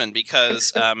a Mormon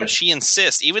because she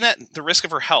insists, even at the risk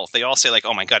of her health, they all say like,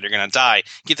 "Oh my God, you're gonna die!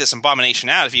 Get this abomination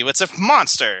out of you! It's a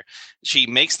monster!" She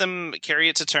makes them carry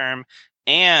it to term,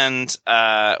 and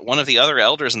one of the other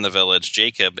elders in the village,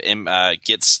 Jacob,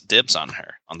 gets dibs on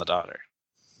her, on the daughter.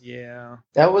 Yeah,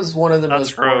 that was one of the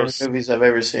most boring movies I've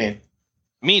ever seen.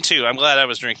 Me too. I'm glad I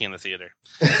was drinking in the theater.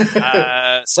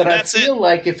 So but I feel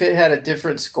like if it had a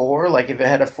different score, like if it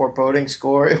had a foreboding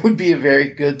score, it would be a very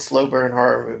good slow burn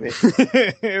horror movie.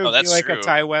 It would be like true. A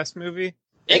Ty West movie.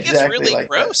 It gets really like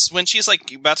gross that. When she's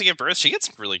like about to give birth. She gets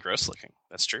really gross looking.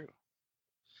 That's true.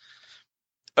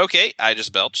 Okay, I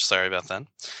just belched. Sorry about that.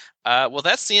 Well,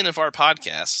 that's the end of our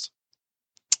podcast.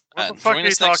 What the fuck are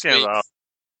you talking about?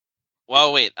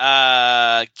 Well, wait.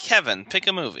 Kevin, pick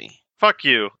a movie. Fuck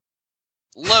you.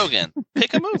 Logan,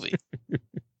 pick a movie.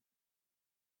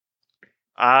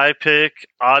 I pick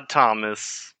Odd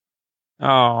Thomas.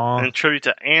 Aww. In tribute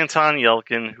to Anton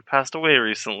Yelchin, who passed away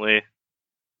recently.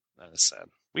 That is sad.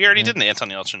 We already did an Anton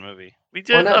Yelchin movie. We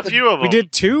did a few of them. We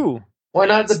did 2. Why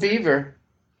not The Beaver?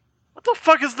 What the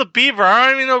fuck is The Beaver?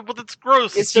 I don't even know, but it's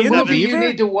gross. It's the movie you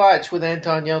need to watch with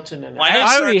Anton Yelchin in it.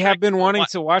 I already have been wanting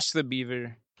to watch The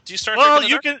Beaver. Do you start? Well,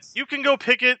 you can go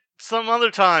pick it some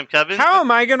other time, Kevin. How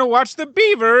am I going to watch The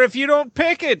Beaver if you don't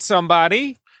pick it,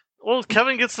 somebody? Well,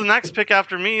 Kevin gets the next pick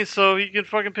after me, so he can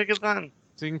fucking pick it then.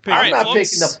 So you can pick I'm not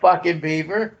picking the fucking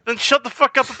Beaver. Then shut the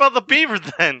fuck up about The Beaver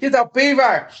then. Get the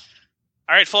Beaver!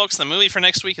 All right, folks, the movie for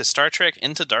next week is Star Trek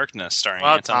Into Darkness, starring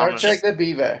Anton. Star Trek The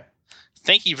Beaver.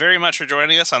 Thank you very much for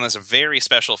joining us on this very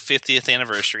special 50th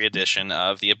anniversary edition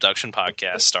of the Abduction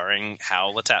podcast, starring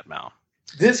Hal Latatmau.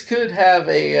 This could have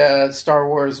a Star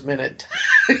Wars Minute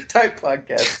type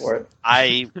podcast for it.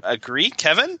 I agree,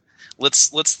 Kevin. Let's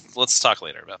talk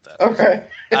later about that. Okay.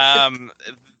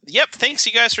 Yep. Thanks,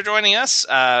 you guys, for joining us.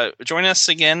 Join us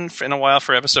again in a while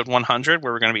for episode 100,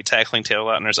 where we're going to be tackling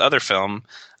Taylor Lautner's other film.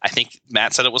 I think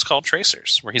Matt said it was called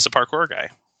Tracers, where he's a parkour guy.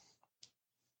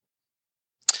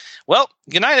 Well,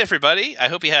 good night, everybody. I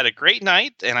hope you had a great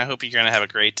night, and I hope you're going to have a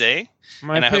great day.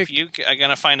 I hope you are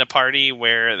going to find a party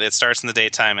where it starts in the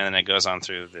daytime and then it goes on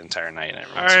through the entire night.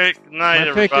 All right, good night,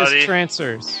 everybody. My pick is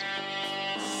Trancers.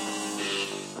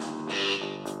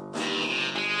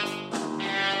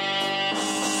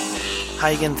 Hi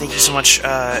again. Thank you so much,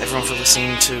 everyone, for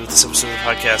listening to this episode of the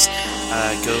podcast.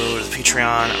 Go to the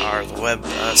Patreon or the web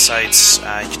sites. You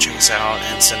can check us out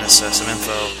and send us some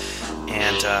info.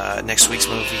 And next week's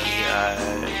movie,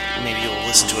 maybe you'll